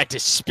 Huber tried to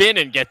spin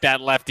and get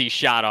that lefty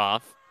shot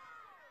off.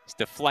 It's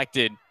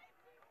deflected.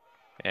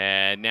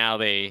 And now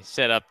they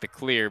set up the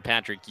clear.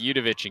 Patrick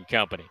Udovich and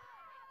company.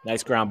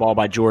 Nice ground ball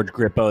by George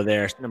Grippo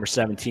there. Number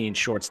 17,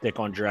 short stick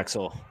on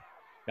Drexel.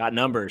 Got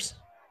numbers.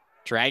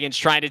 Dragons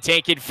trying to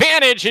take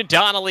advantage, and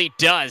Donnelly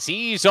does.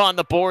 He's on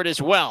the board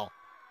as well.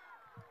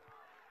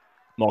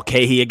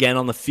 Mulcahy again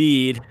on the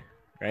feed,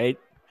 right?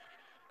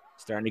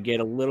 Starting to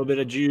get a little bit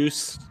of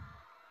juice.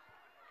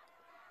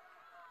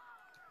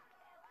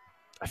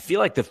 I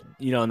feel like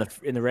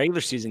in the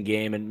regular season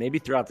game and maybe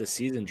throughout the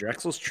season,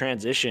 Drexel's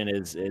transition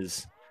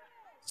is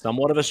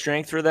somewhat of a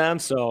strength for them.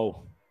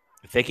 So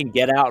if they can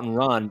get out and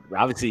run,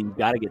 obviously you've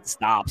got to get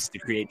stops to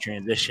create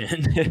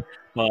transition.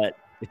 But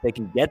if they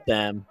can get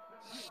them,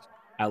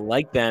 I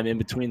like them in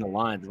between the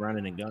lines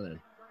running and gunning.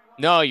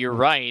 No, you're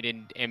right.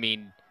 And, I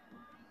mean,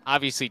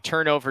 obviously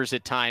turnovers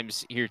at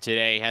times here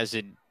today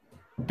hasn't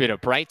been a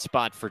bright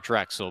spot for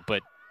Drexel,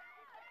 but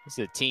this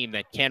is a team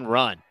that can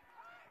run.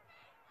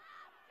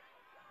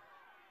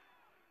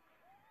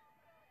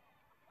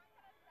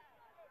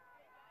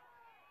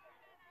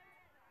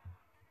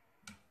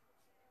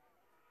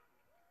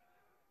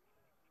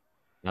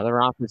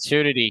 Another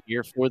opportunity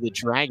here for the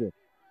Dragon.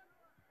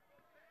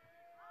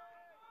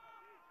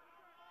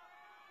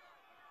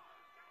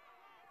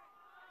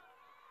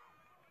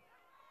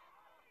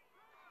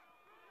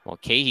 Well,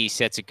 Mulcahy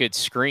sets a good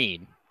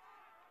screen.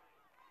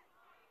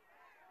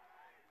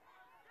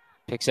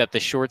 Picks up the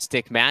short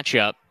stick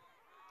matchup.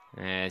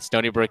 And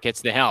Stony Brook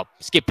gets the help.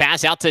 Skip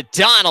pass out to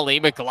Donnelly.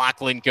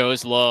 McLaughlin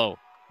goes low.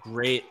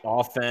 Great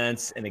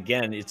offense. And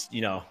again, it's,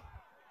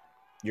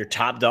 your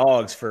top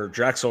dogs for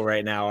Drexel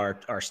right now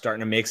are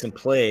starting to make some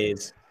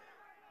plays.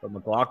 But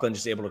McLaughlin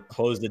just able to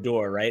close the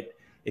door, right?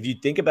 If you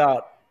think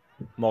about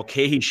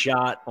Mulcahy's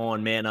shot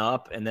on man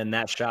up and then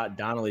that shot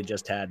Donnelly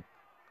just had,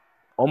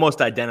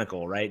 almost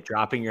identical, right?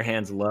 Dropping your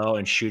hands low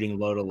and shooting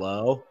low to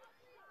low.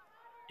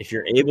 If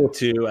you're able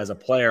to, as a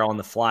player on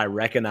the fly,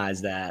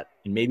 recognize that,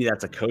 and maybe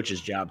that's a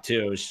coach's job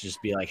too, is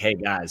just be like, hey,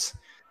 guys,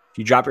 if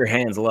you drop your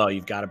hands low,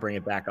 you've got to bring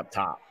it back up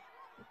top.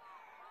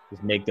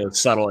 Just make those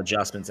subtle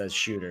adjustments as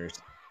shooters.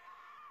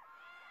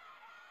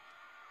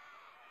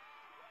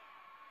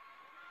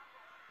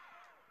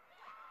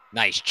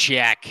 Nice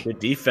check. Good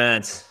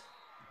defense.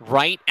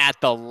 Right at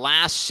the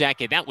last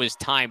second. That was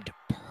timed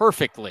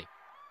perfectly.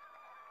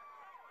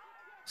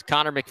 It's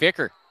Connor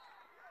McVicker.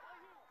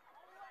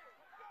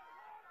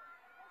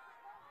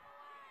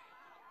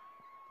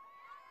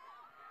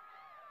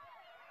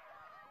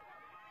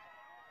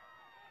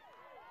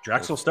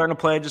 Drexel starting to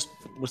play just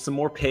with some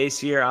more pace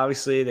here.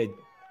 Obviously,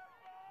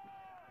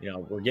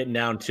 we're getting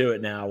down to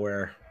it now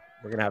where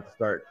we're going to have to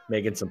start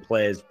making some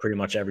plays pretty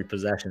much every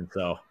possession.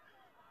 So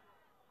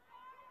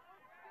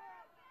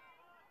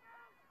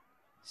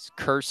it's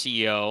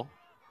Curcio.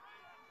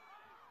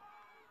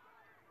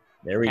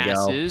 There we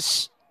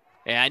Passes. Go.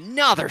 And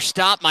another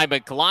stop by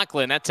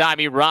McLaughlin. That time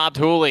he robbed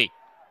Hooley.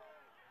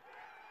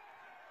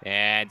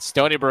 And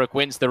Stony Brook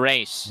wins the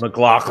race.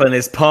 McLaughlin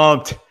is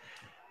pumped.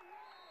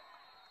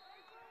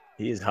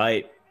 He is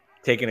hyped.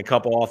 Taking a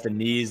couple off the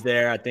knees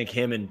there. I think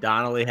him and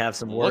Donnelly have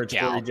some words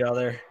for each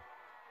other.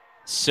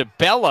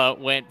 Sabella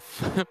went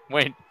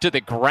to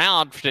the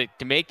ground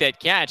to make that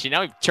catch, and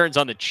now he turns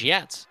on the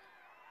Jets.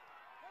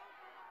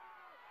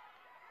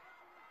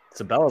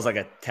 Sabella's like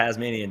a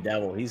Tasmanian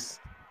devil.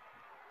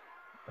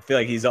 I feel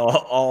like he's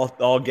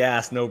all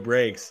gas, no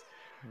brakes.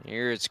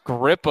 Here's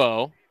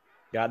Grippo.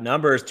 Got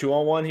numbers,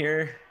 2-on-1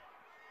 here.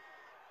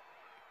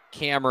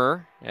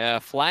 Cammer.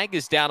 Flag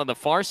is down on the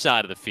far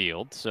side of the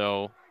field,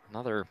 so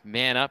another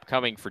man up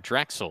coming for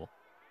Drexel.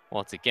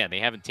 Once again, they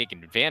haven't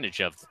taken advantage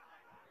of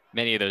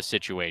many of those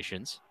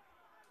situations.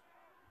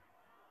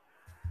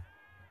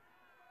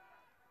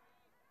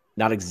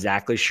 Not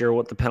exactly sure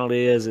what the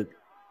penalty is.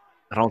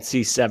 I don't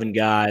see 7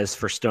 guys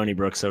for Stony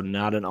Brook, so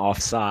not an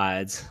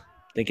offsides.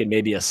 Thinking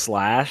maybe a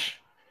slash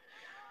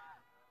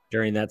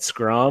during that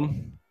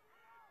scrum.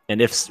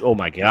 And oh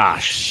my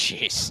gosh.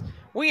 Jeez.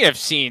 We have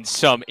seen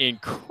some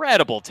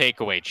incredible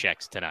takeaway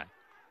checks tonight.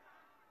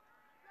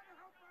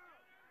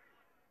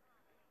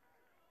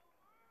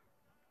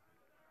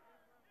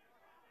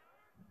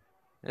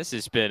 This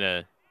has been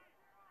a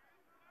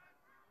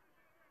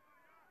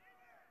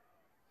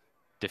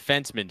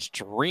defenseman's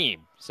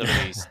dream. Some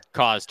of these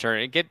calls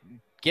turn.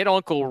 Get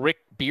Uncle Rick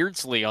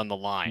Beardsley on the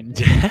line.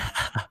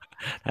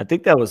 I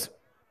think that was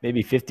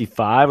maybe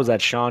 55. Was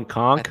that Sean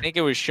Conk? I think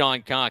it was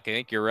Sean Conk. I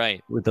think you're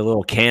right. With the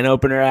little can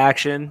opener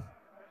action.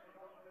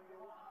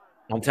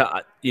 I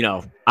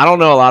don't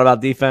know a lot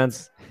about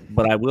defense,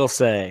 but I will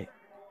say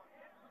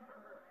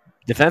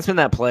defensemen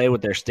that play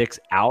with their sticks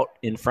out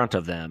in front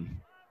of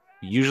them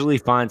usually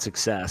find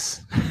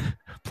success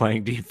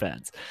playing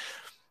defense.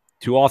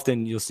 Too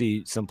often you'll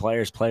see some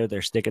players play with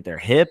their stick at their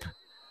hip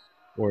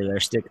or their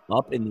stick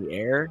up in the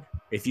air.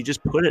 If you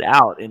just put it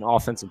out in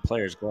offensive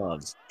players'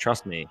 gloves,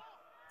 trust me,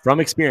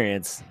 from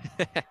experience,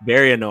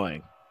 very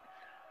annoying.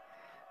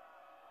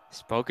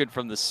 Spoken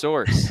from the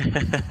source.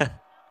 Had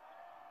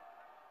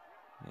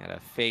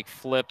a fake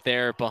flip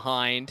there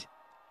behind.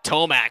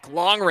 Tomac,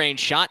 long-range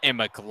shot, and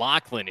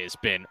McLaughlin has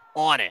been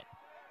on it.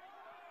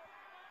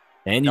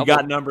 And you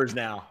got numbers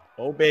now.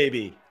 Oh,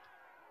 baby.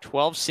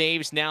 12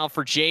 saves now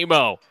for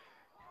J-Mo.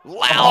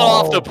 Loud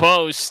off the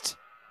post.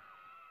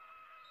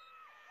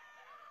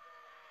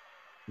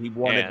 He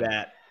wanted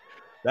that.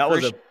 That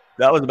was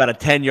about a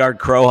 10-yard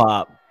crow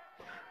hop.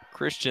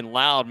 Christian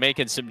Loud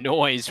making some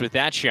noise with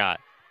that shot.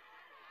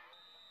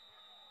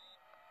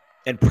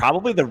 And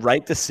probably the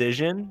right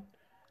decision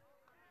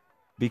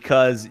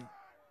because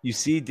you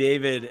see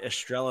David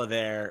Estrella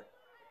there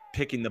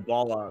picking the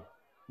ball up.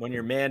 When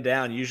you're man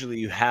down, usually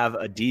you have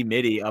a D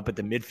midi up at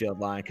the midfield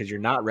line because you're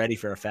not ready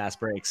for a fast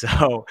break.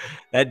 So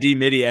that D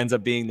midi ends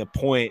up being the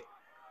point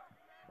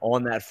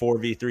on that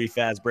 4v3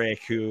 fast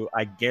break, who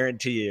I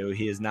guarantee you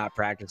he is not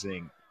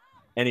practicing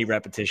any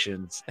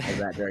repetitions of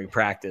that during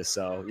practice.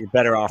 So you're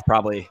better off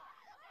probably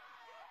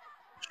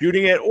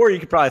shooting it, or you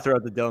could probably throw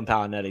it to Dylan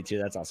Palinetti too.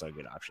 That's also a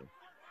good option.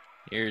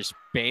 Here's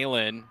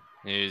Balin,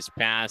 who's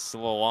passed a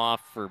little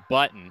off for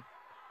Button.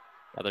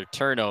 Another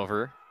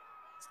turnover.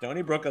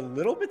 Stony Brook a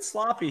little bit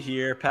sloppy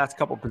here past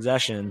couple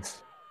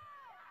possessions.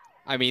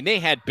 I mean, they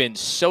had been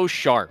so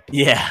sharp.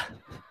 Yeah.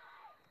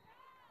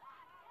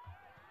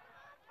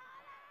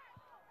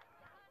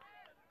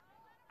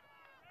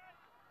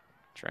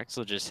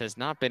 Drexel just has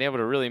not been able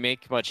to really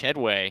make much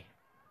headway.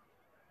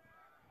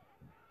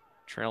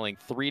 Trailing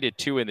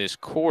 3-2 in this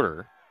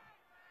quarter.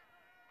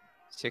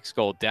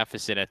 6-goal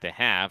deficit at the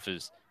half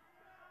is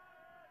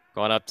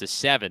gone up to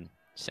 7.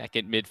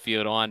 Second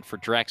midfield on for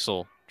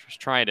Drexel. Just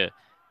trying to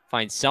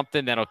find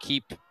something that'll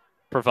keep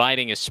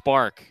providing a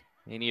spark.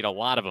 They need a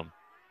lot of them.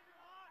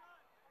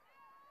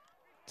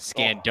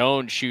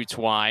 Scandone shoots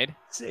wide.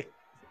 Sick.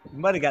 You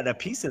might have gotten a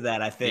piece of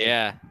that, I think.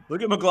 Yeah.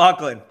 Look at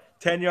McLaughlin.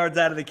 10 yards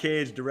out of the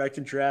cage,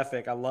 directing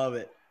traffic. I love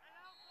it.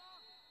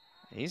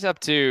 He's up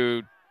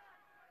to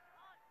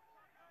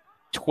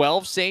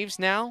 12 saves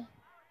now.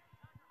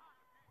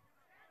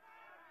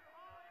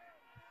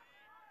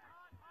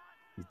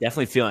 He's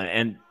definitely feeling it.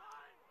 And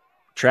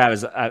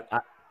Travis,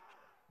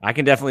 I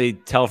can definitely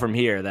tell from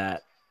here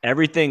that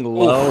everything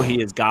low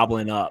he is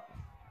gobbling up.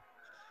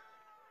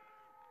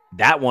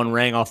 That one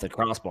rang off the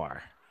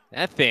crossbar.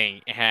 That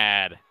thing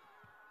had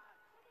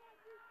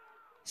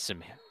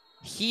some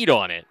heat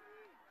on it.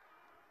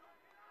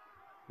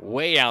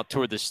 Way out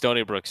toward the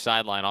Stony Brook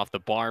sideline off the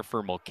bar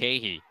for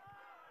Mulcahy.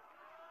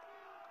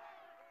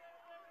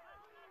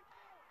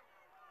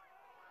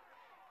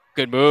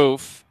 Good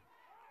move.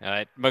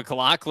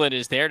 McLaughlin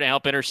is there to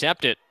help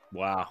intercept it.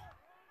 Wow.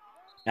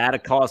 At a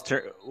cost.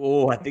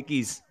 I think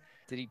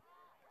Did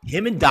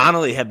him and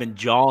Donnelly have been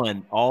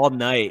jawing all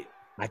night.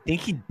 I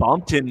think he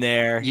bumped him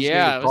there. He's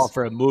gonna call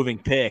for a moving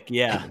pick.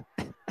 Yeah.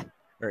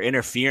 Or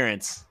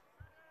interference.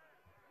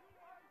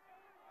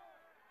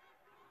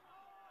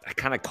 I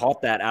kind of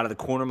caught that out of the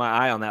corner of my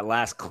eye on that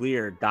last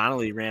clear.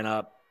 Donnelly ran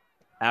up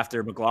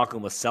after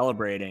McLaughlin was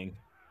celebrating,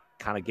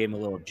 kind of gave him a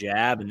little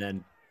jab, and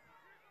then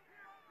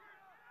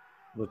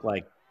looked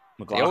like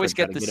McLaughlin. They always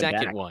get the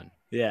second one.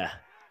 Yeah.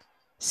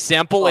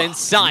 Simple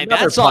inside.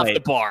 That's off the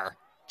bar.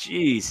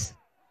 Jeez.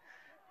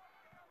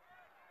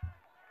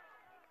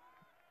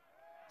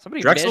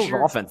 Somebody Drexel's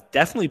offense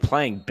definitely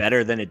playing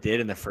better than it did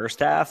in the first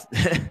half,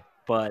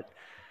 but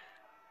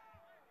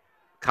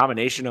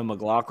combination of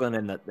McLaughlin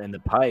and the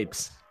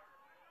pipes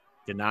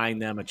denying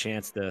them a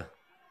chance to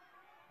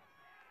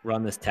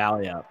run this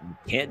tally up. You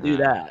can't do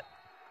that.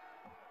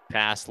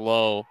 Pass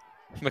low.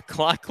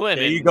 McLaughlin.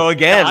 There you go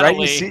again,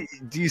 Donnelly. Right?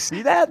 Do you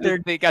see that?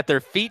 They got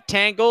their feet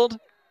tangled.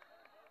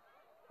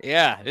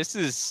 Yeah, this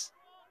is.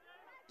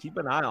 Keep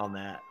an eye on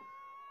that.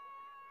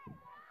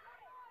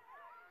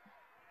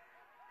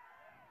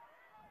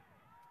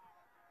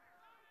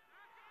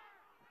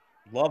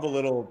 Love a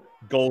little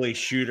goalie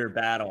shooter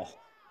battle.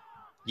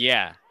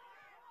 Yeah.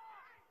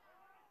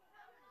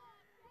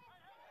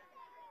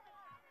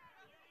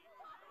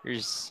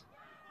 Here's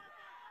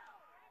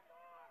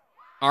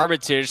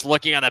Armitage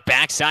looking on the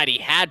backside. He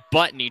had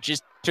Button. He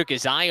just took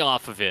his eye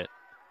off of it.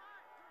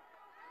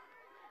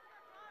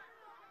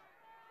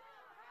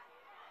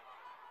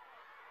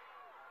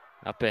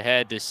 Up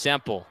ahead to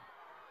Semple.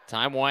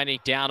 Time winding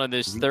down on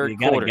this third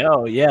quarter.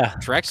 Go, yeah.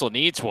 Drexel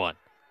needs one.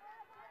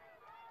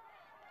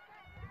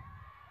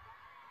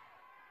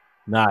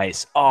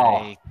 Nice.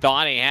 He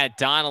thought he had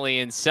Donnelly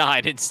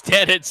inside.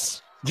 Instead,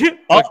 it's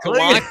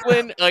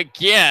McLaughlin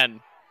again.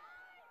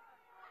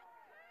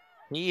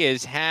 He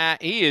is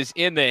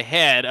in the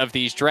head of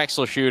these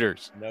Drexel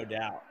shooters. No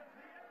doubt.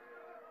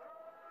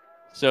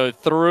 So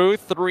through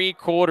 3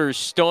 quarters,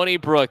 Stony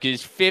Brook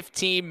is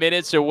 15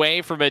 minutes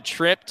away from a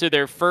trip to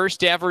their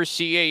first ever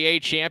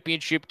CAA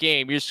championship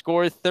game. Your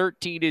score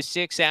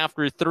 13-6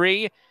 after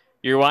 3.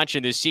 You're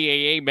watching the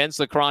CAA Men's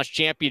Lacrosse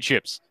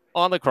Championships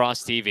on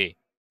Lacrosse TV.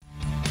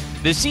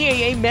 The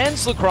CAA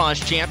Men's Lacrosse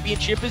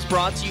Championship is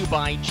brought to you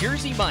by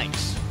Jersey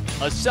Mike's,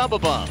 a sub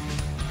above,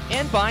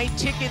 and by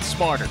Ticket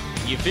Smarter,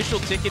 the official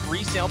ticket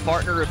resale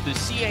partner of the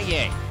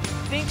CAA.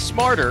 Think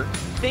smarter,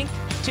 think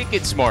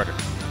Ticket Smarter.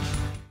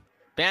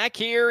 Back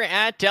here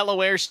at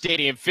Delaware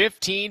Stadium,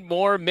 15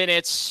 more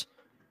minutes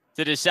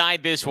to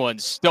decide this one.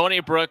 Stony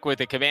Brook with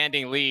a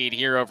commanding lead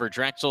here over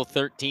Drexel,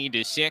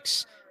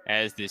 13-6,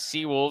 as the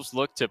Seawolves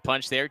look to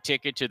punch their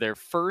ticket to their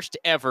first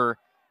ever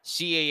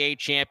CAA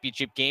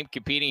championship game,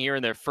 competing here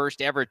in their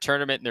first ever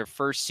tournament in their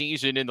first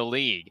season in the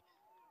league.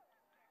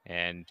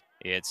 And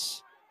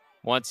it's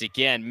once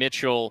again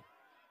Mitchell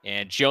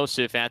and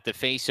Joseph at the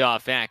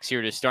face-off X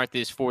here to start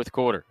this fourth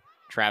quarter.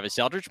 Travis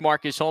Eldridge,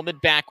 Marcus Holman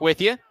back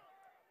with you.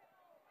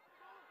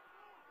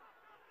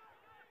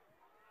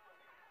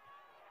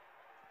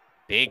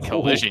 Big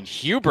collision.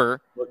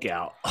 Huber. Look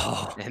out.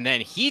 And then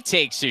he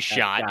takes a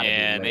shot,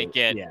 and they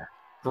get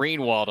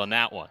Greenwald on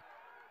that one.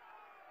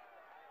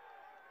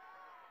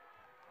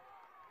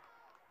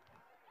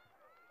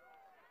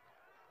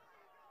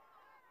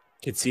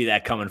 Could see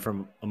that coming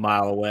from a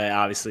mile away.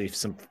 Obviously,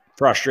 some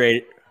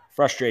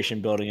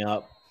frustration building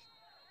up.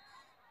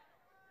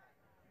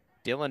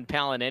 Dylan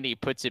Palinetti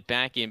puts it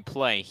back in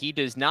play. He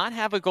does not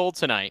have a goal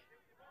tonight.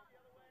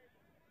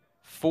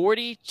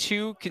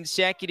 42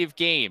 consecutive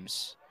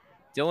games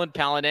Dylan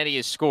Palinetti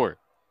has scored.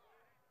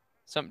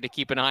 Something to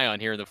keep an eye on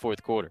here in the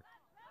fourth quarter.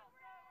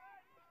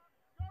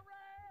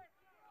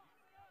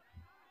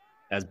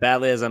 As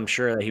badly as I'm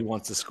sure that he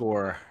wants to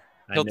score,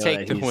 he'll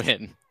take the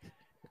win.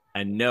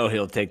 I know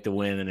he'll take the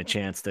win and a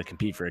chance to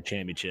compete for a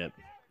championship.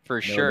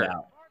 for No sure.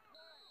 doubt.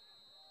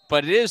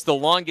 But it is the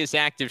longest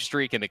active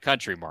streak in the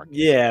country, Mark.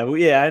 Yeah,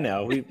 I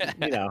know. We,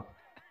 you know.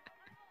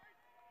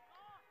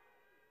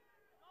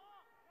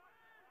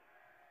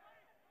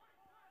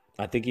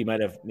 I think he might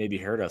have maybe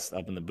heard us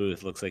up in the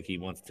booth. Looks like he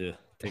wants to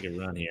take a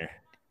run here.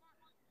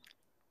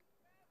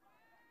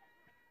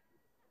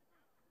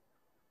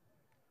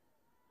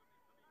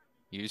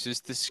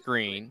 Uses the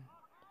screen.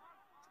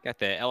 Got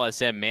the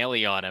LSM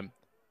Melee on him.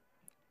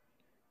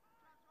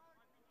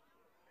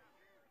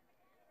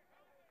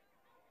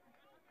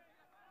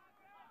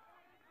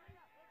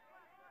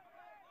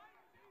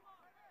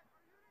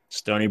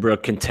 Stony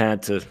Brook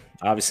content to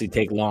obviously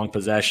take long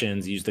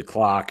possessions, use the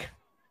clock.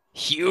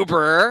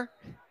 Huber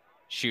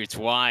shoots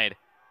wide.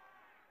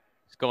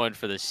 He's going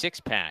for the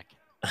 6-pack.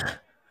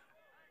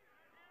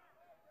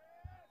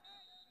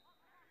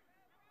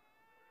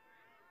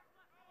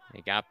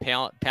 They got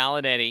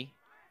Palinetti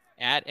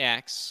at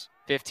X.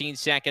 15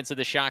 seconds of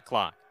the shot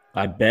clock.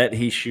 I bet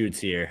he shoots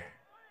here.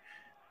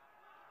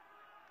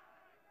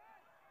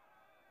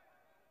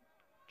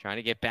 Trying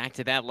to get back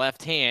to that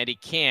left hand. He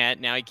can't.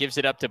 Now he gives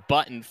it up to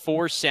Button.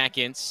 4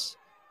 seconds.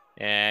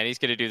 And he's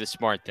going to do the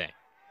smart thing.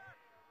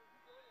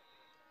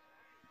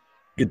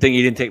 Good thing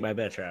you didn't take my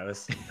bet,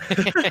 Travis.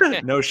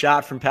 No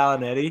shot from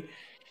Palinetti.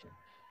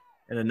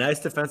 And a nice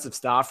defensive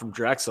stop from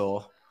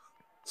Drexel.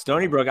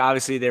 Stony Brook,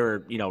 obviously, they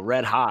were,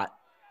 red hot.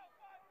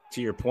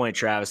 To your point,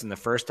 Travis, in the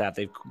first half.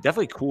 They've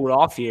definitely cooled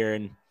off here.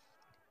 And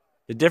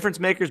the difference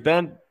maker's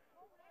been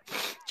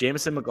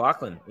Jamison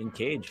McLaughlin in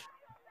cage.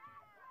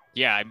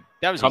 Yeah,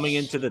 that was coming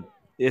into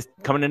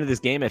this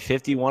game at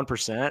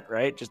 51%,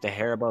 right? Just a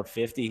hair above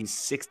 50. He's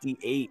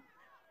 68%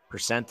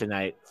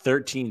 tonight,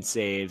 13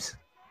 saves.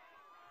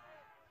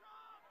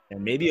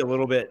 And maybe a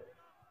little bit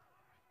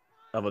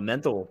of a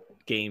mental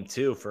game,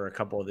 too, for a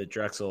couple of the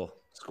Drexel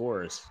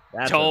scorers.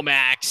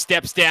 Tomac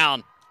steps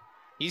down.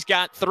 He's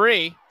got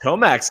 3.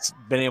 Tomac's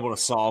been able to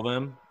solve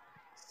him.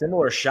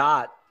 Similar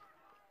shot.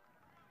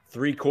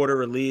 3-quarter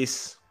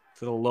release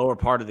to the lower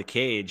part of the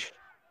cage.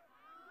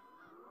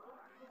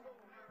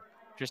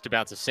 Just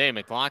about to say,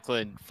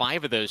 McLaughlin,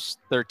 5 of those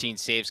 13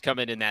 saves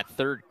coming in that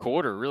third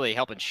quarter, really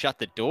helping shut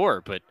the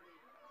door, but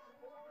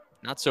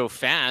not so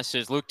fast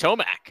as Luke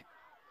Tomac.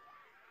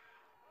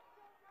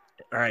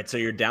 All right, so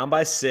you're down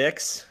by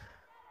 6,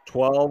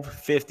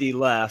 12:50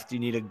 left. You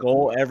need a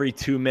goal every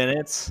 2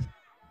 minutes,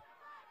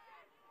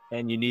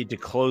 and you need to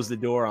close the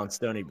door on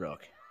Stony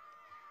Brook.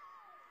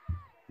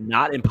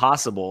 Not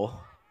impossible.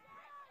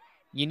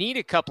 You need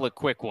a couple of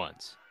quick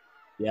ones.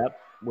 Yep,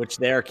 which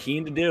they are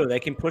keen to do. They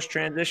can push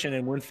transition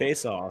and win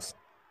faceoffs.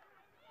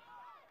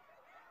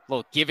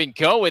 Little give and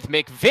go with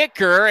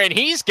McVicker, and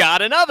he's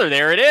got another.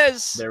 There it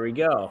is. There we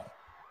go.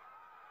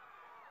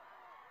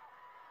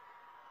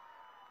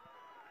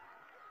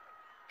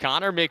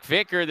 Connor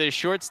McVicker, the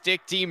short stick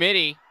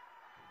D-midi,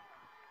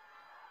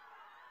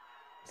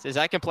 says,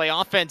 I can play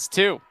offense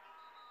too.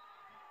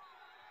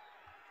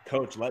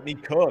 Coach, let me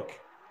cook.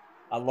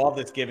 I love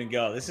this give and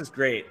go. This is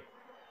great.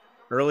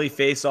 Early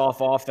face-off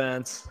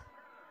offense.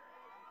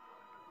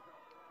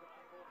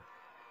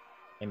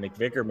 And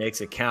McVicker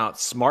makes it count.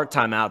 Smart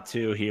timeout,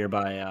 too, here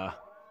by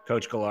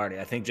Coach Ghilardi.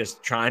 I think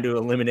just trying to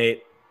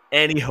eliminate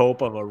any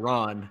hope of a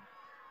run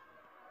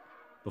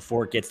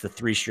before it gets to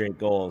 3 straight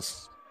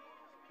goals.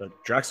 But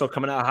Drexel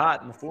coming out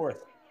hot in the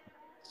fourth.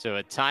 So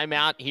a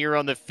timeout here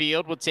on the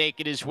field. We'll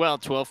take it as well.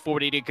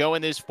 12:40 to go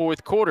in this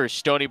fourth quarter.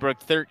 Stony Brook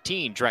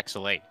 13,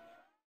 Drexel 8.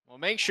 Well,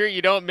 make sure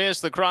you don't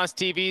miss Lacrosse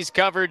TV's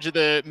coverage of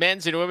the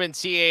men's and women's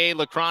CAA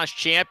Lacrosse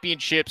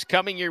Championships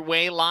coming your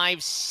way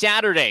live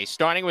Saturday,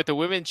 starting with the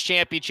women's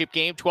championship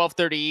game,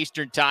 12:30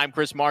 Eastern Time.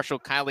 Chris Marshall,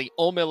 Kylie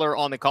O'Miller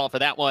on the call for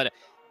that one.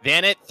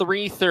 Then at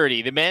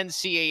 3:30, the men's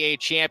CAA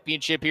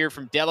championship here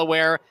from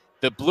Delaware.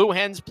 The Blue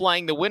Hens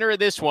playing the winner of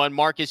this one.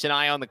 Marcus and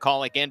I on the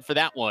call again for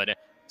that one.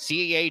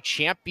 CAA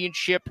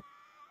championship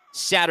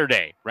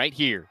Saturday right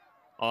here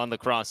on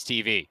Lacrosse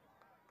TV.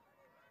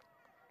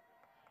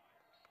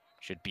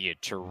 Should be a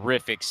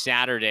terrific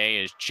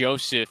Saturday as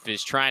Joseph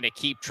is trying to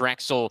keep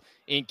Drexel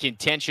in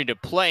contention to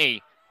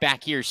play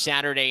back here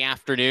Saturday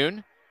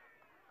afternoon.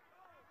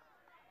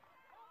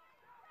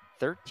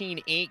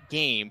 13-8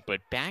 game, but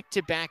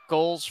back-to-back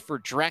goals for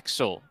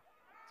Drexel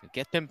to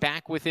get them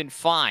back within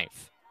 5.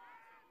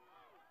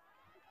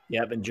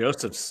 Yep, and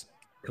Joseph's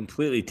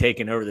completely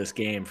taken over this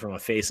game from a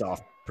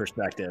face-off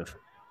perspective.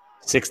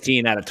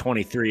 16 out of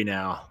 23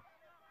 now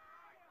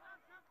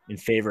in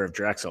favor of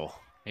Drexel.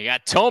 You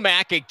got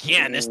Tomac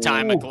again. This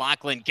time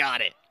McLaughlin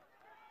got it.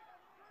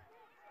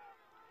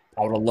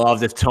 I would have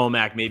loved if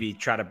Tomac maybe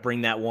try to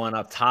bring that one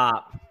up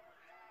top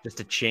just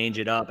to change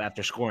it up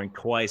after scoring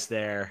twice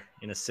there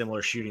in a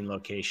similar shooting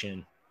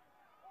location.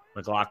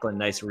 McLaughlin,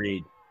 nice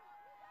read.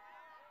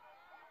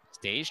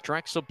 Stays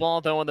Drexel ball,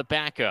 though, on the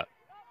backup.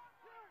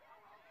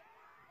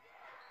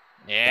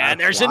 And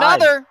there's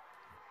another.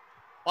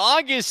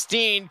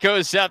 Augustine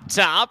goes up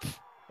top,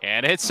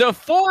 and it's a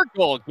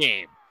 4-goal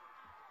game.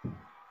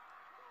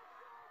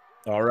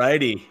 All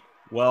righty.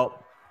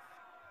 Well,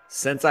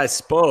 since I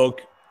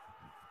spoke,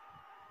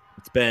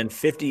 it's been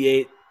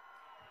 58-45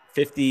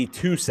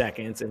 52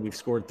 seconds, and we've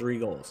scored 3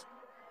 goals.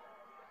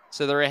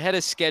 So they're ahead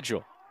of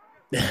schedule.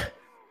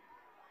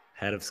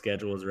 Head of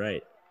schedule is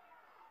right.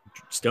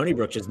 Stony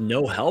Brook just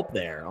no help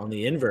there on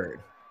the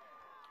invert.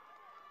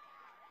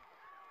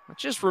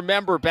 Just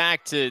remember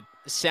back to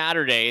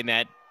Saturday in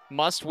that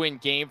must-win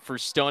game for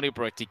Stony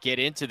Brook to get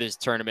into this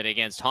tournament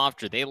against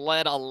Hofstra. They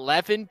led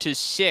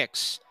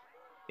 11-6.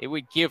 They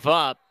would give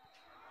up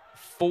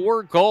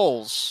 4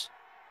 goals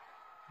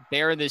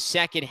there in the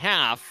second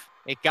half.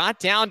 It got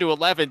down to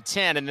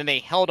 11-10, and then they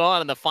held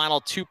on in the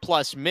final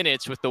 2+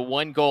 minutes with the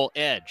 1-goal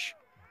edge.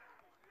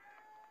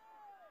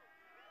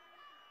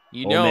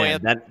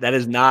 That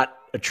is not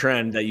a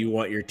trend that you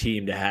want your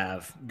team to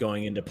have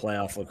going into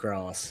playoff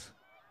lacrosse.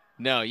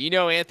 No,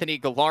 Anthony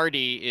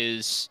Gallardi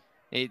is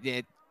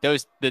the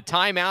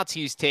timeouts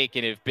he's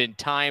taken have been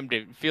timed.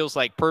 It feels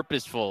like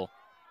purposefully,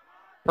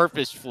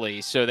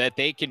 so that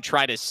they can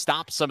try to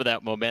stop some of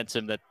that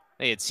momentum that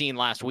they had seen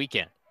last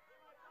weekend.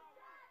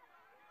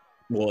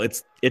 Well,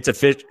 it's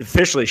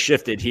officially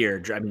shifted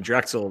here. I mean,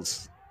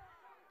 Drexel's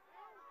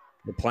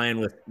they're playing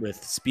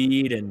with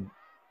speed, and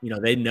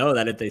they know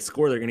that if they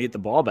score, they're going to get the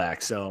ball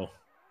back. So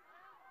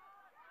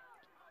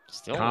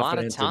still a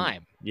lot of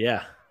time.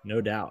 Yeah, no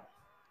doubt.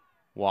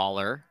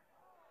 Waller.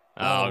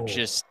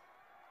 Just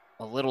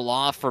a little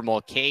off for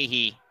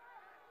Mulcahy.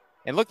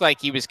 It looked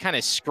like he was kind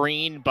of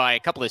screened by a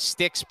couple of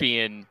sticks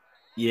being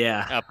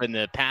up in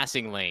the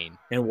passing lane.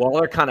 And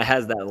Waller kind of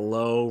has that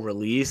low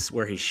release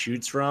where he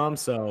shoots from.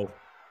 So,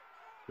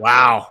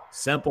 wow,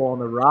 Semple on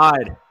the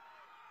ride.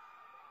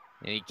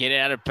 And he get it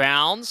out of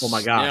bounds. Oh,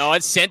 my gosh. No,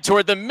 it's sent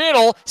toward the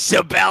middle.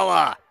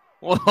 Sabella.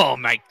 Oh,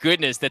 my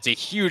goodness. That's a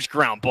huge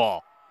ground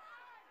ball.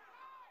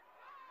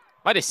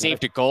 Might have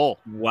saved a goal.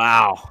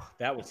 Wow.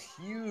 That was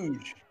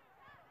huge.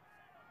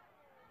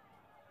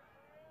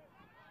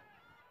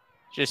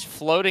 Just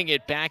floating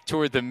it back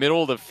toward the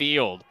middle of the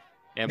field.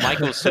 And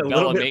Michael Sabella a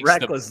little bit makes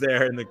reckless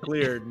there in the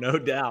clear, no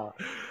doubt.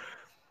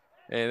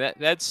 And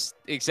that's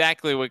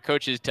exactly what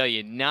coaches tell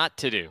you not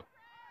to do.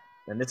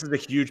 And this is a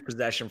huge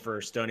possession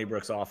for Stony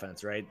Brook's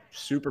offense, right?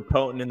 Super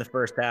potent in the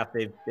first half.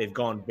 They've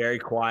gone very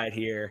quiet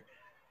here.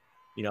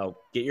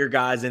 Get your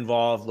guys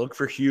involved. Look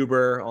for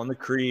Huber on the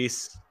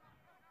crease.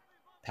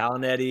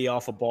 Palinetti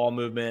off a ball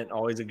movement,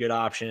 always a good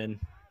option.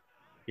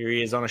 Here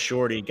he is on a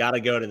shorty. Got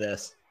to go to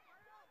this.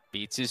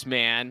 Beats his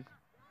man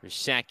for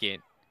second.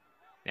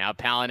 Now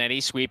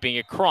Palinetti sweeping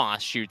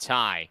across, shoots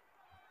high.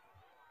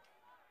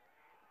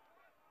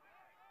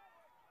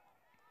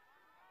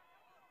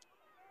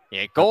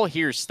 Yeah, goal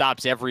here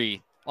stops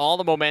all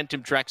the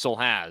momentum Drexel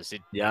has.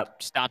 It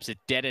stops it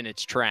dead in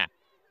its track.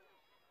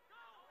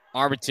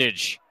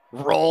 Armitage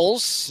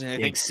rolls. I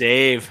think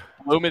save.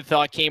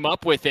 Blumenthal came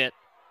up with it.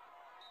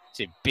 It's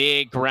a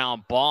big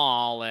ground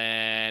ball,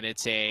 and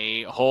it's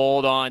a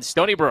hold on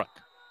Stony Brook.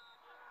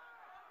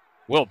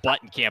 Will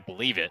Button can't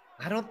believe it.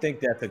 I don't think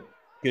that's a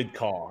good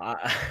call.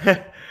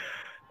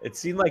 It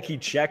seemed like he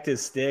checked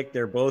his stick.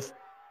 They're both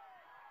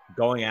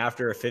going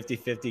after a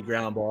 50-50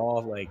 ground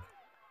ball.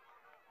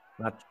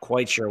 Not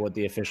quite sure what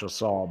the official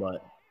saw,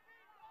 but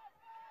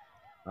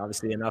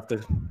obviously enough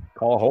to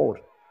call a hold.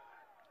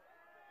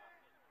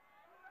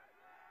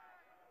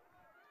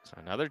 So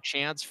another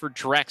chance for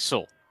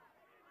Drexel.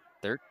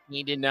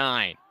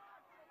 13-9.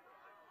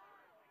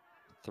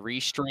 3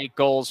 straight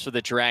goals for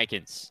the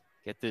Dragons.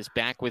 Get this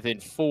back within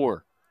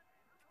 4.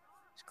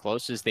 As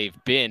close as they've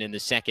been in the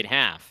second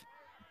half.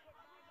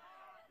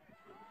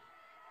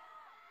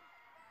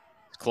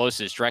 As close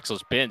as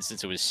Drexel's been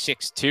since it was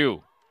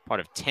 6-2. Part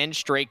of 10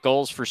 straight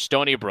goals for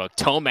Stony Brook.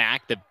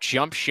 Tomac, the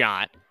jump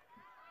shot.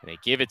 And they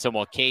give it to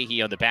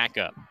Mulcahy on the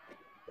backup.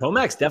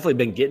 Tomac's definitely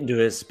been getting to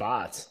his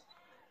spots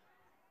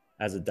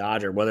as a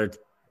Dodger, whether it's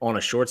on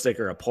a short stick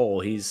or a pole.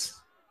 He's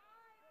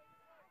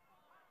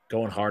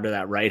going hard to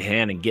that right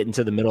hand and getting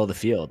to the middle of the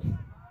field.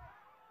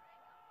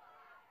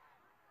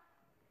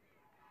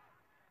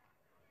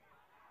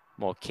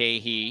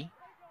 Mulcahy.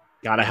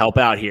 Got to help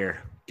out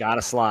here. Got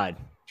to slide.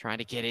 Trying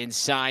to get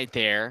inside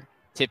there.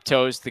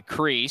 Tiptoes the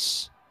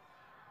crease.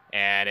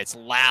 And it's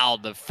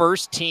Loud, the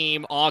first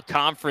team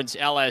all-conference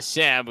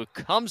LSM, who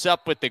comes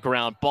up with the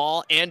ground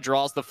ball and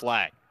draws the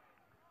flag.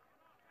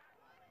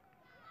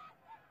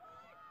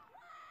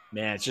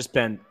 Man, it's just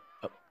been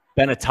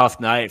a tough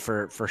night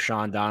for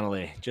Sean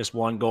Donnelly. Just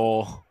 1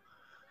 goal.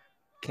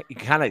 You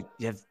kind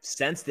of have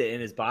sensed it in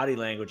his body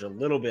language a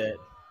little bit.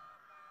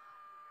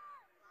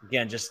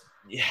 Again, just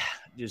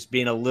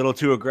being a little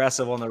too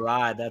aggressive on the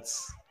ride.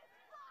 That's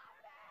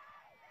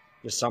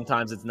just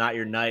sometimes it's not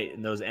your night,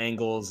 and those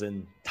angles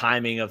and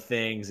timing of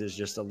things is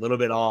just a little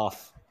bit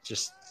off.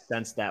 Just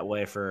sensed that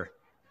way for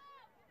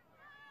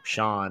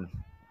Sean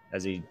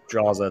as he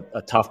draws a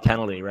tough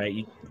penalty,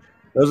 right?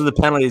 Those are the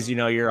penalties,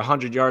 you're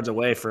 100 yards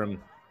away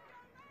from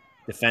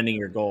defending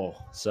your goal.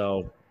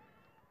 So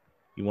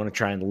you want to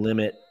try and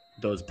limit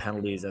those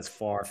penalties as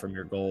far from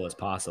your goal as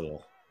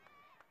possible.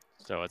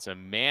 So it's a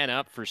man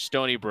up for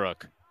Stony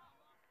Brook.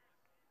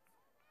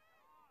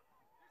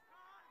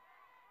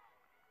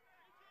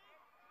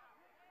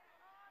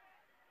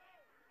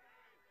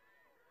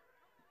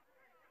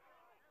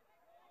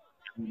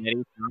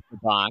 Paglianetti off the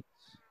box.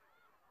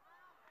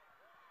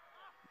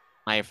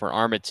 High for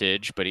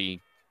Armitage, but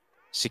he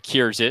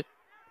secures it.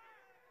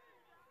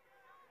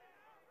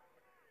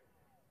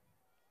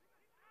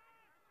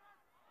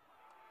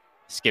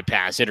 Skip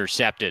pass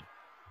intercepted.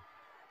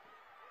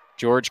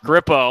 George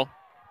Grippo.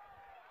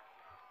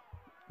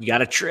 You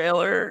got a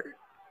trailer.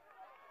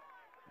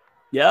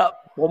 Yep.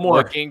 One more.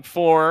 Looking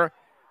for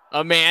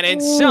a man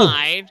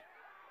inside. Ooh.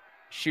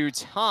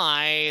 Shoots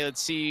high.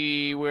 Let's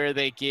see where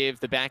they give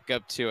the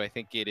backup to. I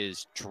think it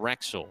is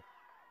Drexel.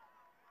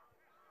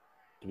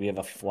 Do we have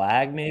a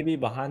flag maybe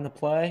behind the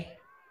play?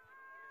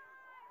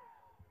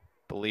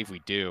 Believe we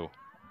do.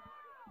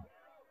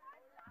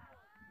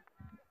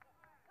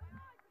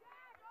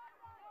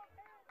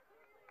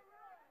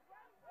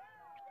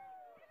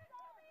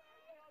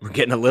 We're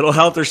getting a little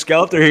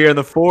helter-skelter here in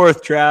the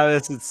fourth,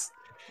 Travis. It's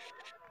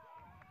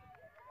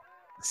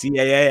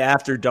CAA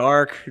after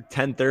dark,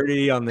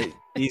 10:30 on the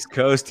East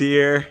Coast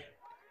here.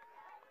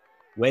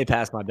 Way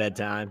past my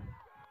bedtime.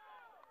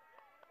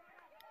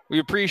 We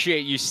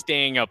appreciate you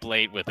staying up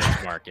late with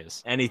us,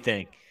 Marcus.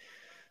 Anything.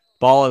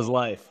 Ball is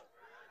life.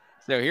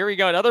 So here we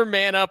go. Another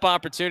man-up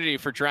opportunity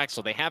for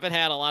Drexel. They haven't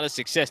had a lot of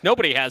success.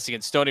 Nobody has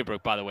against Stony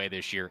Brook, by the way,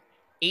 this year.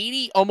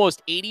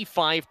 Almost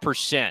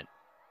 85%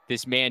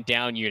 this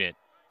man-down unit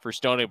for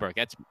Stony Brook.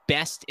 That's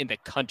best in the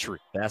country.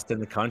 Best in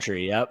the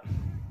country, yep.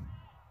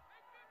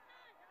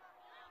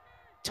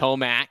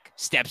 Tomac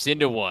steps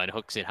into one,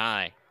 hooks it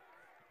high.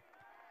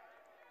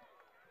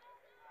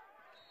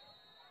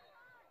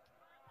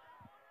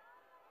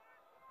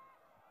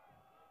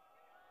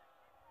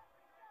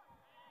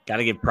 Got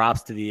to give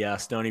props to the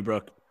Stony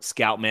Brook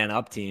scout man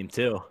up team,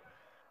 too.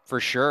 For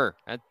sure.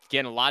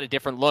 Getting a lot of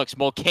different looks.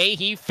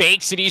 Mulcahy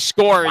fakes and he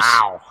scores.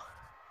 Wow.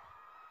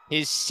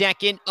 His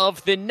second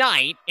of the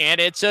night, and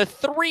it's a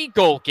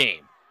 3-goal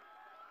game.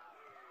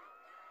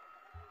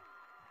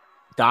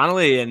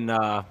 Donnelly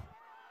and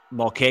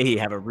Mulcahy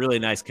have a really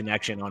nice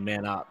connection on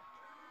man up.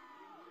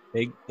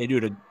 They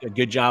do a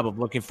good job of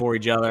looking for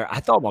each other. I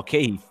thought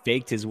Mulcahy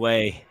faked his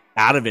way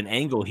out of an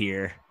angle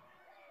here,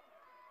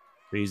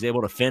 but he's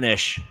able to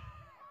finish,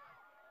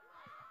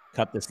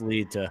 cut this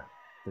lead to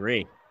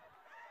 3.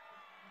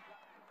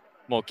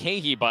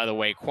 Mulcahy, by the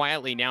way,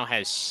 quietly now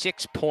has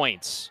 6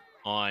 points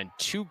on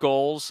 2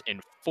 goals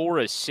and 4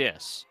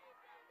 assists.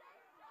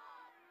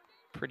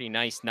 Pretty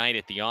nice night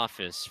at the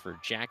office for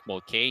Jack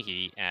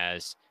Mulcahy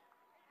as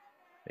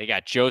they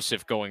got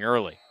Joseph going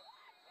early.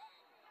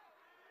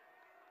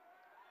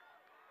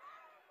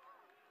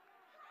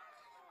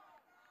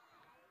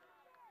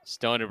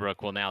 Stony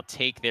Brook will now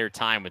take their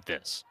time with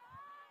this.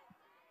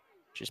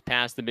 Just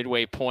past the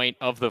midway point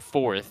of the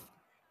fourth.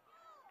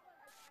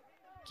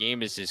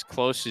 Game is as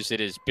close as it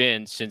has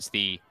been since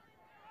the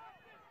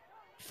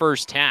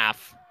first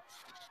half.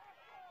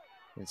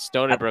 And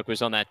Stony Brook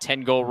was on that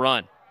 10-goal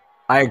run.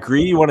 I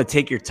agree you want to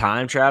take your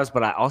time, Travis,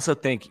 but I also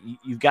think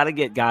you've got to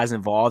get guys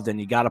involved and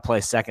you got to play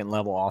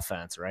second-level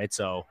offense, right?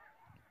 So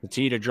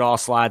continue to draw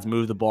slides,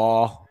 move the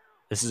ball.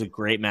 This is a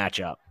great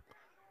matchup.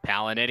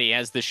 Paglianetti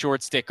has the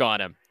short stick on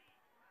him.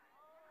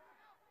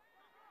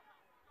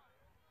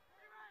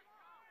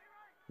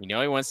 You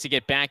know he wants to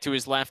get back to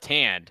his left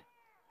hand.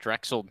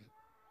 Drexel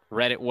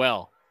read it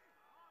well.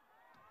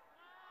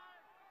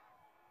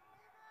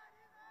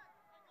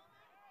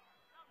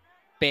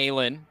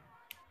 Balin.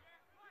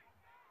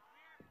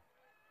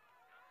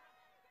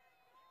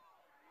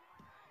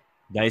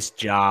 Nice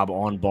job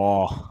on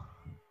ball.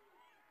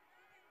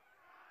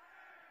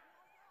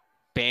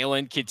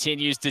 Balin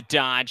continues to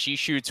dodge. He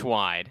shoots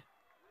wide.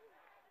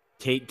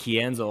 Tate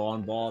Chienzo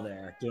on ball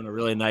there, doing a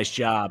really nice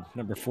job.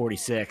 Number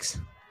 46.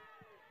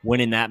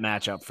 Winning that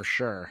matchup for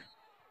sure.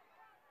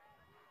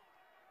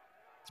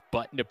 It's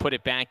Button to put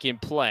it back in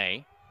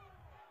play.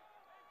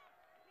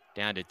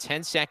 Down to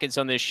 10 seconds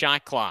on this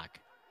shot clock.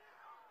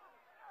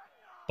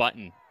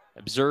 Button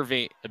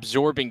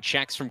absorbing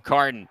checks from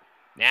Carden.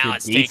 Now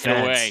it's taken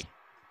away.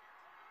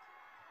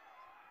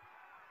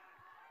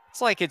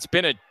 It's like it's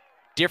been a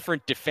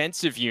different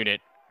defensive unit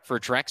for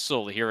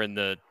Drexel here in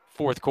the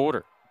fourth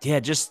quarter. Yeah,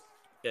 just,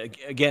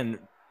 again,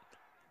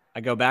 I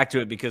go back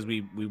to it because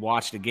we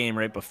watched a game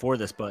right before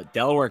this, but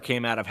Delaware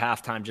came out of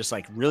halftime just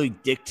like really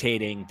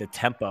dictating the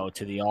tempo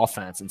to the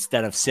offense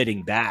instead of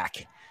sitting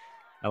back.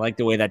 I like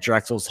the way that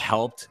Drexel's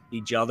helped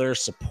each other,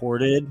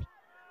 supported,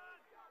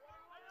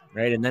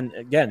 right? And then,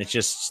 again, it's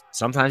just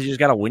sometimes you just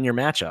got to win your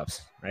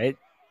matchups, right?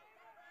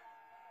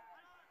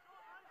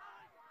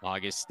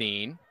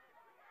 Augustine.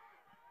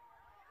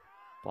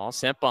 Ball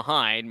sent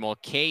behind.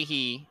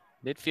 Mulcahy,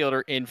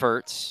 midfielder,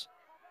 inverts.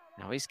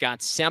 Now he's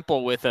got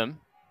Semple with him.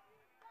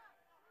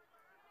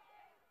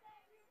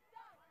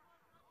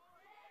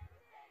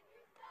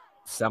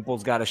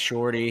 Semple's got a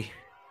shorty.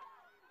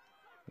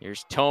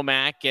 Here's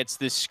Tomac, gets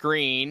the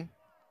screen.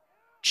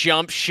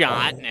 Jump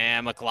shot.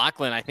 And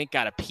McLaughlin, I think,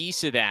 got a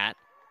piece of that.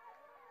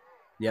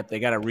 Yep, they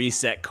got a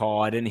reset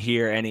call. I didn't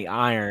hear any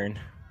iron.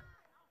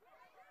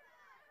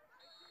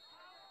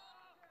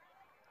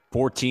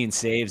 14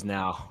 saves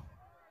now.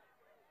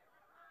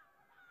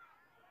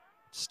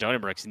 Stony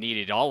Brook's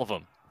needed all of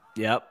them.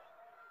 Yep.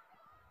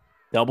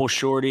 Double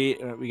shorty.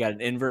 We got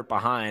an invert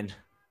behind.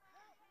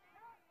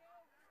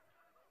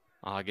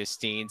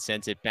 Augustine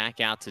sends it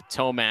back out to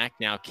Tomac.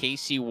 Now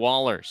Casey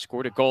Waller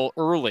scored a goal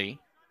early.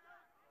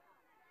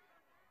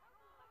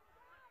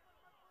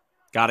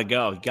 Got to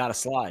go. Got to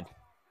slide.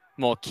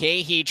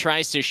 Mulcahy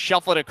tries to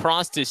shuffle it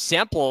across to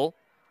Semple.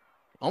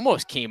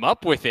 Almost came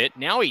up with it.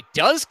 Now he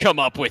does come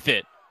up with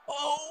it.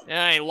 Oh,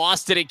 he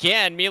lost it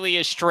again. Mili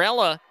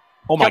Estrella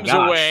comes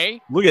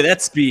away. Look at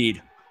that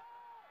speed.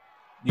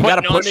 You got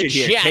to push it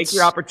here. Take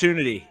your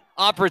opportunity.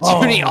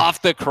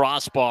 Off the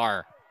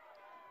crossbar.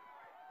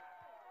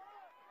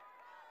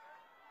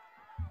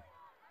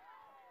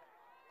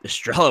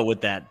 Estrella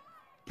with that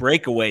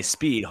breakaway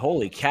speed.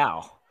 Holy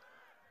cow.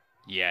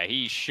 Yeah,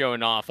 he's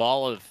showing off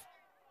all of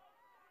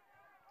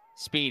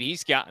speed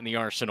he's got in the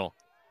arsenal.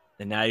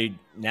 And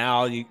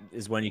now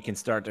is when you can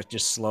start to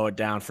just slow it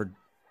down for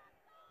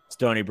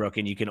Stony Brook,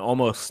 and you can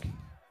almost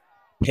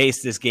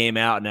pace this game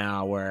out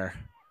now where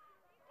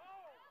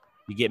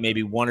you get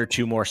maybe one or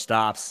two more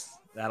stops.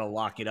 That'll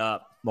lock it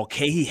up.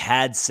 Mulcahy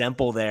had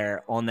Semple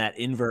there on that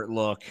invert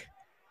look.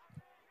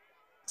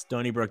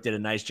 Stony Brook did a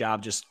nice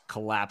job just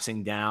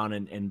collapsing down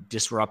and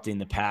disrupting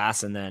the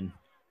pass and then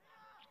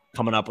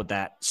coming up with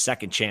that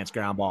second chance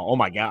ground ball. Oh,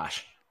 my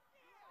gosh.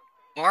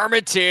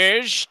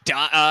 Armitage,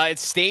 it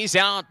stays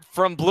out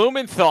from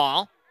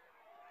Blumenthal.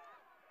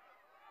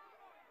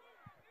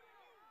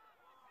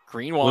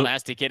 Greenwald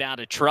has to get out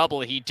of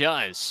trouble. He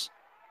does.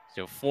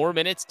 So 4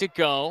 minutes to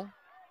go.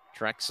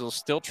 Drexel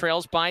still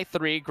trails by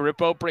 3.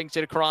 Grippo brings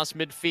it across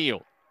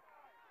midfield.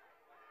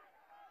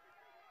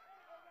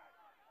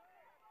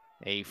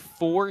 A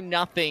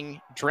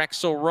 4-0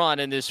 Drexel run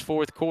in this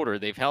fourth quarter.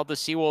 They've held the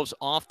Seawolves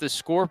off the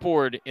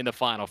scoreboard in the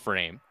final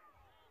frame.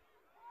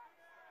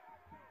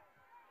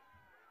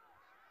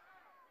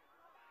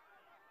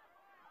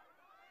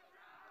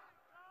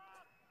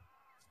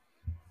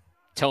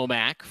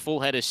 Tomac, full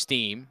head of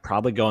steam.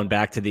 Probably going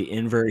back to the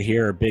invert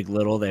here or big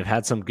little. They've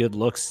had some good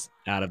looks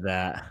out of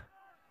that.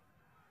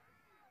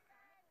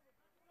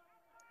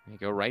 They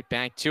go right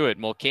back to it.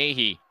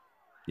 Mulcahy.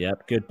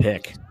 Yep, good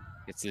pick.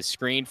 Gets the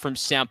screen from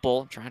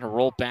Semple, trying to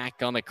roll back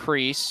on the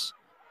crease.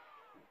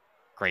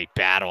 Great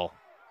battle.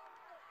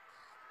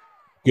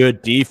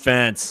 Good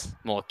defense.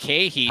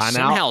 Mulcahy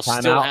somehow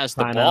still has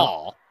the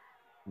ball.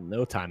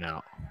 No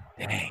timeout.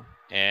 Dang.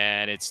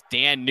 And it's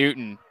Dan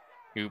Newton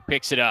who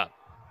picks it up.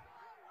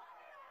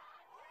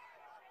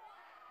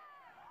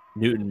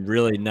 Newton,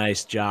 really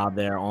nice job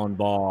there on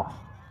ball.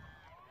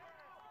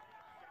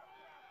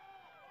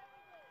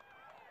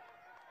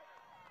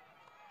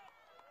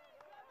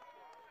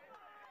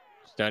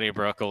 Stony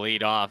Brook will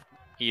lead off,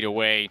 eat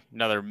away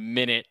another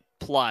minute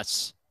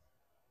plus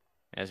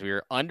as we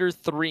are under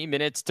 3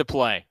 minutes to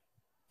play.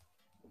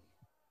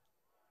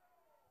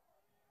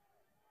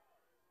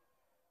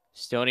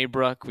 Stony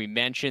Brook, we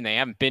mentioned, they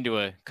haven't been to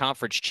a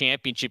conference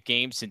championship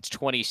game since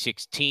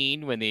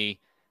 2016 when they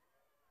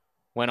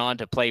went on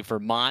to play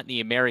Vermont in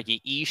the America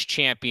East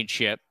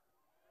Championship.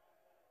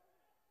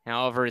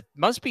 However, it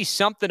must be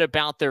something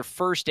about their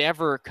first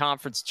ever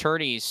conference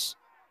tourneys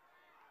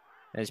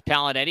as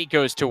Palanetti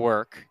goes to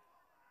work.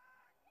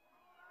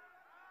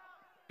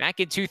 Back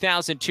in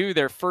 2002,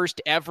 their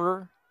first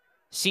ever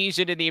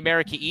season in the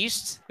America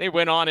East, they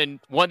went on and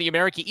won the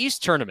America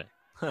East tournament.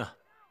 Huh.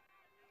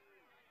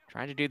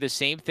 Trying to do the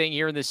same thing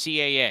here in the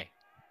CAA.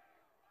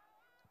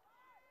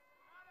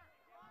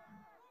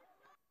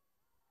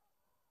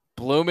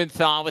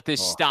 Blumenthal with his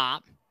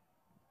stop.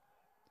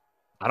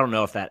 I don't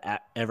know if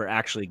that ever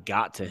actually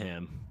got to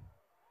him,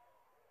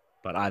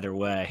 but either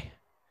way,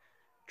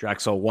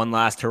 Drexel, one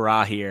last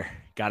hurrah here.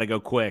 Got to go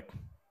quick.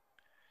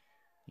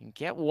 You can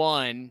get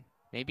one.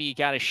 Maybe you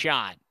got a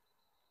shot.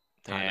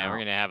 Yeah, we're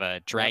going to have a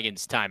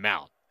Dragons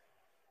timeout.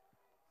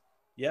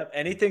 Yep,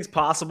 anything's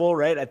possible,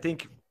 right? I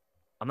think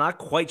I'm not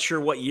quite sure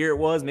what year it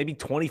was. Maybe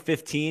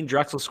 2015.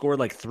 Drexel scored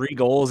like 3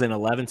 goals in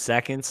 11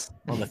 seconds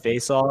on the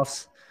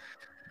faceoffs.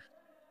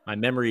 My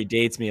memory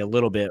dates me a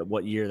little bit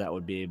what year that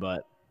would be,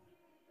 but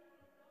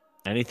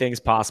anything's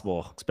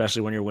possible,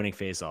 especially when you're winning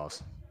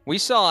faceoffs. We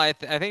saw, I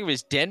think it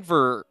was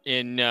Denver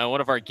in one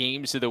of our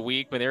games of the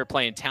week when they were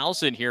playing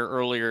Towson here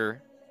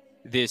earlier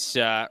this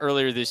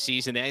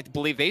season. I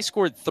believe they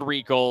scored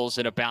 3 goals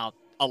in about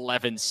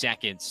 11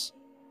 seconds,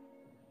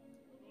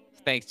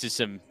 thanks to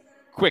some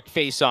quick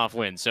face-off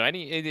wins. So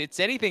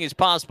anything is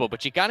possible,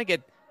 but you got to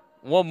get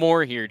one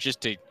more here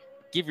just to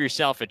give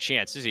yourself a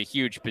chance. This is a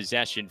huge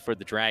possession for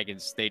the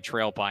Dragons. They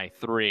trail by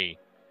 3.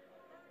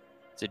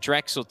 It's a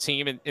Drexel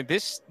team, and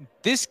this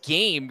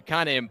game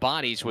kind of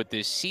embodies what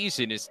this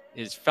season is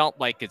felt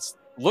like it's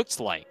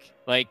looked like.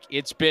 Like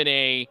it's been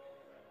a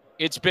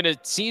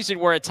season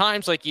where at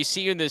times, like you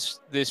see in this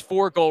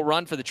 4-goal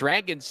run for the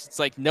Dragons, it's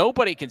like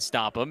nobody can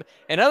stop them,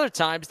 and other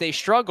times they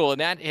struggle,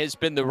 and that has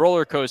been the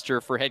roller coaster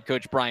for head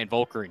coach Brian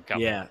Volker and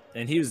company. Yeah,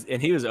 and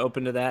he was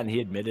open to that, and he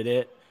admitted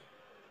it.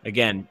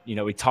 Again,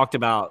 we talked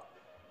about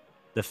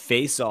the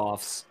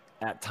face-offs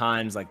at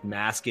times like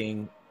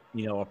masking,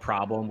 a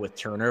problem with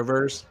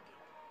turnovers.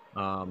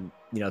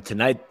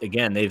 Tonight,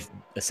 again, they've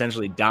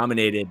essentially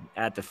dominated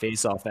at the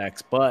faceoff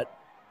X, but,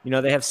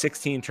 they have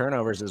 16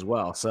 turnovers as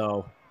well.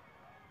 So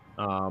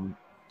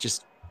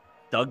just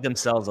dug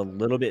themselves a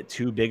little bit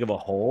too big of a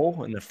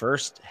hole in the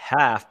first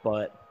half.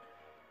 But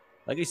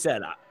like I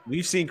said,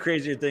 we've seen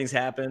crazier things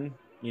happen.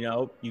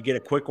 You get a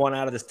quick one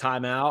out of this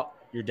timeout,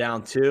 you're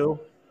down 2,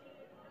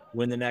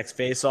 win the next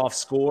faceoff,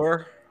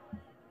 score,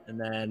 and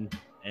then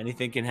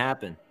anything can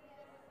happen.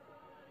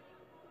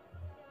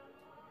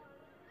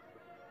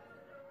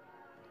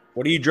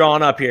 What are you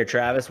drawing up here,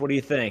 Travis? What do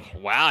you think?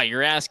 Wow,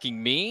 you're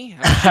asking me?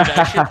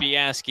 I should be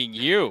asking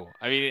you.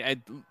 I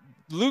mean,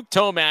 Luke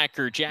Tomac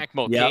or Jack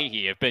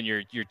Mulcahy have been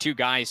your 2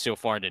 guys so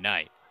far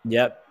tonight.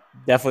 Yep,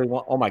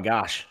 definitely. Oh, my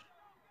gosh.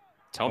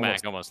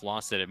 Tomac almost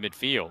lost it at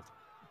midfield.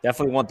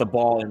 Definitely want the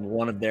ball in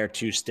one of their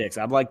 2 sticks.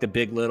 I'd like the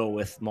big little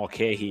with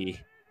Mulcahy.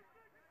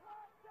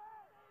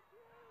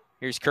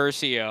 Here's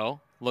Curcio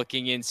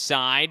looking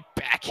inside.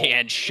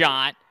 Backhand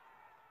shot.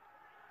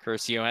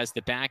 Curcio has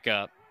the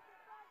backup.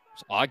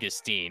 It's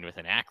Augustine with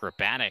an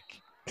acrobatic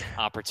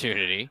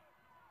opportunity.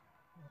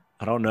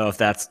 I don't know if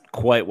that's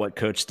quite what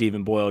Coach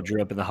Stephen Boyle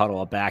drew up in the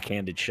huddle, a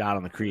backhanded shot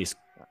on the crease.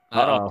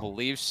 I don't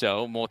believe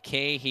so.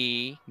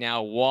 Mulcahy,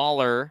 now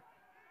Waller.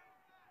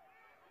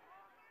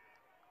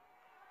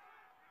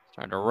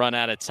 Trying to run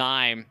out of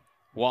time.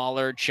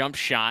 Waller, jump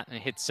shot, and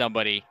hit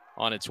somebody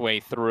on its way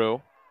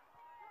through.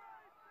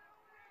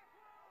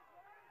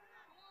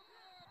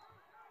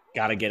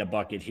 Got to get a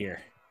bucket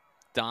here.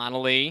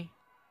 Donnelly,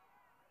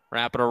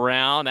 wrap it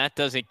around. That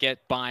doesn't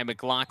get by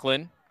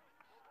McLaughlin.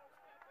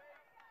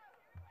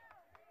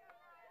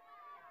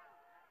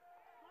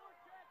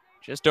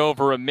 Just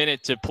over a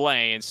minute to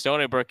play, and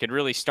Stony Brook can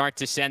really start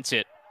to sense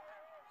it.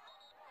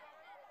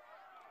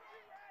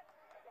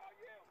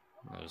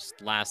 That was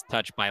last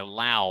touch by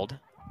Loud.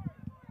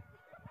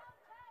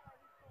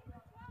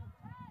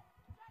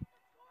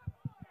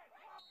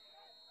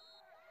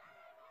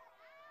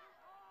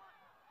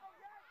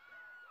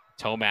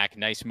 Tomac,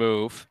 nice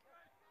move.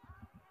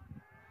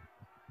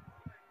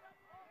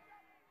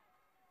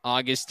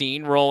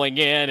 Augustine rolling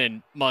in,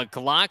 and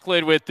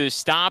McLaughlin with the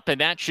stop,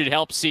 and that should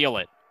help seal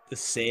it. The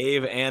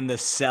save and the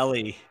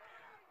celly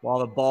while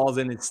the ball's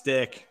in its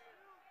stick.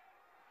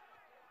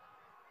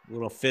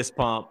 Little fist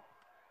pump.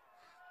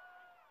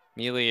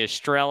 Melia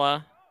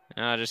Estrella,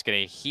 just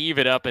going to heave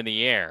it up in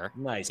the air.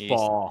 Nice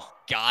ball.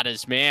 Got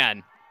his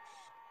man.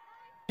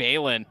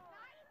 Balin.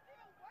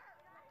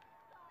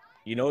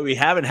 You know what we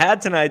haven't had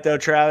tonight, though,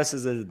 Travis,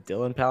 is a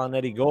Dylan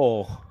Palinetti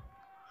goal.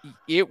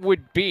 It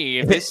would be,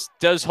 if this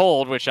does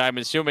hold, which I'm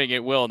assuming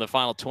it will in the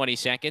final 20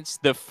 seconds,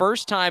 the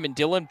first time in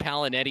Dylan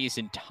Palinetti's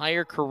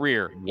entire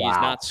career he has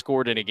not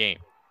scored in a game.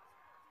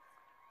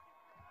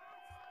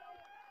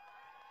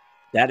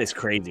 That is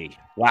crazy.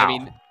 Wow. I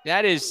mean,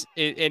 that is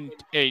in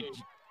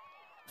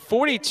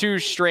 42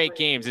 straight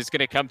games. It's going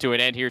to come to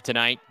an end here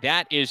tonight.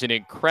 That is an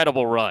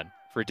incredible run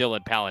for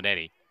Dylan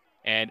Palinetti.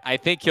 And I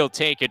think he'll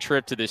take a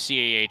trip to the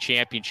CAA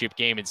championship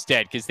game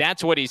instead, because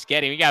that's what he's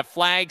getting. We got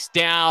flags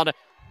down.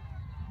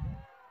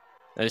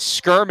 A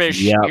skirmish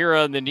here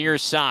on the near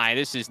side.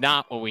 This is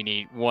not what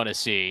we want to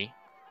see.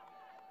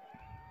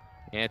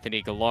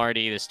 Anthony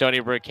Gallardi, the Stony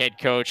Brook head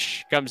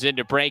coach, comes in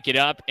to break it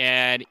up,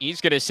 and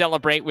he's going to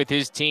celebrate with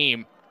his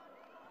team.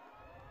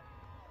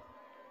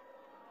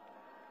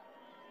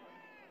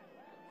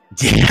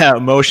 Yeah,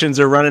 emotions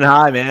are running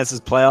high, man. This is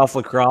playoff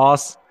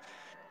lacrosse.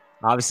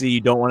 Obviously, you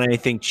don't want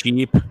anything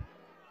cheap.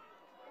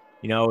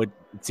 It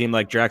seemed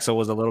like Drexel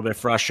was a little bit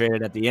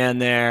frustrated at the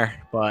end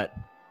there, but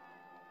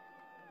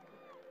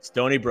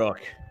Stony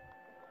Brook,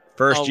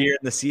 first year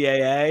in the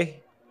CAA,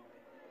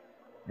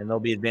 and they'll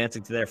be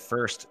advancing to their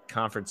first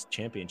conference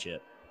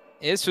championship.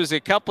 This was a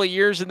couple of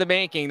years in the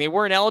making. They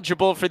weren't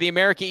eligible for the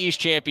America East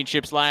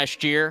Championships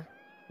last year.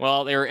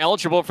 Well, they were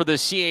eligible for the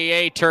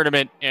CAA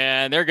tournament,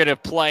 and they're going to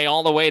play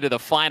all the way to the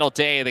final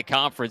day of the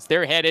conference.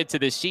 They're headed to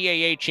the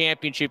CAA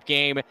championship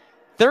game.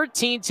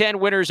 13-10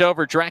 winners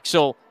over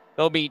Drexel.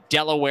 They'll meet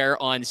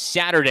Delaware on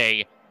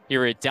Saturday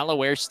here at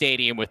Delaware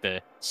Stadium with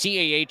the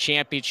CAA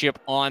championship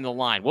on the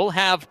line. We'll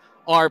have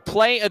our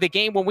play of the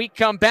game when we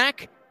come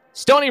back.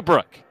 Stony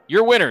Brook,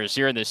 your winners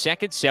here in the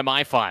second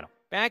semifinal.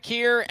 Back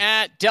here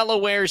at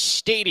Delaware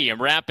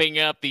Stadium, wrapping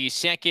up the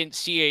second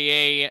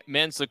CAA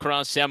men's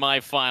lacrosse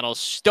semifinal.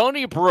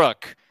 Stony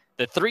Brook,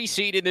 the 3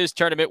 seed in this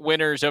tournament,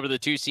 winners over the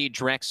 2 seed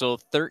Drexel,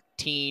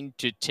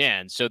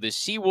 13-10. So the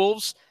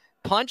Seawolves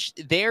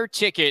punched their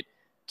ticket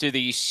to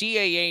the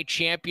CAA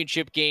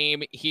championship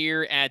game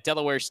here at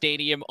Delaware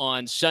Stadium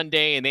on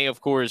Sunday. And they, of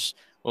course,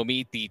 will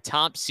meet the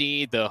top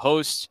seed, the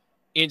host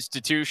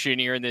institution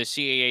here in the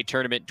CAA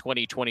tournament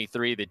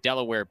 2023, the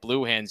Delaware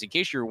Blue Hens. In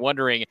case you're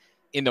wondering,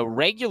 in the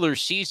regular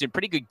season,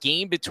 pretty good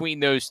game between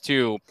those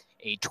two,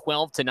 a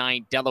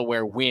 12-9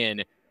 Delaware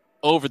win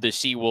over the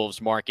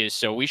Seawolves, Marcus.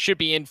 So we should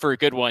be in for a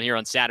good one here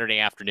on Saturday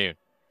afternoon.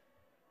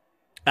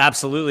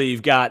 Absolutely.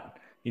 You've got,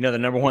 the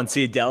number 1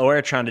 seed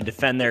Delaware trying to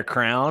defend their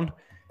crown,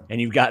 and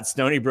you've got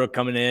Stony Brook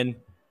coming in,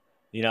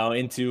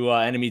 into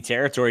enemy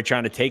territory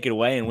trying to take it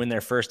away and win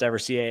their first ever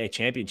CAA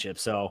championship.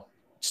 So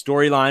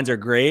storylines are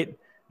great.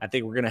 I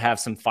think we're going to have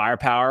some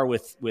firepower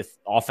with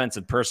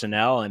offensive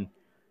personnel and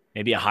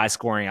maybe a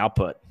high-scoring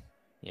output.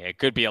 Yeah, it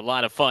could be a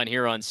lot of fun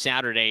here on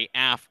Saturday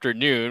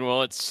afternoon.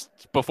 Well,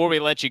 before we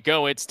let you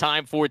go, it's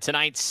time for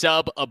tonight's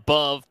sub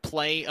above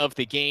play of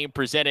the game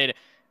presented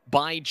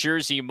by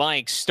Jersey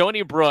Mike's.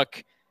 Stony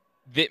Brook,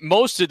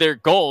 most of their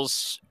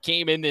goals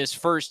came in this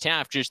first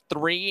half, just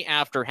 3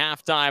 after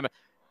halftime.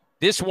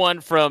 This one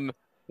from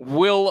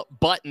Will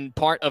Button,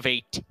 part of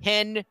a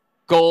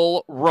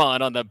 10-goal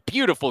run on the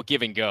beautiful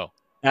give and go.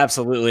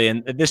 Absolutely,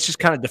 and this just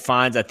kind of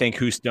defines, I think,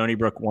 who Stony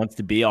Brook wants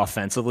to be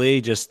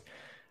offensively. Just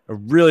a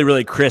really,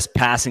 really crisp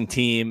passing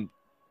team,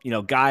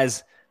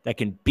 guys that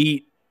can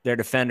beat their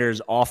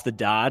defenders off the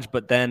dodge,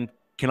 but then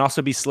can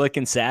also be slick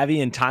and savvy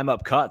and time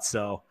up cuts.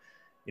 So,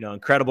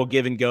 incredible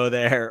give and go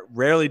there.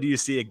 Rarely do you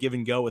see a give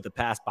and go with a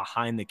pass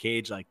behind the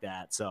cage like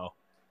that. So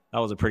that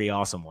was a pretty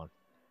awesome one.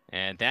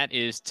 And that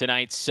is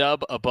tonight's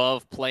sub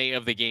above play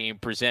of the game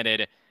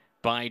presented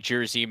by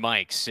Jersey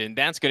Mike's. And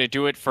that's going to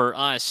do it for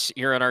us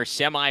here on our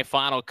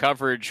semifinal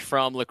coverage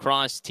from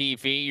Lacrosse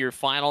TV. Your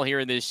final here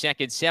in the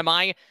second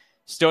semi,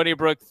 Stony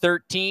Brook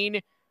 13,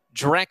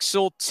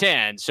 Drexel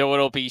 10. So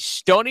it'll be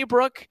Stony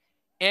Brook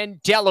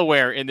and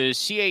Delaware in the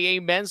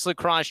CAA Men's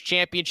Lacrosse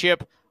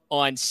Championship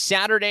on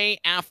Saturday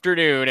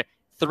afternoon,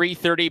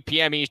 3:30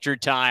 p.m. Eastern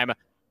Time,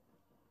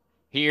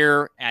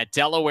 here at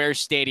Delaware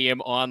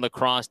Stadium on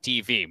Lacrosse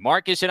TV.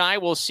 Marcus and I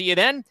will see you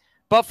then.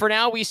 But for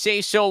now, we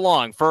say so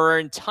long. For our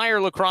entire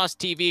Lacrosse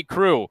TV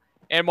crew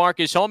and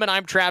Marcus Holman,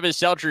 I'm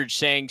Travis Eldridge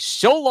saying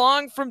so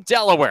long from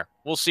Delaware.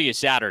 We'll see you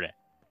Saturday.